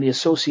movement and the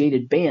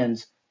associated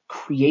bands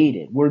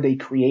created? Were they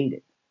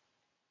created?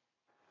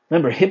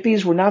 Remember,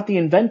 hippies were not the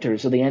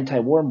inventors of the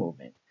anti-war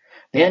movement.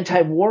 The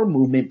anti-war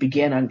movement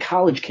began on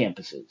college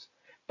campuses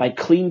by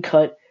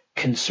clean-cut,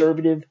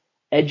 conservative,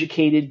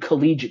 educated,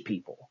 collegiate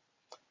people,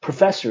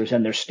 professors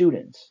and their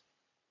students,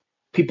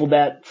 people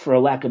that, for a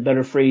lack of a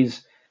better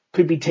phrase,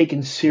 could be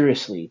taken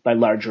seriously by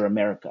larger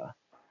America.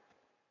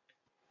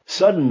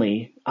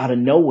 Suddenly, out of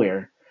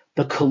nowhere,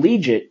 the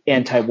collegiate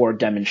anti-war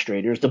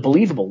demonstrators, the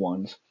believable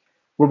ones,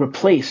 were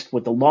replaced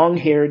with the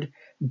long-haired,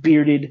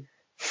 bearded,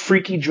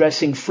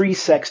 freaky-dressing,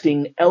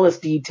 free-sexting,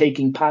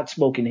 LSD-taking,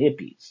 pot-smoking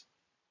hippies.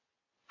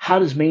 How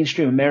does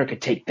mainstream America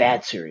take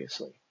that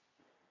seriously?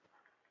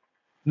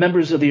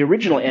 Members of the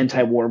original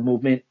anti-war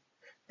movement,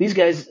 these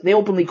guys, they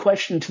openly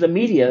questioned to the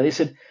media. They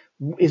said,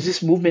 is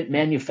this movement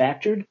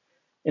manufactured?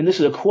 And this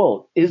is a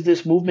quote, is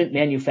this movement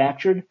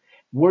manufactured?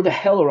 Where the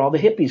hell are all the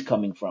hippies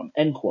coming from?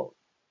 End quote.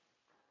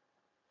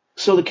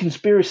 So the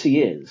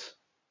conspiracy is,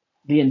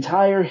 The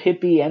entire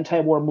hippie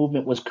anti-war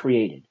movement was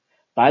created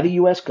by the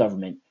U.S.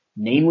 government,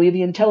 namely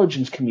the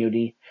intelligence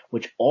community,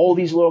 which all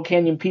these Laurel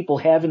Canyon people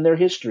have in their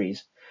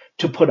histories,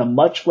 to put a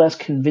much less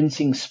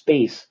convincing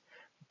face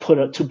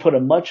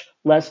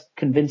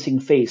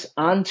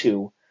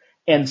onto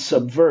and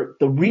subvert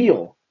the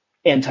real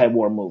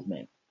anti-war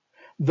movement,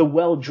 the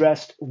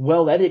well-dressed,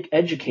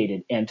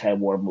 well-educated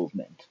anti-war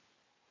movement,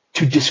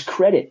 to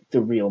discredit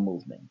the real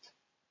movement.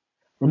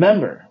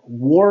 Remember,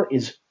 war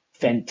is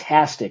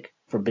fantastic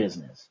for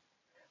business.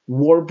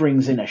 War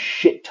brings in a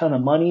shit ton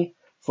of money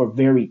for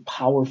very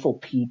powerful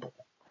people.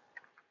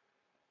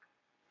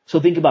 So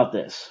think about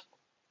this.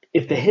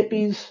 If the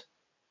hippies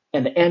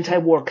and the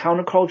anti-war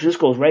counterculture, this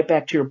goes right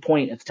back to your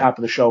point at the top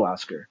of the show,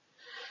 Oscar.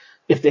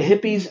 If the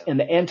hippies and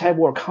the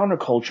anti-war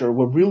counterculture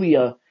were really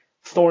a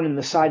thorn in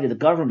the side of the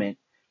government,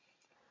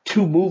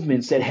 two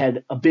movements that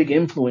had a big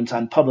influence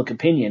on public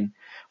opinion,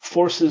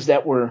 forces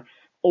that were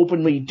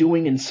openly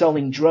doing and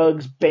selling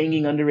drugs,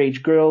 banging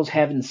underage girls,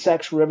 having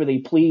sex wherever they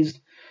pleased,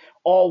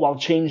 all while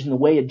changing the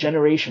way a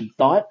generation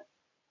thought,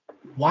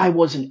 why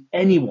wasn't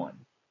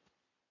anyone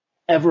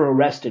ever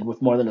arrested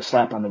with more than a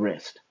slap on the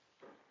wrist?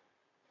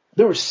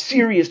 There were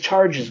serious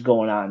charges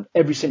going on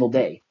every single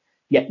day,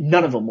 yet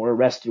none of them were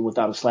arrested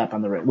without a slap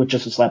on the wrist, with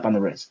just a slap on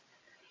the wrist.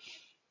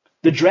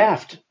 The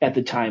draft at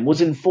the time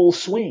was in full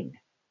swing,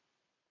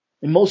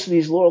 and most of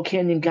these Laurel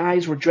Canyon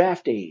guys were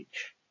draft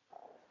age.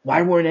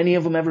 Why weren't any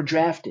of them ever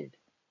drafted?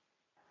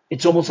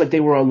 It's almost like they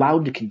were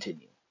allowed to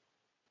continue.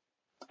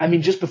 I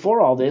mean, just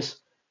before all this,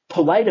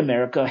 polite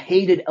America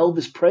hated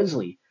Elvis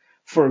Presley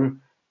for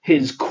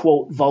his,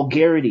 quote,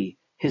 vulgarity,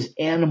 his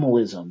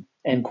animalism,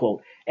 end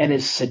quote, and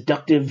his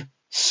seductive,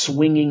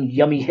 swinging,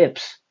 yummy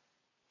hips.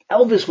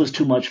 Elvis was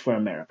too much for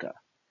America.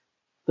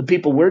 The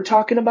people we're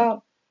talking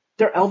about,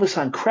 they're Elvis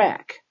on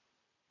crack.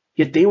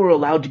 Yet they were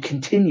allowed to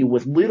continue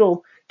with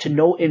little to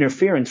no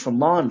interference from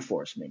law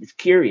enforcement. It's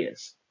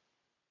curious.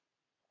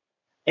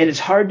 And it's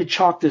hard to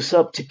chalk this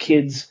up to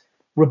kids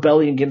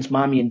rebelling against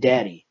mommy and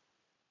daddy,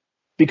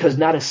 because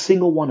not a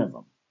single one of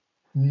them,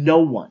 no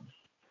one,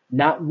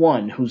 not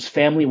one whose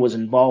family was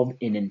involved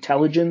in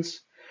intelligence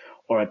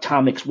or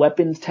atomic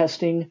weapons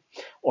testing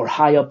or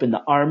high up in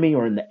the Army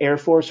or in the Air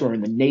Force or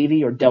in the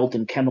Navy or dealt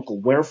in chemical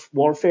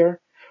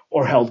warfare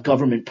or held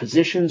government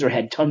positions or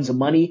had tons of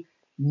money,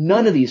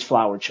 none of these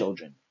flower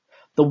children,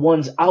 the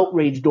ones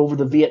outraged over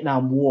the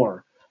Vietnam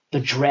War, the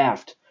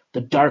draft,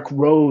 the dark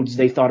roads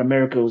they thought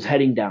America was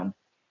heading down,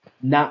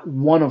 not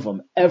one of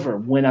them ever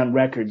went on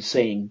record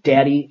saying,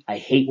 "Daddy, I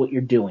hate what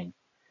you're doing.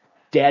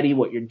 Daddy,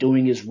 what you're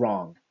doing is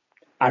wrong.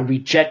 I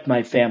reject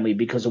my family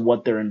because of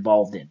what they're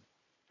involved in."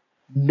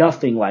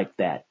 Nothing like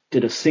that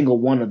did a single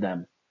one of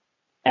them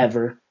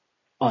ever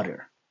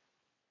utter.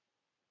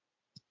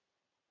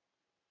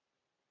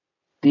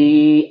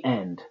 The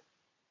end.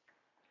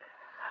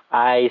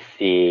 I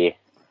see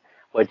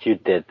what you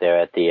did there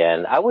at the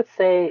end. I would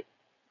say,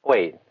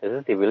 wait,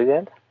 is this really the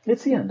end?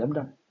 It's the end. I'm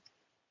done.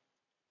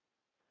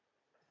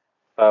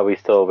 Are we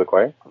still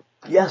recording?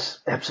 Yes,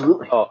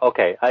 absolutely. Oh,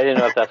 okay. I didn't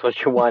know if that's what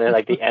you wanted,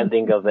 like the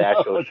ending of the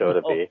actual show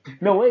to be.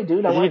 No way,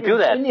 dude. I want you do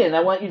that. Opinion.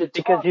 I want you to talk.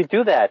 Because you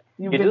do that.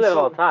 You do that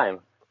all the time.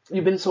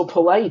 You've been so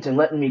polite and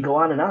letting me go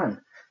on and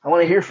on. I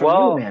want to hear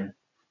from you, man.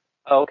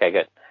 Oh, okay,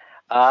 good.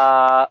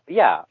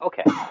 Yeah,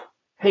 okay.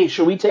 Hey,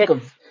 should we take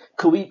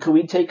could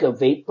we take a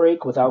vape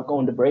break without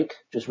going to break?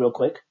 Just real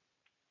quick.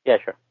 Yeah,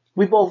 sure.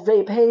 We both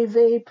vape. Hey,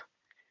 vape.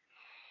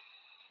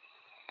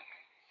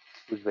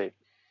 Who's vape?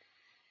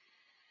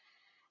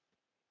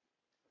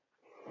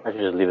 I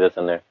should just leave this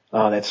in there.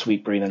 Oh, that's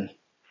sweet breathing.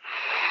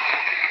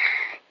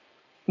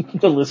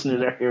 The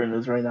listeners are hearing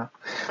this right now.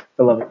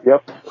 I love it.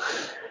 Yep.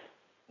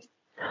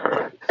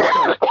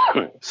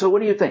 So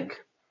what do you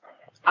think?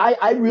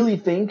 I really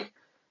think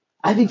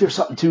there's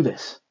something to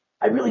this.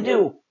 I really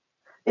do.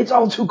 It's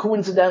all too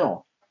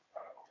coincidental.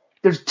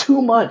 There's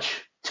too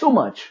much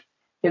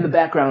in the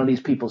background of these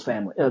people's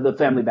family, the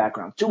family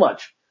background. Too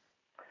much.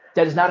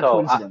 That is not a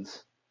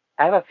coincidence.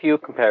 I have a few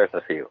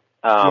comparisons for you.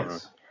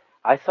 Yes.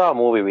 I saw a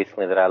movie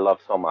recently that I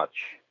love so much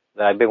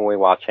that I've been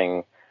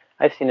rewatching.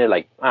 I've seen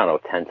it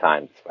 10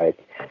 times, right?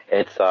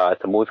 It's a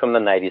movie from the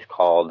 90s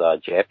called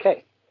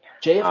JFK.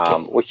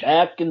 JFK, which,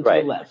 back into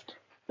the left.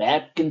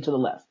 Back into the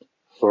left.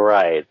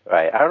 Right.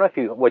 I don't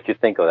know what you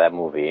think of that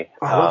movie.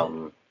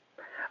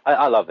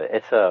 I love it.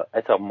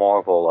 It's a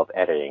marvel of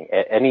editing.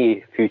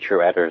 Any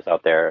future editors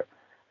out there,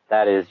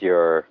 that is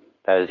your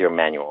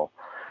manual.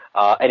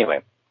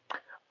 Anyway,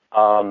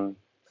 I don't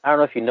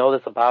know if you know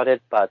this about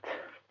it, but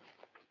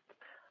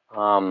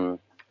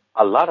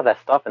a lot of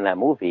that stuff in that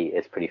movie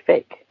is pretty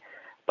fake.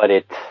 But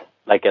it's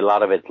like a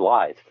lot of it's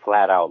lies,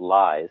 flat out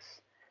lies,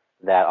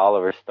 that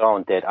Oliver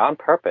Stone did on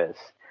purpose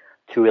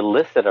to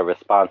elicit a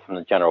response from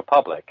the general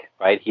public,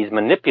 right? He's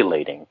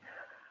manipulating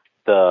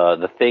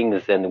the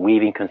things and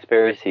weaving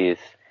conspiracies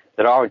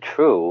that aren't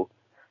true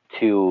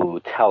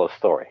to tell a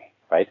story,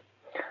 right?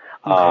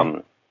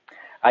 Okay.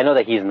 I know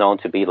that he's known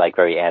to be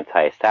very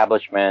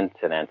anti-establishment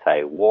and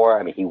anti-war.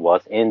 I mean, he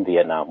was in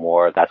Vietnam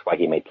War. That's why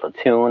he made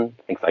Platoon,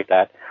 things like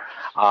that.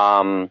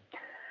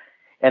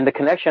 And the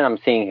connection I'm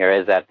seeing here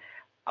is that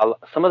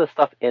some of the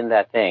stuff in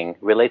that thing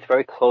relates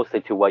very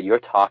closely to what you're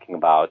talking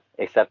about,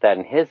 except that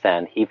in his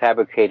end, he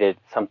fabricated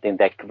something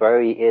that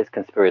very is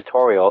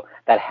conspiratorial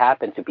that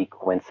happened to be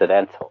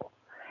coincidental.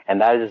 And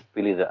that is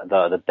really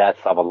the deaths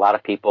of a lot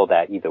of people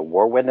that either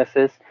were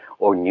witnesses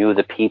or knew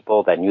the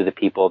people that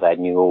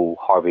knew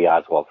Harvey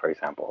Oswald, for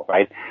example,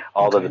 right?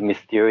 All of the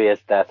mysterious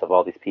deaths of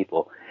all these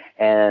people.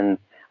 And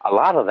a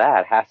lot of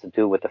that has to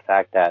do with the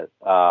fact that,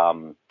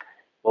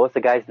 what was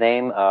the guy's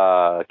name?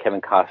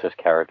 Kevin Costner's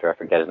character. I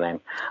forget his name.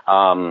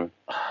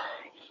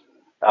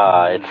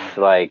 It's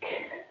like,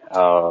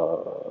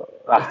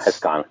 it's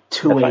gone.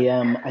 2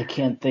 a.m. I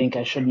can't think.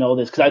 I should know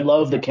this because I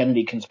love the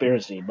Kennedy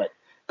conspiracy, but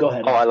go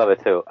ahead. Oh, I love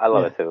it too. I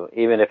love it too.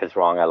 Even if it's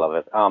wrong, I love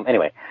it.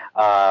 Anyway,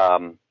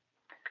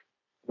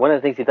 one of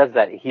the things he does is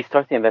that he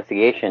starts the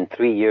investigation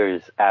 3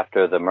 years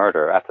after the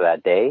murder, after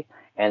that day,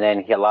 and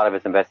then a lot of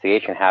his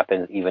investigation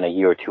happens even a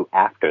year or two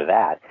after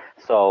that.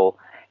 So,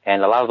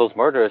 and a lot of those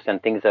murders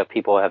and things that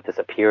people have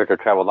disappeared or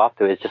traveled off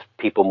to is just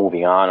people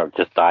moving on or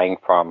just dying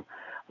from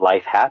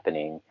life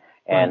happening.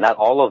 And not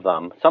all of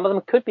them. Some of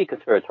them could be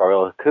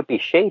conspiratorial, could be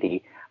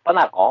shady, but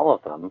not all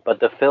of them. But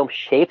the film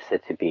shapes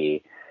it to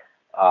be,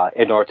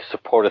 in order to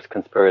support its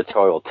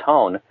conspiratorial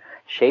tone,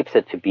 shapes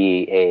it to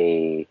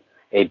be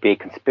a big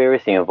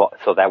conspiracy,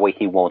 so that way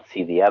he won't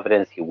see the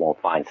evidence, he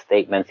won't find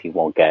statements, he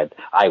won't get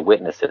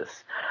eyewitnesses.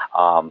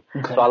 So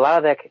a lot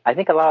of that, I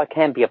think a lot of it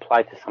can be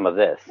applied to some of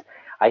this.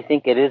 I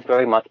think it is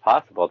very much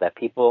possible that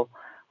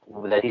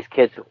these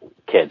kids,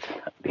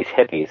 these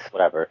hippies,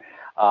 whatever,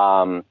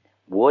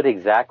 would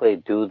exactly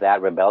do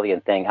that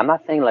rebellion thing. I'm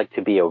not saying like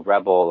to be a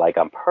rebel like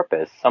on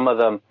purpose. Some of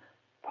them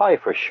probably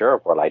for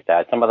sure were like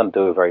that. Some of them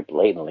do it very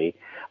blatantly.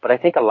 But I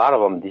think a lot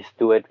of them just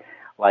do it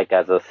like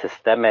as a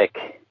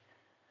systemic,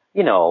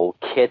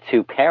 kid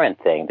to parent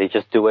thing. They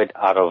just do it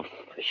out of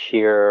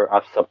sheer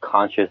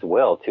subconscious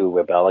will to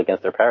rebel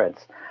against their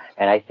parents.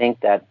 And I think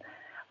that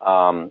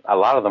a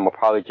lot of them were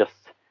probably just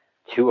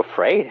too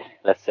afraid,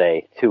 let's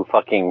say, to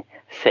fucking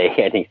say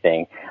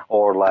anything,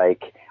 or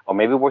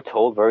maybe we're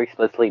told very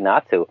explicitly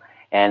not to.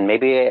 And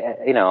maybe,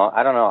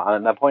 I don't know.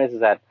 My point is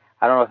that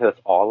I don't know if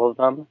it's all of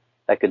them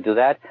that could do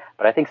that,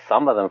 but I think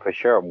some of them for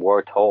sure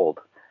were told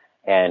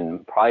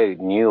and probably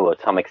knew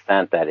to some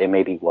extent that it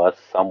maybe was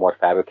somewhat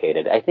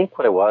fabricated. I think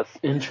what it was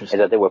is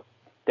that they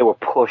were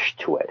pushed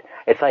to it.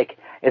 It's like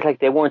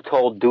they weren't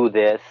told do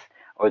this,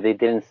 or they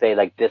didn't say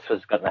like this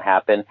was going to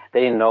happen.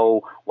 They didn't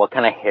know what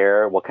kind of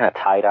hair, what kind of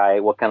tie-dye,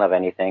 what kind of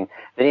anything.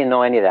 They didn't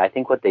know any of that. I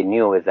think what they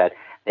knew is that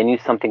they knew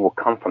something would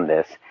come from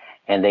this,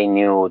 and they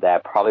knew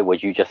that probably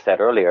what you just said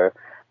earlier,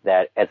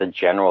 that as a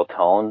general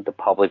tone, the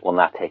public will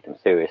not take them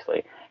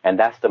seriously. And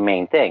that's the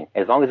main thing.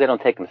 As long as they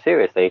don't take them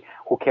seriously,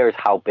 who cares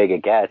how big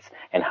it gets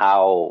and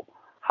how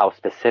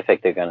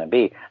specific they're going to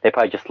be? They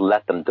probably just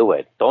let them do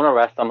it. Don't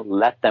arrest them.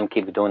 Let them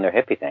keep doing their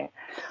hippie thing.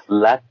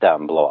 Let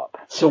them blow up.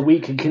 So we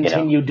can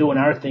continue doing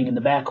our thing in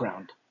the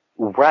background.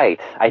 Right.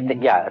 I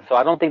think, So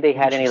I don't think they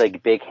had any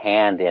like big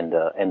hand in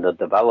the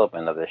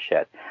development of this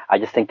shit. I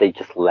just think they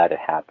just let it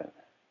happen.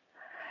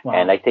 Wow.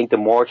 And I think the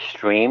more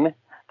extreme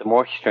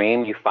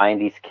you find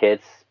these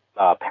kids,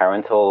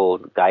 parental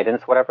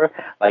guidance, whatever,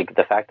 like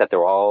the fact that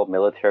they're all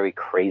military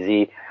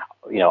crazy,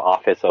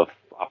 office of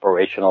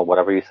operational,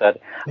 whatever you said,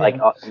 I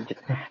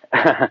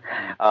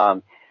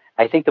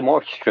think the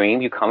more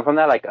extreme you come from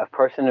that, like a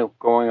person who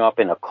growing up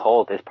in a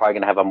cult is probably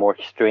going to have a more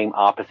extreme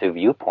opposite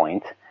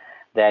viewpoint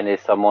than is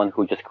someone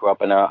who just grew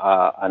up in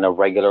a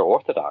regular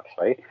Orthodox,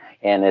 right?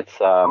 And it's,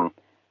 so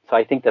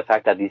I think the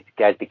fact that these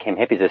guys became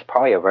hippies is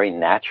probably a very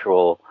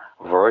natural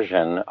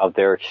version of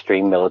their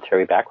extreme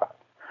military background.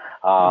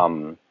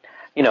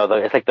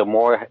 It's like the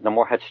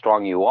more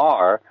headstrong you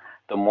are,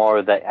 the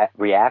more the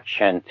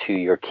reaction to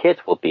your kids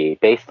will be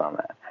based on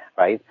that,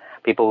 right?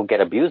 People who get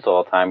abused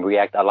all the time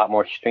react a lot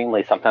more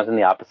extremely, sometimes in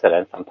the opposite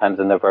end, sometimes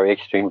in the very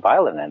extreme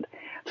violent end.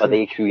 But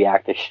they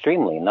react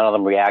extremely. None of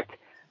them react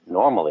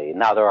normally.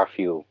 Now, there are a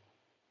few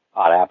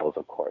odd apples,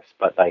 of course,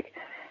 but like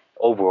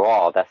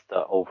overall, that's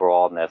the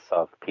overallness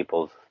of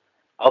people's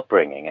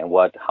upbringing and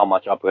how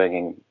much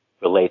upbringing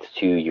relates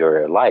to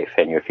your life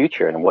and your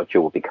future and what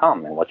you will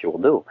become and what you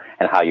will do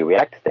and how you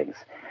react to things.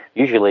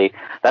 Usually,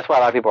 that's why a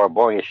lot of people are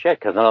boring as shit,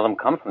 because none of them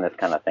come from this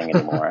kind of thing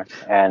anymore.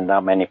 And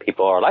many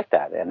people are like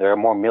that. And there are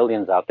more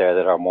millions out there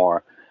that are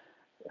more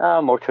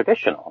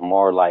traditional,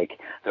 more like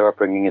their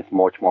upbringing is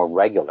much more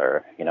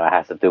regular. It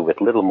has to do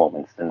with little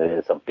moments than it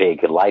is a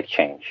big life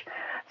change.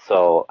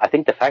 So I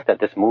think the fact that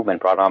this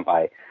movement brought on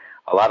by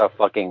a lot of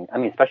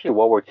especially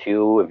World War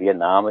II and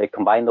Vietnam, it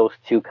combined those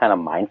two kind of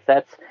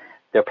mindsets.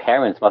 Their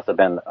parents must have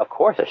been, of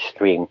course,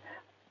 extreme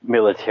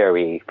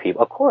military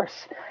people, of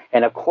course.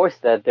 And of course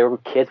that their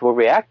kids will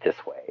react this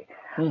way.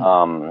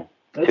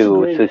 That's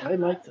great. I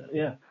like that,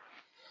 yeah.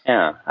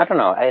 Yeah, I don't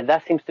know.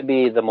 That seems to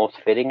be the most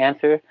fitting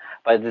answer,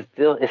 but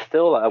it's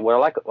still what I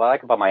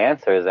like about my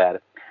answer is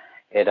that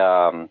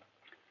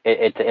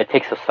it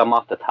takes a sum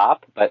off the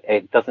top, but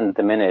it doesn't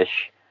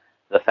diminish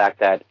the fact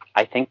that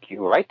I think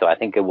you're right, though. I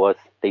think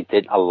they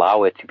did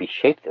allow it to be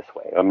shaped this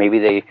way, or maybe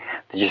they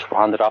just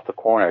rounded off the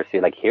corners. So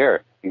like,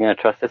 here, You're going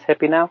to trust this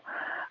hippie now?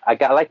 I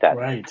like that.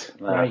 Right,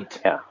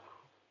 right. Yeah.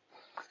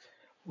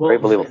 Well, very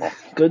believable.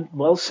 Good,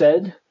 well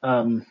said.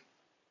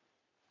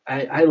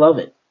 I love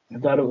it. I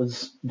thought it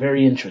was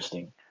very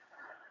interesting.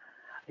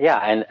 Yeah,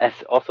 and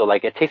it's also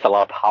like it takes a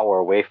lot of power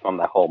away from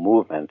the whole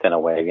movement in a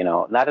way, maybe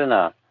not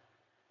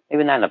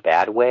in a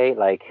bad way.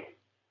 Like,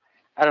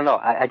 I don't know.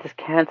 I just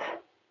can't.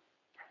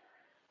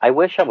 I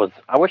wish I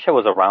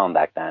was around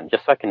back then,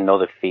 just so I can know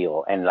the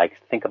feel and like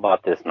think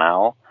about this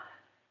now.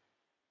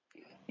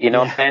 You know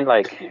what I'm saying?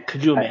 Like,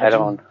 could you imagine I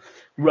don't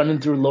running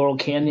through Laurel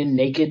Canyon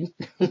naked,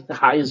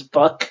 high as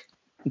fuck?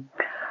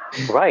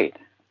 Right,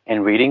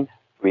 and reading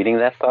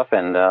that stuff,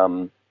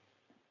 and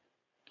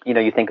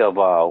you think of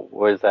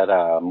what is that?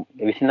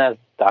 Have you seen that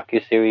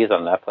docu-series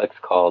on Netflix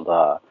called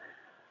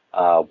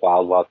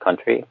Wild Wild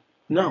Country?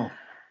 No.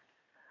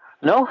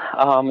 No,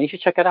 you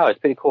should check it out. It's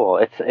pretty cool.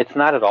 It's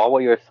not at all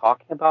what you're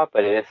talking about,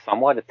 but it is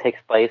somewhat. It takes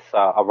place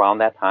around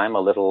that time, a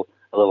little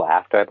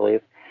after, I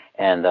believe.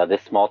 And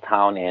this small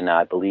town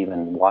I believe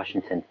in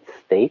Washington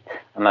State.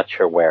 I'm not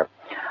sure where.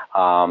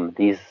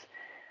 These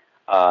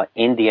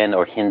Indian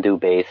or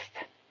Hindu-based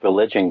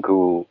religion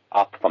grew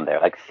up from there,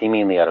 like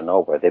seemingly out of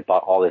nowhere. They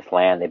bought all this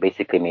land. They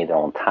basically made their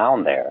own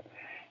town there,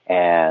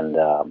 and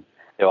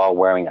they're all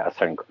wearing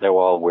they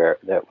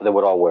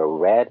would all wear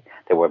red.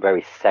 They were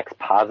very sex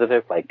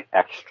positive, like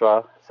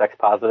extra sex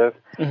positive,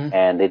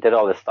 and they did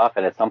all this stuff.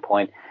 And at some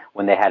point,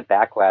 when they had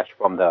backlash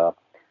from the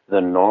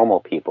normal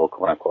people,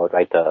 quote unquote,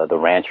 right, the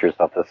ranchers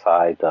of the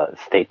side, the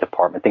State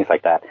Department, things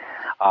like that,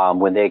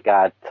 when they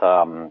got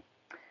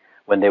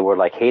when they were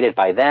like hated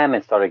by them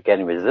and started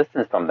getting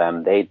resistance from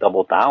them, they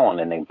doubled down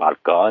and they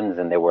bought guns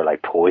and they were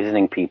like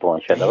poisoning people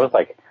and shit. That was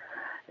like,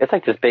 it's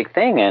like this big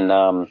thing. And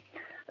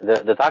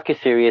the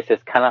docuseries is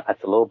it's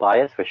a little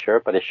biased for sure,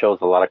 but it shows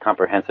a lot of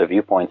comprehensive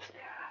viewpoints.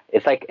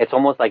 It's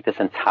almost like this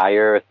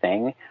entire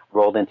thing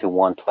rolled into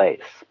one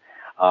place,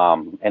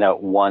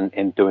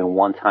 during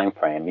one time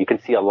frame. You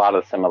can see a lot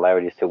of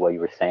similarities to what you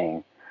were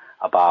saying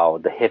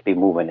about the hippie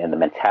movement and the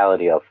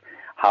mentality of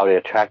how they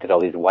attracted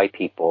all these white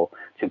people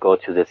to go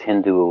to this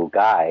Hindu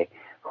guy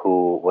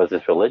who was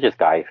this religious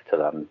guy to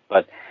them.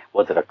 But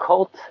was it a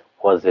cult?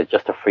 Was it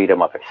just a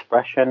freedom of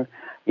expression?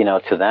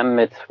 To them,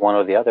 it's one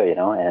or the other,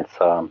 and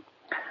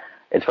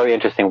it's very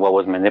interesting what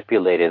was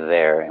manipulated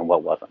there and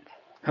what wasn't.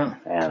 Huh.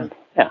 And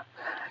yeah,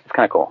 it's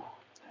kind of cool.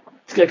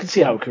 I can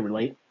see how it could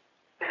relate.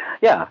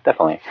 Yeah,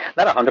 definitely.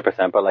 Not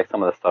 100%, but like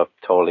some of the stuff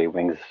totally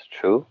rings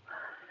true.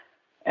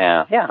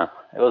 And yeah,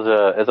 it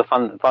was a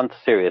fun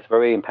series,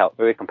 very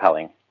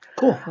compelling.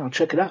 Cool, I'll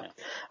check it out.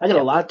 I got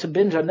a lot to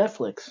binge on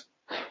Netflix.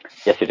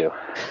 Yes, you do.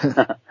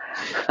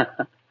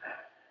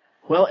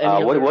 Well,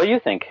 what do you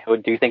think?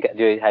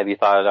 Have you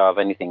thought of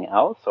anything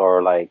else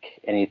or like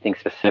anything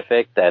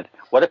specific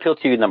what appealed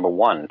to you, number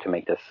one, to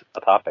make this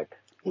a topic?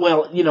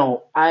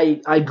 Well,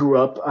 I grew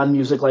up on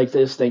music like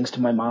this thanks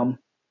to my mom.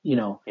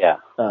 Yeah.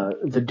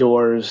 The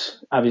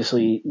Doors,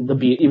 obviously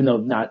even though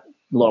not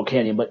Laurel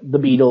Canyon, but the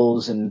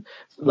Beatles and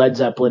Led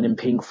Zeppelin and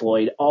Pink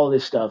Floyd, all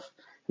this stuff.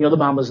 The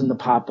Mamas and the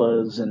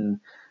Papas and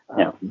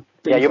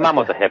your mom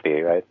was a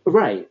hippie,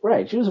 right?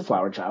 Right. She was a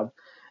flower child,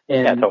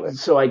 and yeah, totally.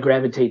 So I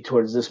gravitate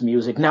towards this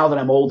music. Now that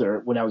I'm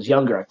older, when I was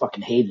younger, I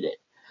fucking hated it,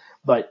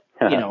 but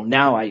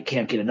now I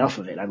can't get enough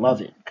of it. I love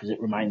it because it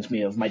reminds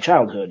me of my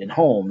childhood and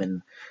home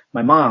and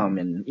my mom,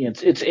 and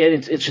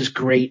it's just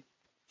great.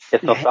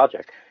 It's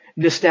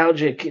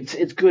nostalgic.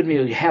 It's good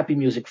music, happy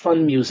music,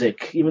 fun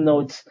music. Even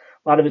though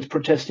a lot of it's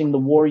protesting the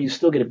war, you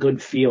still get a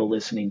good feel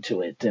listening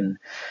to it. And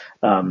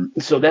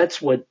so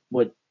that's what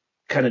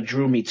kind of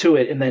drew me to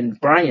it. And then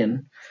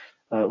Brian,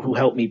 who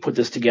helped me put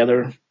this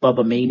together,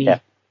 Bubba Maney,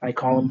 I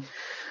call him.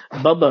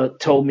 Bubba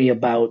told me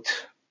about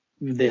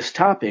this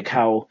topic,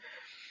 how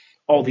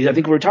all these, I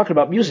think we were talking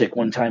about music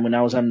one time when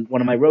I was on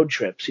one of my road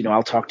trips.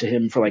 I'll talk to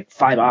him for like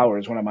 5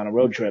 hours when I'm on a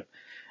road trip.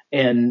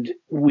 And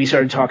we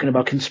started talking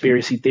about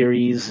conspiracy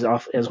theories,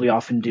 as we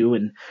often do,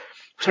 and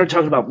started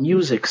talking about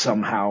music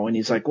somehow. And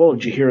he's like, well,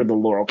 did you hear the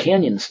Laurel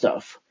Canyon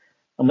stuff?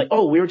 I'm like,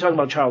 oh, we were talking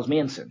about Charles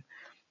Manson.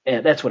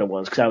 And that's what it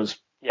was, because I was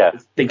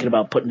thinking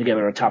about putting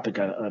together a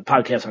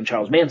podcast on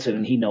Charles Manson,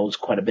 and he knows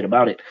quite a bit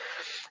about it.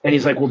 And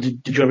he's like, well,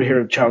 did you ever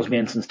hear of Charles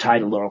Manson's tie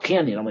to Laurel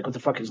Canyon? I'm like, what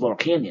the fuck is Laurel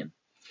Canyon? And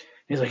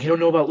he's like, you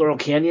don't know about Laurel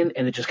Canyon?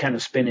 And it just kind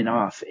of spinning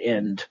off.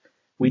 And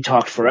we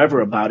talked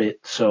forever about it.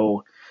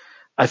 So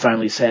I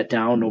finally sat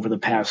down over the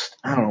past,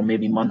 I don't know,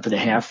 maybe month and a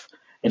half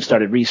and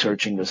started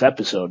researching this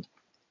episode.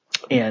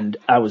 And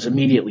I was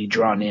immediately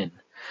drawn in.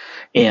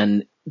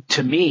 And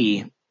to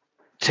me,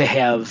 to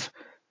have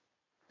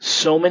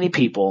so many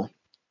people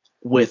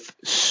with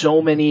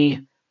so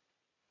many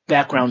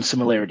background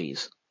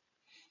similarities,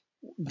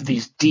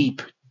 these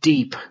deep,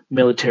 deep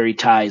military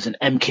ties and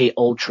MK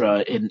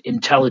Ultra and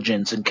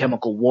intelligence and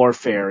chemical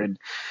warfare, and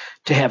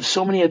to have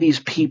so many of these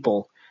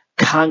people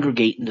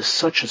congregate into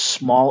such a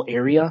small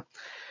area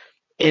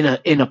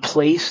in a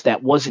place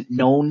that wasn't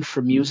known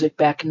for music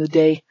back in the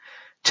day,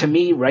 to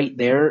me right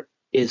there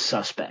is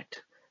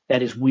suspect.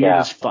 That is weird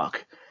as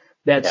fuck.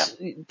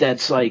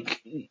 That's like,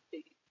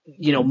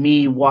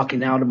 me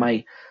walking out of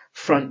my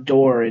front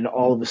door, and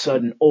all of a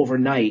sudden,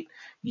 overnight,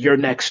 you're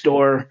next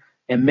door,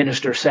 and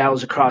Minister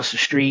Sal's across the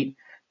street,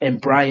 and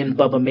Brian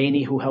Bubba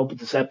Maney, who helped with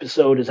this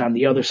episode, is on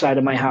the other side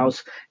of my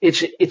house.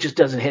 It just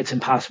doesn't. It's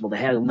impossible to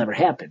have. It'll never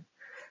happen.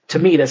 To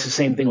me, that's the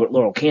same thing with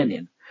Laurel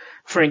Canyon.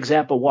 Frank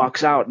Zappa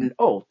walks out and,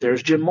 oh,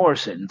 there's Jim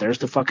Morrison. There's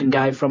the fucking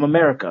guy from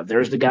America.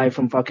 There's the guy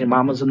from fucking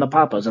Mamas and the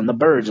Papas and the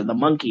Byrds and the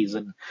Monkees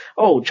and,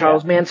 oh,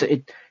 Charles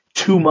Manson.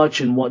 Too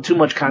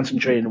much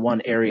concentrated in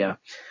one area.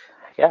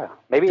 Yeah,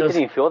 maybe it didn't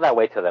even feel that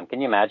way to them. Can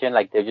you imagine?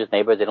 Like, they're just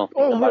neighbors. They don't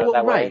think about it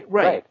that way.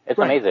 Right. It's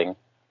amazing.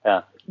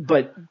 Yeah.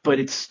 But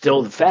it's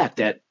still the fact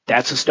that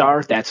that's a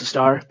star, that's a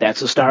star,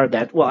 that's a star,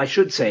 I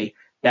should say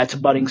that's a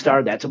budding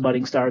star, that's a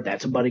budding star,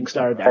 that's a budding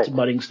star, that's a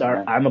budding star,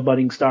 yeah. I'm a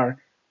budding star.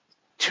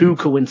 Too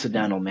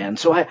coincidental, man.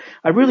 So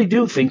I really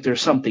do think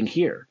there's something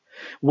here.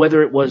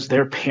 Whether it was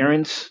their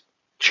parents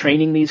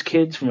training these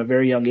kids from a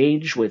very young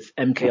age with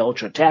MK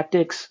Ultra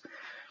tactics,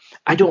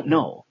 I don't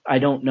know.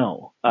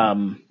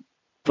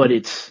 But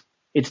it's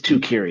too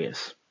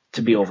curious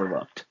to be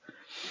overlooked.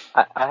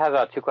 I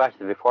have 2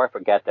 questions before I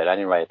forget that. I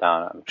didn't write it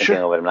down. I'm thinking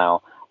of it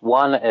now.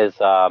 One is,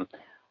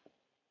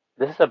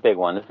 this is a big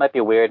one. This might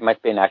be weird.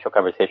 Might be an actual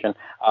conversation.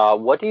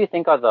 What do you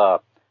think are the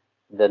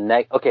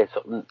okay,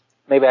 so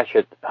maybe I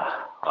should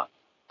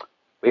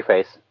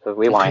rephrase. So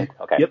rewind.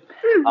 Okay. Yep.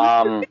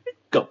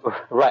 Go.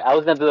 Right. I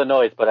was going to do the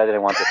noise, but I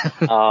didn't want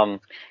to.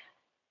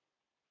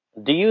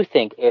 Do you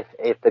think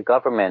if the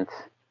government,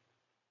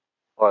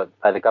 or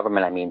by the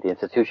government I mean the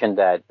institution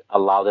that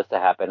allowed this to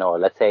happen, or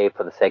let's say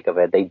for the sake of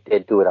it, they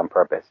did do it on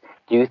purpose,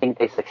 do you think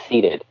they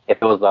succeeded if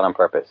it was done on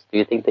purpose? Do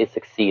you think they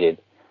succeeded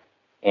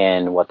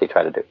in what they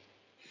tried to do?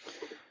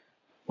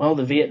 Well,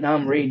 the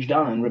Vietnam raged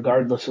on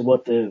regardless of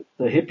what the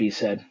hippies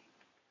said.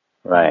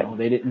 Right.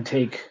 They didn't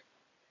take...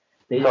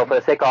 So for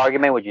the sake of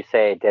argument, would you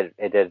say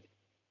it did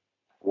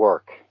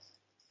work?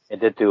 It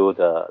did do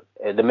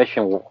the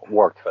mission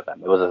worked for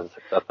them. It was a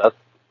success.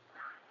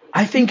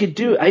 I think it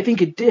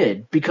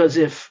did, because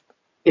if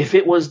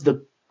it was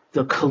the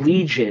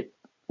collegiate,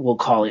 we'll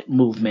call it,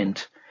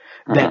 movement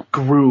that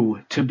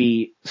grew to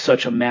be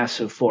such a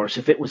massive force,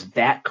 if it was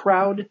that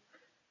crowd,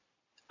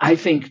 I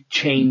think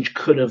change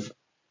could have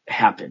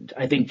happened.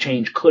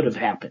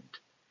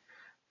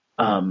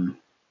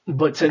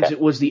 But since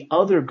it was the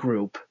other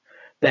group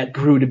that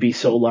grew to be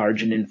so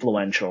large and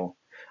influential,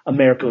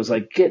 America was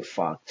like, get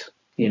fucked,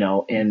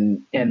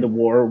 and the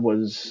war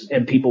was,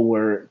 and people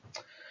were,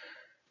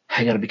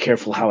 I gotta be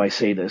careful how I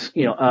say this,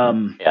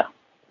 yeah.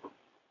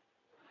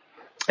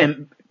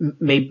 And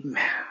maybe,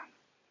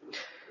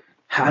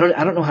 I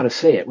don't know how to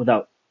say it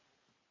without,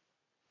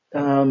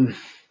 well,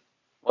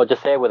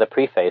 just say it with a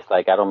preface,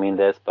 like, I don't mean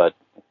this, but,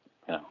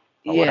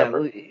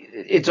 whatever.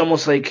 It's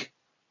almost like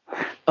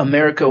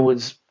America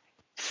was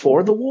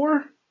for the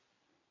war.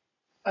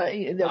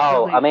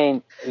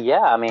 Probably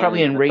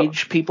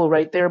enraged people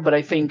right there, but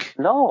I think...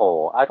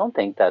 No, I don't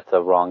think that's a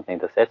wrong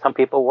thing to say. Some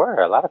people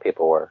were. A lot of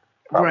people were.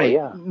 Probably, right.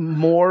 Yeah.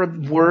 More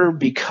were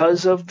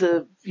because of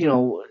the,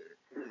 No,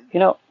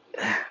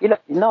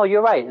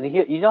 you're right.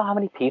 You know how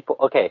many people...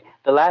 Okay,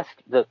 the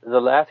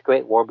last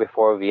great war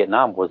before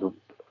Vietnam was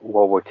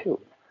World War II,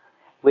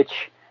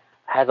 which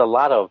has a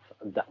lot of...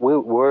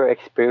 We're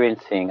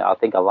experiencing, I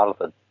think, a lot of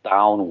the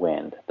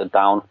downwind, the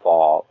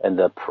downfall, and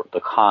the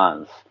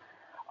cons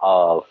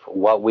of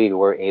what we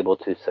were able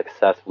to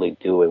successfully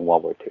do in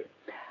World War II.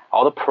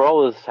 All the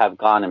pros have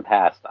gone and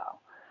passed now,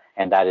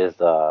 and that is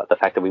the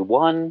fact that we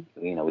won.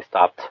 We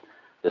stopped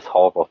this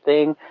horrible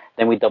thing.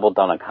 Then we doubled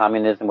down on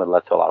communism, which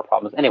led to a lot of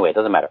problems. Anyway, it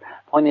doesn't matter.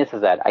 Point is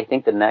that I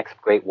think the next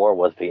great war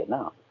was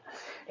Vietnam,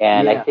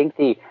 and I think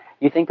you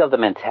think of the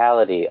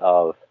mentality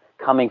of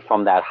coming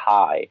from that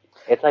high.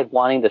 It's like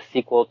wanting the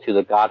sequel to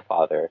The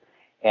Godfather,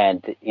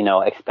 and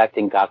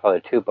expecting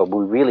Godfather 2, but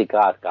we really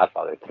got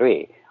Godfather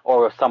 3.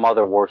 Or some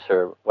other worse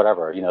or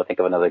whatever, think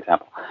of another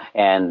example.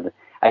 And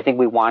I think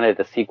we wanted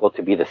the sequel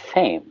to be the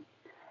same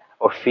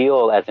or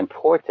feel as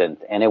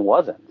important, and it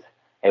wasn't.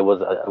 It was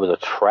a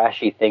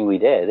trashy thing we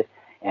did,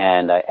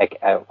 and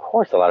of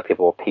course a lot of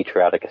people were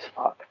patriotic as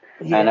fuck.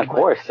 Yeah, and of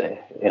course, you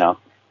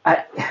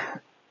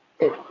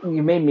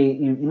made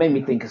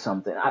me think of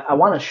something. I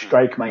want to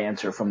strike my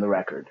answer from the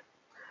record.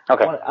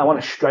 Okay. I want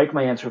to strike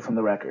my answer from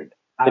the record.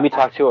 Let me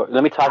talk to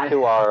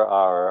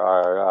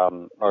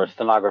our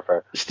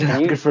stenographer.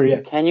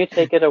 Yeah. Can you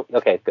take it?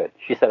 Okay, good.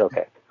 She said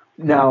okay.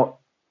 Now,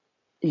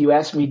 you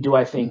asked me, do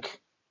I think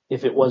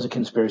if it was a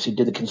conspiracy,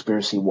 did the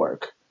conspiracy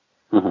work?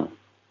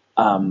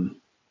 Mm-hmm.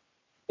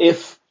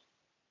 If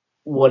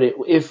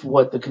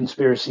what the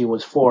conspiracy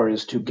was for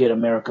is to get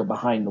America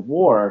behind the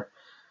war,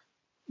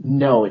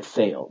 no, it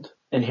failed,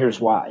 and here's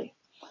why.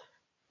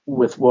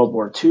 With World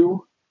War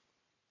II,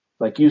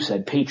 like you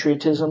said,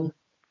 patriotism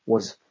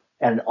was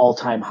at an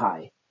all-time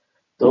high.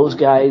 Those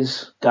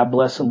guys, God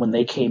bless them, when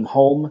they came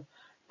home,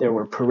 there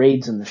were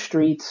parades in the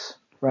streets,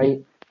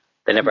 right?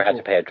 They never had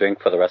to pay a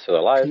drink for the rest of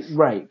their lives.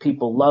 Right.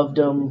 People loved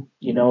them.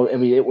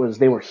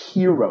 They were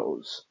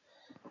heroes.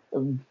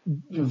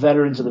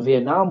 Veterans of the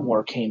Vietnam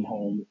War came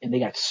home and they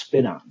got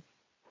spit on.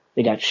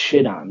 They got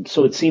shit on.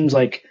 So it seems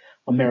like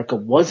America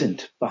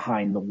wasn't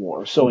behind the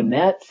war. So in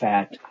that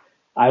fact,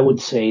 I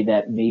would say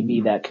that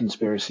maybe that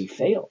conspiracy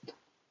failed.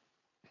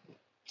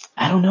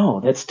 I don't know.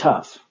 That's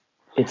tough.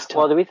 It's tough.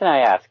 Well, the reason I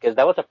ask is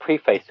that was a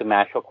preface to my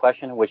actual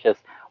question, which is,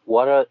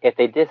 if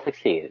they did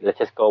succeed? Let's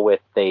just go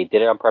with they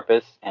did it on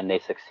purpose and they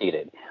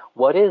succeeded.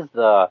 What is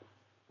the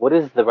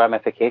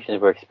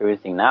ramifications we're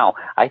experiencing now?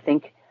 I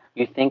think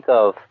you think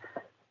of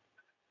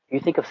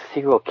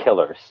serial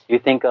killers. You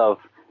think of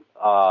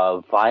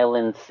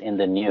violence in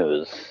the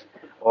news,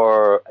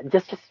 or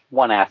just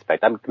one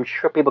aspect. I'm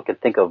sure people can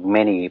think of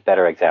many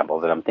better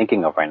examples that I'm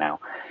thinking of right now.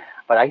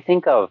 But I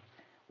think of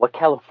what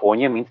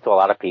California means to a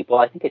lot of people.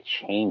 I think it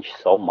changed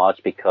so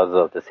much because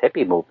of this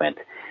hippie movement.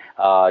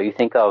 You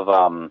think of,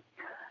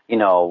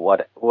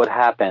 what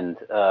happened.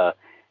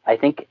 I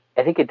think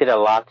it did a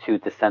lot to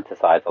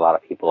desensitize a lot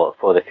of people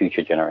for the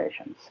future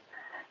generations.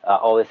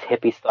 All this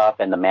hippie stuff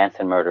and the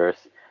Manson murders,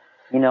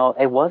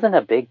 it wasn't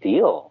a big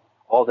deal.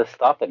 All this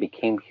stuff that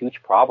became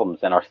huge problems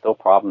and are still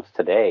problems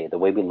today. The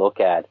way we look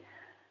at,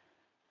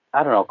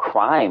 I don't know,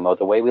 crime, or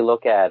the way we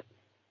look at,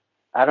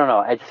 I don't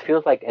know. It just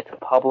feels like it's a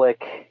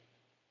public.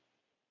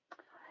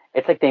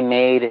 It's like they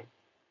made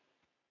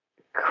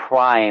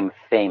crime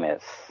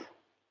famous.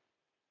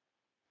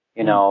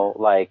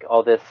 Like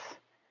all this,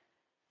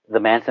 the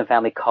Manson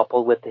family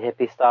coupled with the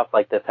hippie stuff,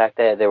 like the fact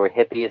that they were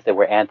hippies, they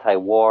were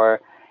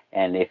anti-war,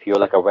 and if you're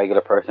like a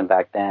regular person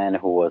back then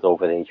who was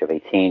over the age of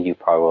 18, you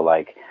probably were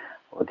like,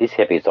 well, these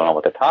hippies don't know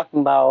what they're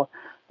talking about.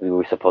 We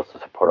were supposed to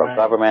support our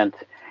government.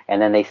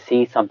 And then they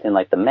see something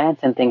like the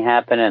Manson thing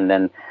happen, and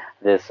then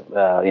this,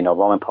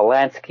 Roman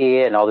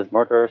Polanski and all these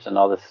murders and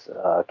all this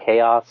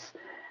chaos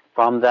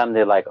from them.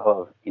 They're like,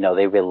 oh,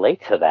 they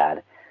relate to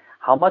that.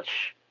 How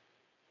much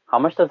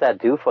does that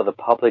do for the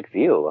public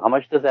view? How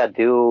much does that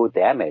do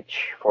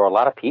damage for a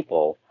lot of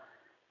people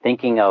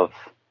thinking of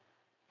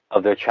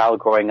their child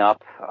growing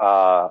up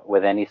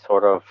with any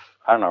sort of,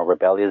 I don't know,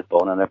 rebellious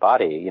bone in their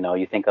body?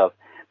 You think of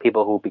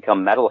people who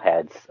become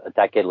metalheads a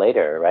decade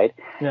later, right?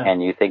 Yeah.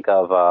 And you think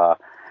of,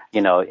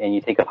 and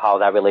you think of how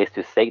that relates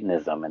to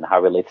Satanism and how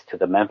it relates to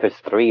the Memphis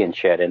 3 and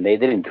shit, and they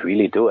didn't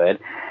really do it.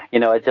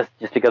 It's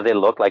just because they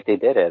look like they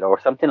did it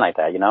or something like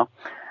that, I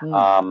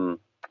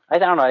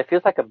don't know. It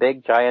feels like a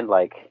big, giant,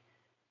 like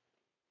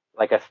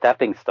a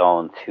stepping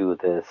stone to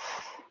this,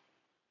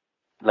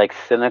 like,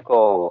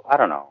 cynical, I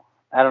don't know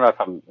if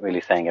I'm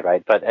really saying it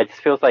right, but it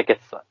just feels like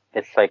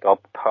it's like a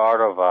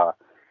part of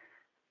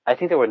I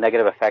think there were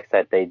negative effects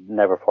that they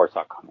never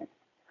foresaw coming.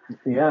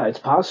 Yeah, it's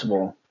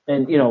possible.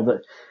 And,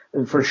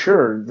 for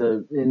sure,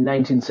 in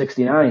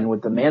 1969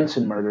 with the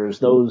Manson murders,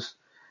 those,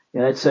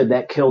 that said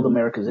that killed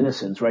America's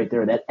innocence right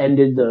there. That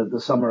ended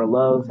the Summer of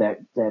Love,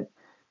 that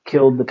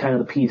killed the kind of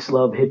the peace,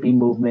 love, hippie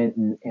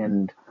movement,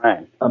 and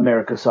right.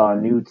 America saw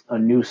a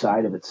new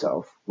side of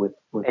itself with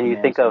and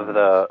you think of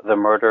the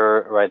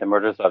murder, right? The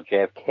murders of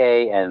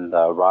JFK and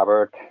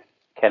Robert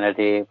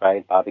Kennedy,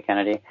 right? Bobby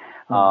Kennedy.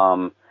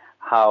 Mm-hmm.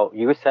 How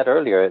you said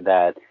earlier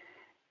that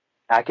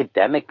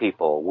academic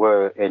people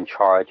were in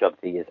charge of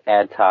these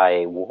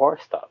anti-war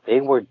stuff. They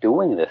were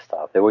doing this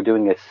stuff. They were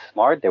doing it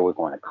smart. They were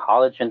going to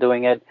college and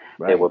doing it.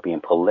 Right. They were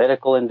being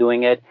political and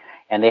doing it.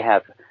 And they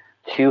have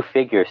two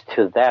figures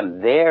to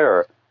them.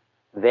 Their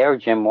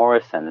Jim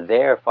Morrison,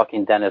 their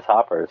fucking Dennis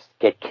Hoppers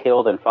get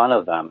killed in front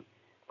of them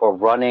for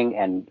running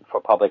and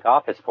for public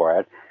office for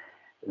it.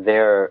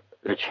 Their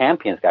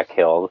champions got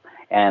killed.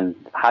 And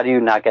how do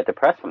you not get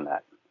depressed from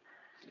that?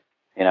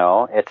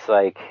 It's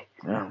like,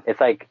 yeah. It's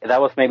like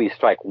that was maybe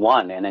strike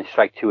one, and then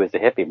strike two is the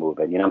hippie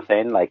movement. You know what I'm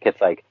saying? Like, it's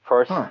like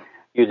first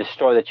you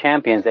destroy the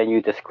champions, then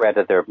you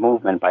discredit their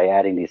movement by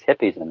adding these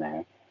hippies in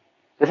there.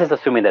 This is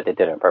assuming that they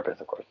did it on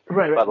purpose, of course.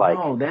 Right. But like,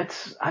 no,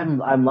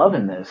 I'm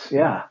loving this.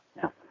 Yeah.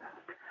 Yeah.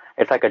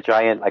 It's like a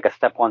giant, like a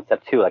step one,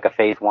 step two, like a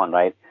phase one,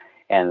 right?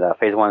 And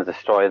phase one is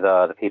destroy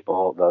the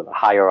people, the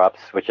higher ups,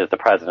 which is the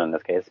president in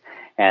this case,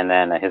 and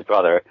then his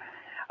brother.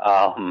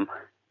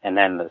 And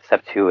then the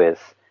step two is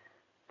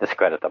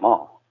discredit them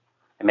all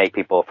and make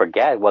people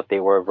forget what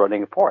they were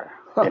running for.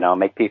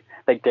 Make people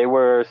like they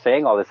were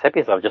saying all this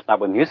hippie stuff, just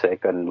not with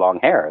music and long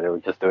hair. They were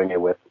just doing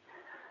it with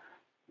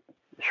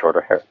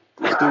shorter hair.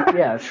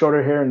 Yeah,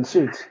 shorter hair and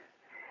suits.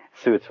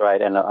 Suits, right,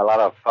 and a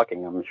lot of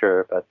fucking, I'm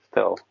sure, but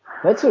still.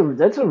 That's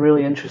a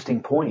really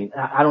interesting point.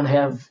 I don't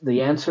have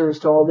the answers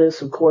to all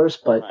this, of course,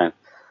 but right.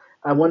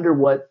 I wonder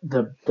what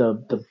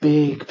the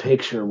big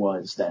picture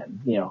was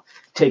then.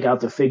 Take out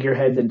the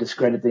figurehead, then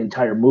discredit the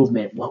entire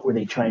movement. What were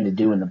they trying to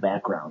do in the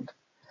background?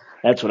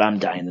 That's what I'm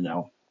dying to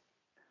know.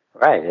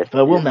 Right.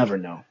 But we'll never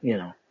know,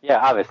 Yeah,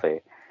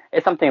 obviously.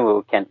 It's something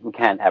we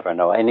can't ever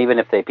know. And even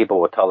if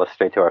people will tell us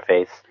straight to our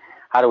face,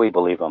 how do we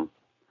believe them?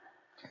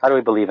 How do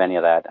we believe any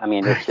of that? I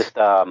mean, it's just,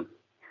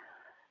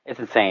 it's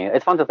insane.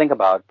 It's fun to think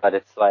about, but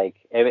it's like,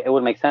 it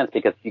would make sense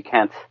because you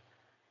can't,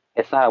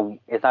 it's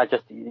not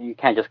just, you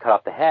can't just cut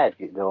off the head.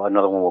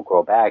 Another one will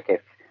grow back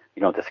if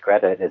you don't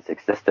discredit its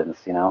existence,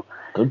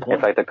 Good point.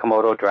 It's like the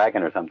Komodo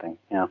dragon or something,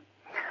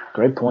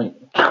 Great point.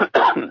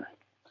 I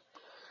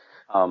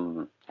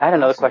had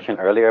another question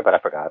earlier, but I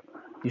forgot.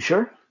 You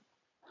sure?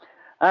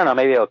 I don't know.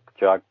 Maybe I'll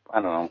jog.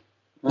 I don't know.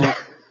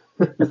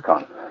 It's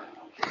gone.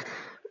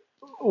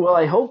 Well,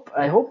 I hope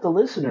the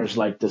listeners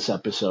like this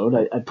episode.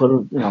 I put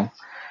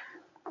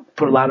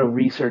a lot of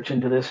research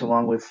into this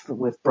along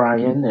with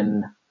Brian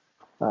and.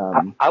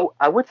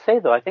 I would say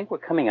though, I think we're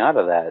coming out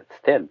of that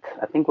stint.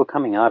 I think we're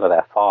coming out of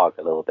that fog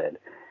a little bit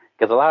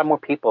because a lot more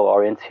people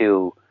are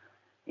into,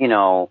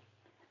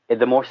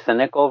 the more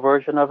cynical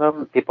version of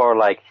them. People are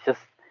like, just,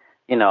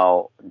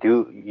 do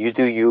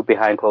you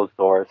behind closed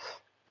doors,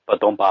 but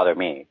don't bother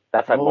me.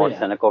 That's a more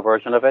cynical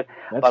version of it.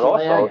 That's but the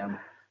also, way I am.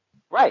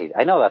 Right,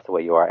 I know that's the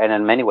way you are, and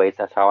in many ways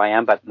that's how I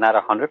am, but not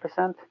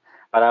 100%.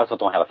 But I also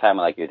don't have a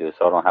family like you do,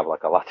 so I don't have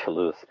like a lot to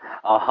lose.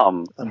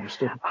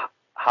 Understood.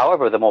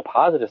 However, the more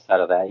positive side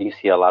of that, you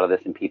see a lot of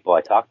this in people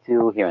I talk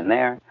to here and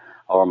there,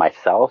 or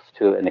myself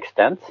to an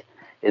extent,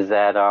 is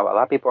that a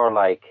lot of people are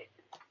like,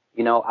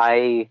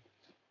 I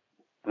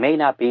may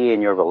not be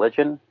in your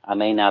religion, I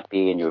may not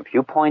be in your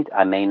viewpoint,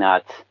 I may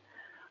not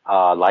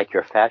like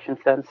your fashion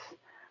sense,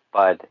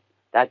 but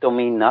that don't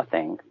mean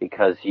nothing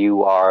because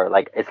you are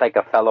like, it's like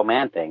a fellow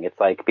man thing. It's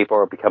like people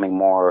are becoming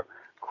more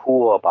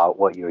cool about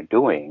what you're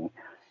doing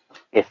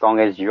as long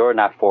as you're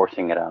not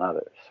forcing it on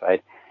others,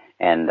 right?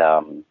 And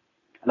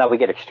now we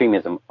get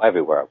extremism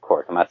everywhere, of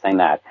course. I'm not saying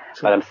that.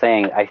 Sure. But I'm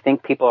saying I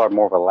think people are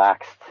more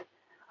relaxed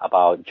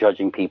about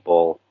judging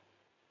people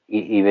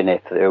even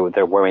if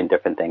they're wearing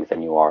different things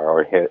than you are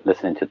or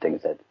listening to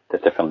things that are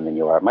different than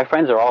you are. My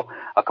friends are all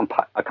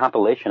a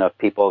compilation of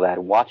people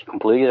that watch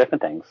completely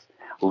different things,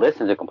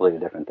 listen to completely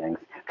different things,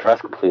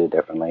 dress completely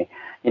differently.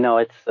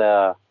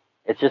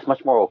 It's just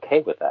much more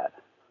okay with that.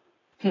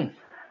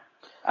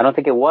 I don't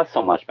think it was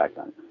so much back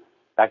then.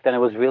 Back then, it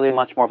was really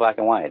much more black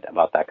and white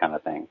about that kind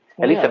of thing.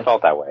 At least it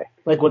felt that way.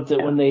 Like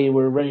when they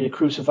were ready to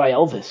crucify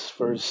Elvis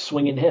for his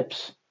swinging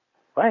hips.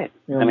 Right.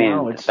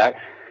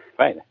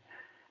 Right.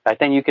 Back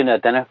then, you can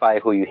identify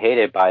who you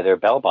hated by their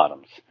bell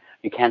bottoms.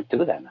 You can't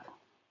do that now.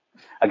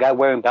 A guy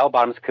wearing bell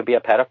bottoms could be a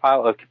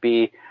pedophile or it could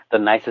be the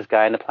nicest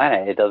guy on the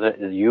planet. It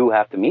doesn't. You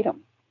have to meet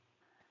him.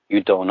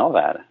 You don't know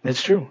that.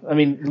 It's true. I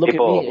mean, look at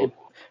me.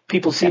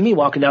 People see me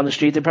walking down the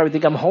street, they probably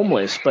think I'm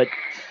homeless, but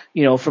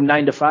from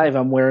 9 to 5,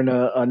 I'm wearing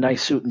a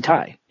nice suit and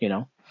tie.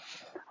 Well,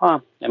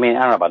 I mean,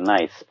 I don't know about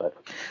nice, but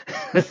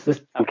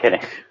I'm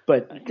kidding.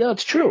 But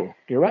it's true.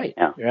 You're right.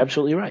 Yeah. You're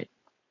absolutely right.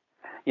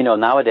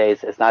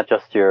 Nowadays it's not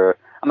just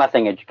I'm not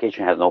saying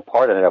education has no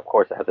part in it. Of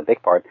course, it has a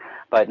big part,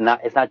 but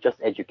it's not just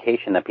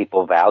education that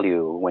people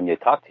value when you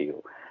talk to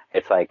you.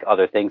 It's like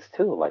other things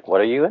too. Like,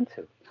 what are you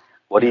into?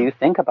 What do you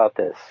think about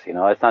this?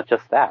 It's not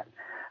just that.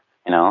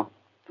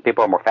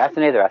 People are more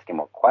fascinated. They're asking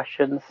more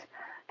questions,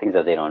 things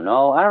that they don't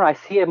know. I don't know. I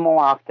see it more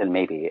often,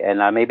 maybe, and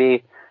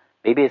maybe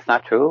it's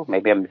not true.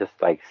 Maybe I'm just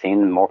like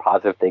seeing more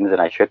positive things than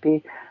I should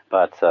be,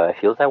 but it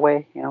feels that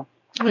way.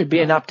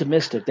 Being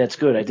optimistic, that's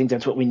good. I think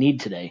that's what we need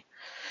today.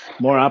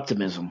 More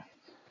optimism.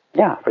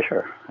 Yeah, for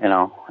sure.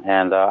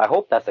 And I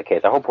hope that's the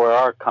case. I hope we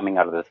are coming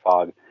out of this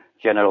fog,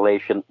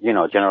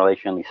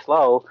 generationally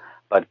slow,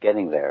 but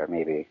getting there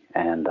maybe.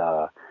 And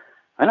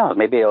I know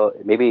maybe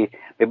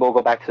we'll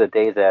go back to the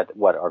days that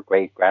our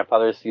great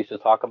grandfathers used to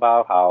talk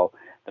about, how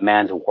the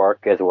man's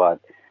work is what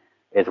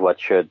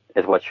should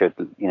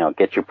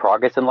get you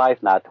progress in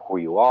life, not who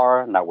you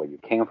are, not where you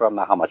came from,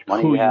 not how much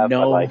money you have,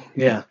 but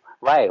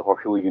right, or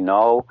who you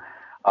know.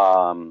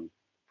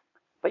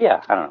 But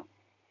yeah, I don't know.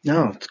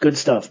 No, it's good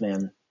stuff,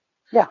 man.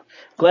 Yeah.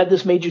 Glad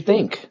this made you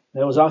think.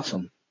 That was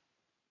awesome.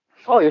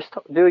 Oh,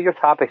 your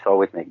topics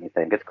always make me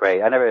think. It's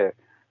great. I never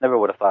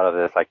would have thought of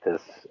this like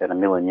this in a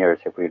million years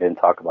if we didn't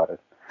talk about it.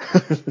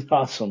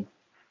 Awesome.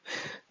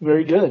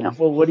 Very good. Yeah.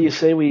 Well, what do you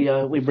say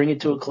we bring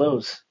it to a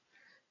close?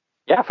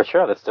 Yeah, for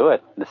sure. Let's do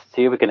it. Let's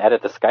see if we can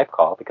edit the Skype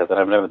call because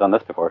I've never done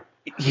this before.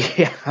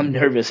 Yeah, I'm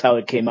nervous how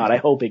it came out. I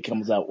hope it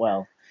comes out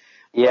well.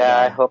 Yeah,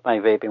 I hope my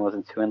vaping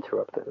wasn't too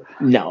interruptive.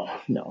 No.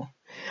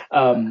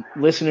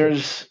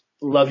 Listeners,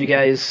 love you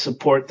guys.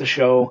 Support the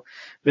show.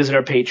 Visit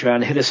our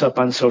Patreon. Hit us up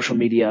on social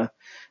media.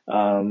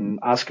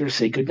 Oscar,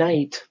 say good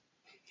night.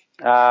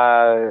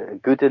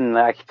 Guten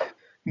Nacht.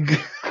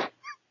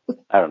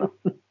 I don't know.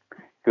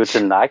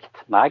 Guten Nacht.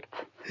 Nacht.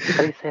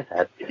 How do you say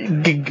that?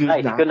 Good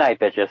night. Good night,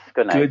 bitches.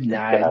 Good night. Good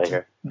night. Get out of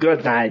here.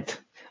 Good night.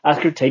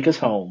 Oscar, take us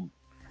home.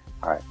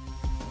 All right.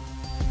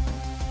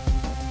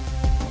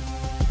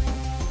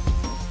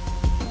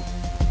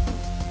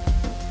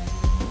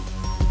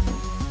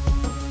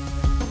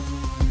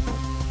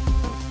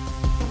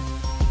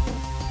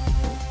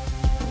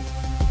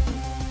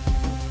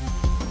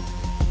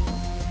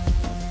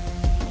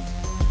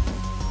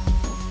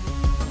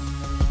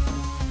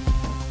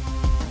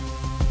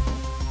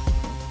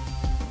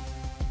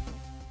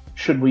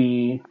 Should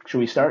we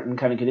start and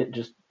kind of get it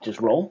just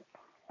roll?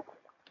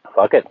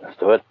 Fuck it. Let's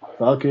do it.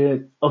 Fuck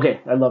it.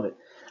 Okay, I love it.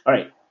 All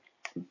right.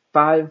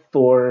 5,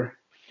 4,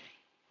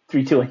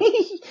 3, 2.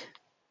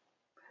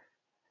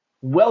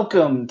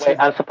 Welcome to... Wait,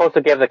 I'm supposed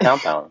to give the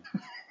countdown.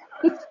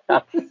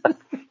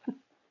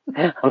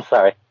 I'm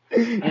sorry.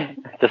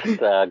 Just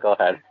go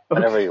ahead.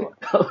 Whatever you want.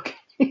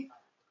 Okay.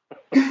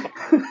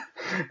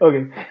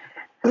 Okay.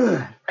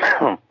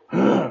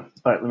 All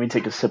right, let me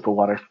take a sip of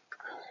water.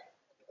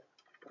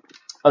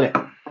 Okay.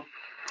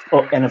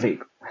 Oh, and a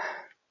vape.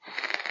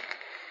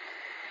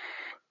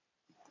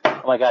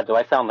 Oh my God, do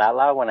I sound that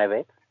loud when I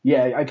vape?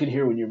 Yeah, I could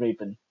hear when you're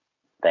vaping.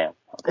 Damn.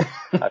 Okay.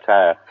 I'll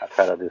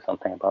try to do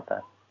something about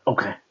that.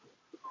 Okay.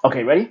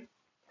 Okay, ready?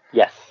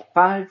 Yes.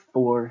 5,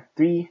 4,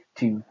 3,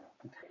 2.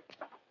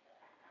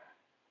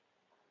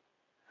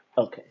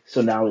 Okay,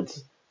 so now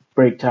it's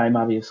break time,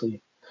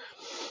 obviously.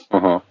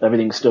 Mm-hmm.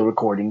 Everything's still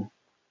recording.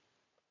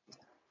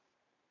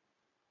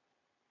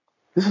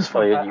 This is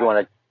fun. So you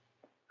want to?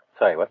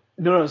 Sorry, what?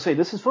 No, say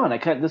this is fun.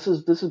 This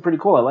is pretty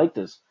cool. I like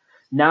this.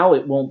 Now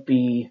it won't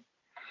be,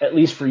 at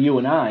least for you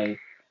and I,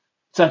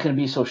 it's not going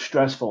to be so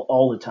stressful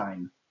all the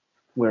time,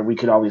 where we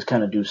could always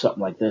kind of do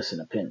something like this in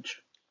a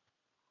pinch.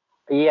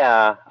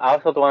 Yeah, I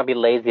also don't want to be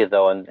lazy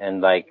though,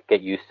 and like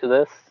get used to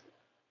this.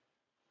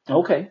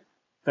 Okay,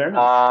 fair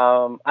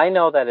enough. I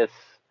know that it's.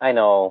 I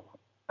know.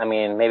 I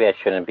mean, maybe I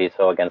shouldn't be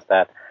so against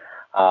that.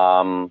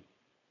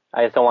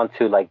 I just don't want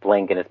to like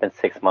blink and it's been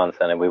 6 months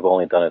and we've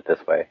only done it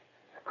this way.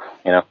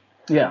 You know?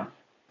 Yeah.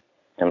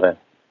 And then,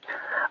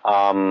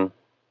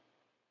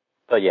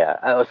 so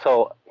yeah.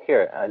 So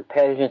here,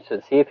 pay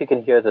attention. See if you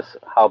can hear this.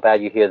 How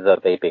bad you hear the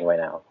vaping right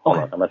now. Hold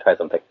on, I'm gonna try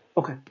something.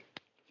 Okay.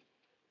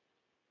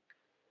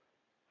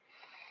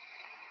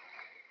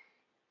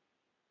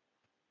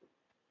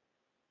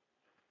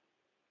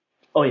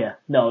 Oh yeah,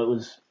 no, it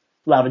was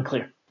loud and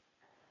clear.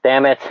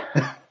 Damn it!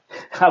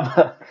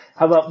 How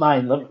about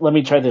mine? Let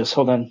me try this.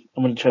 Hold on,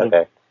 I'm gonna try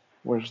to.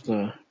 Where's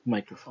the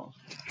microphone?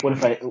 What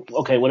if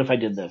I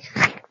did this?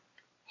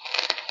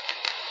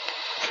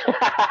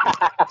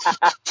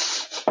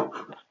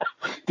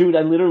 Dude,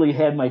 I literally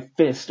had my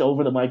fist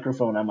over the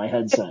microphone on my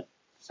headset.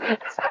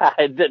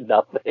 I did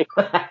nothing.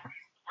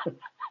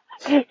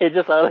 It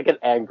just sounded like an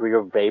angry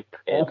vape.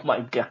 Oh my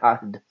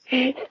God.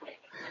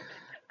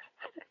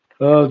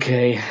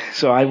 Okay,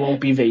 so I won't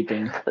be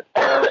vaping.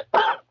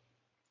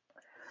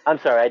 I'm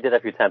sorry, I did it a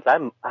few times.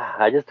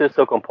 I just do it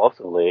so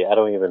compulsively. I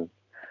don't even.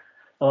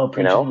 Oh,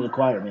 preaching to the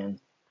choir, man.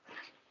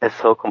 It's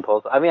so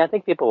compulsive. I mean, I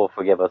think people will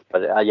forgive us,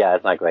 but yeah,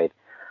 it's not great.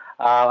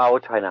 I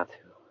will try not to.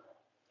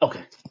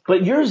 Okay,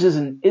 but yours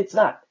isn't. It's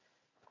not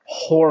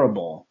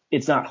horrible.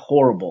 It's not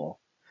horrible,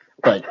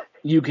 but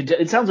you could.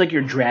 It sounds like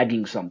you're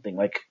dragging something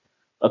like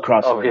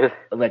across,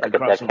 like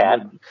across a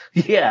wood.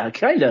 Yeah,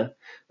 kind of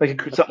like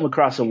something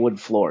across a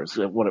wood floor is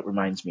what it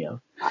reminds me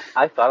of.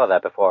 I thought of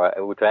that before.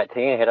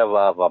 Taking a hit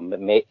of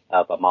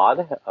a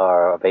mod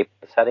or a vape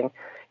setting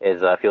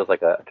is feels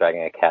like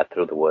dragging a cat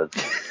through the woods.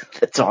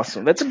 That's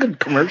awesome. That's a good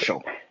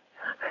commercial.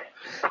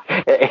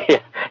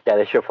 Yeah,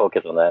 they should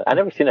focus on that. I've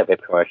never seen a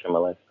vape commercial in my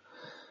life.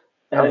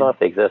 I don't know if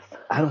they exist.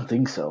 I don't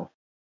think so.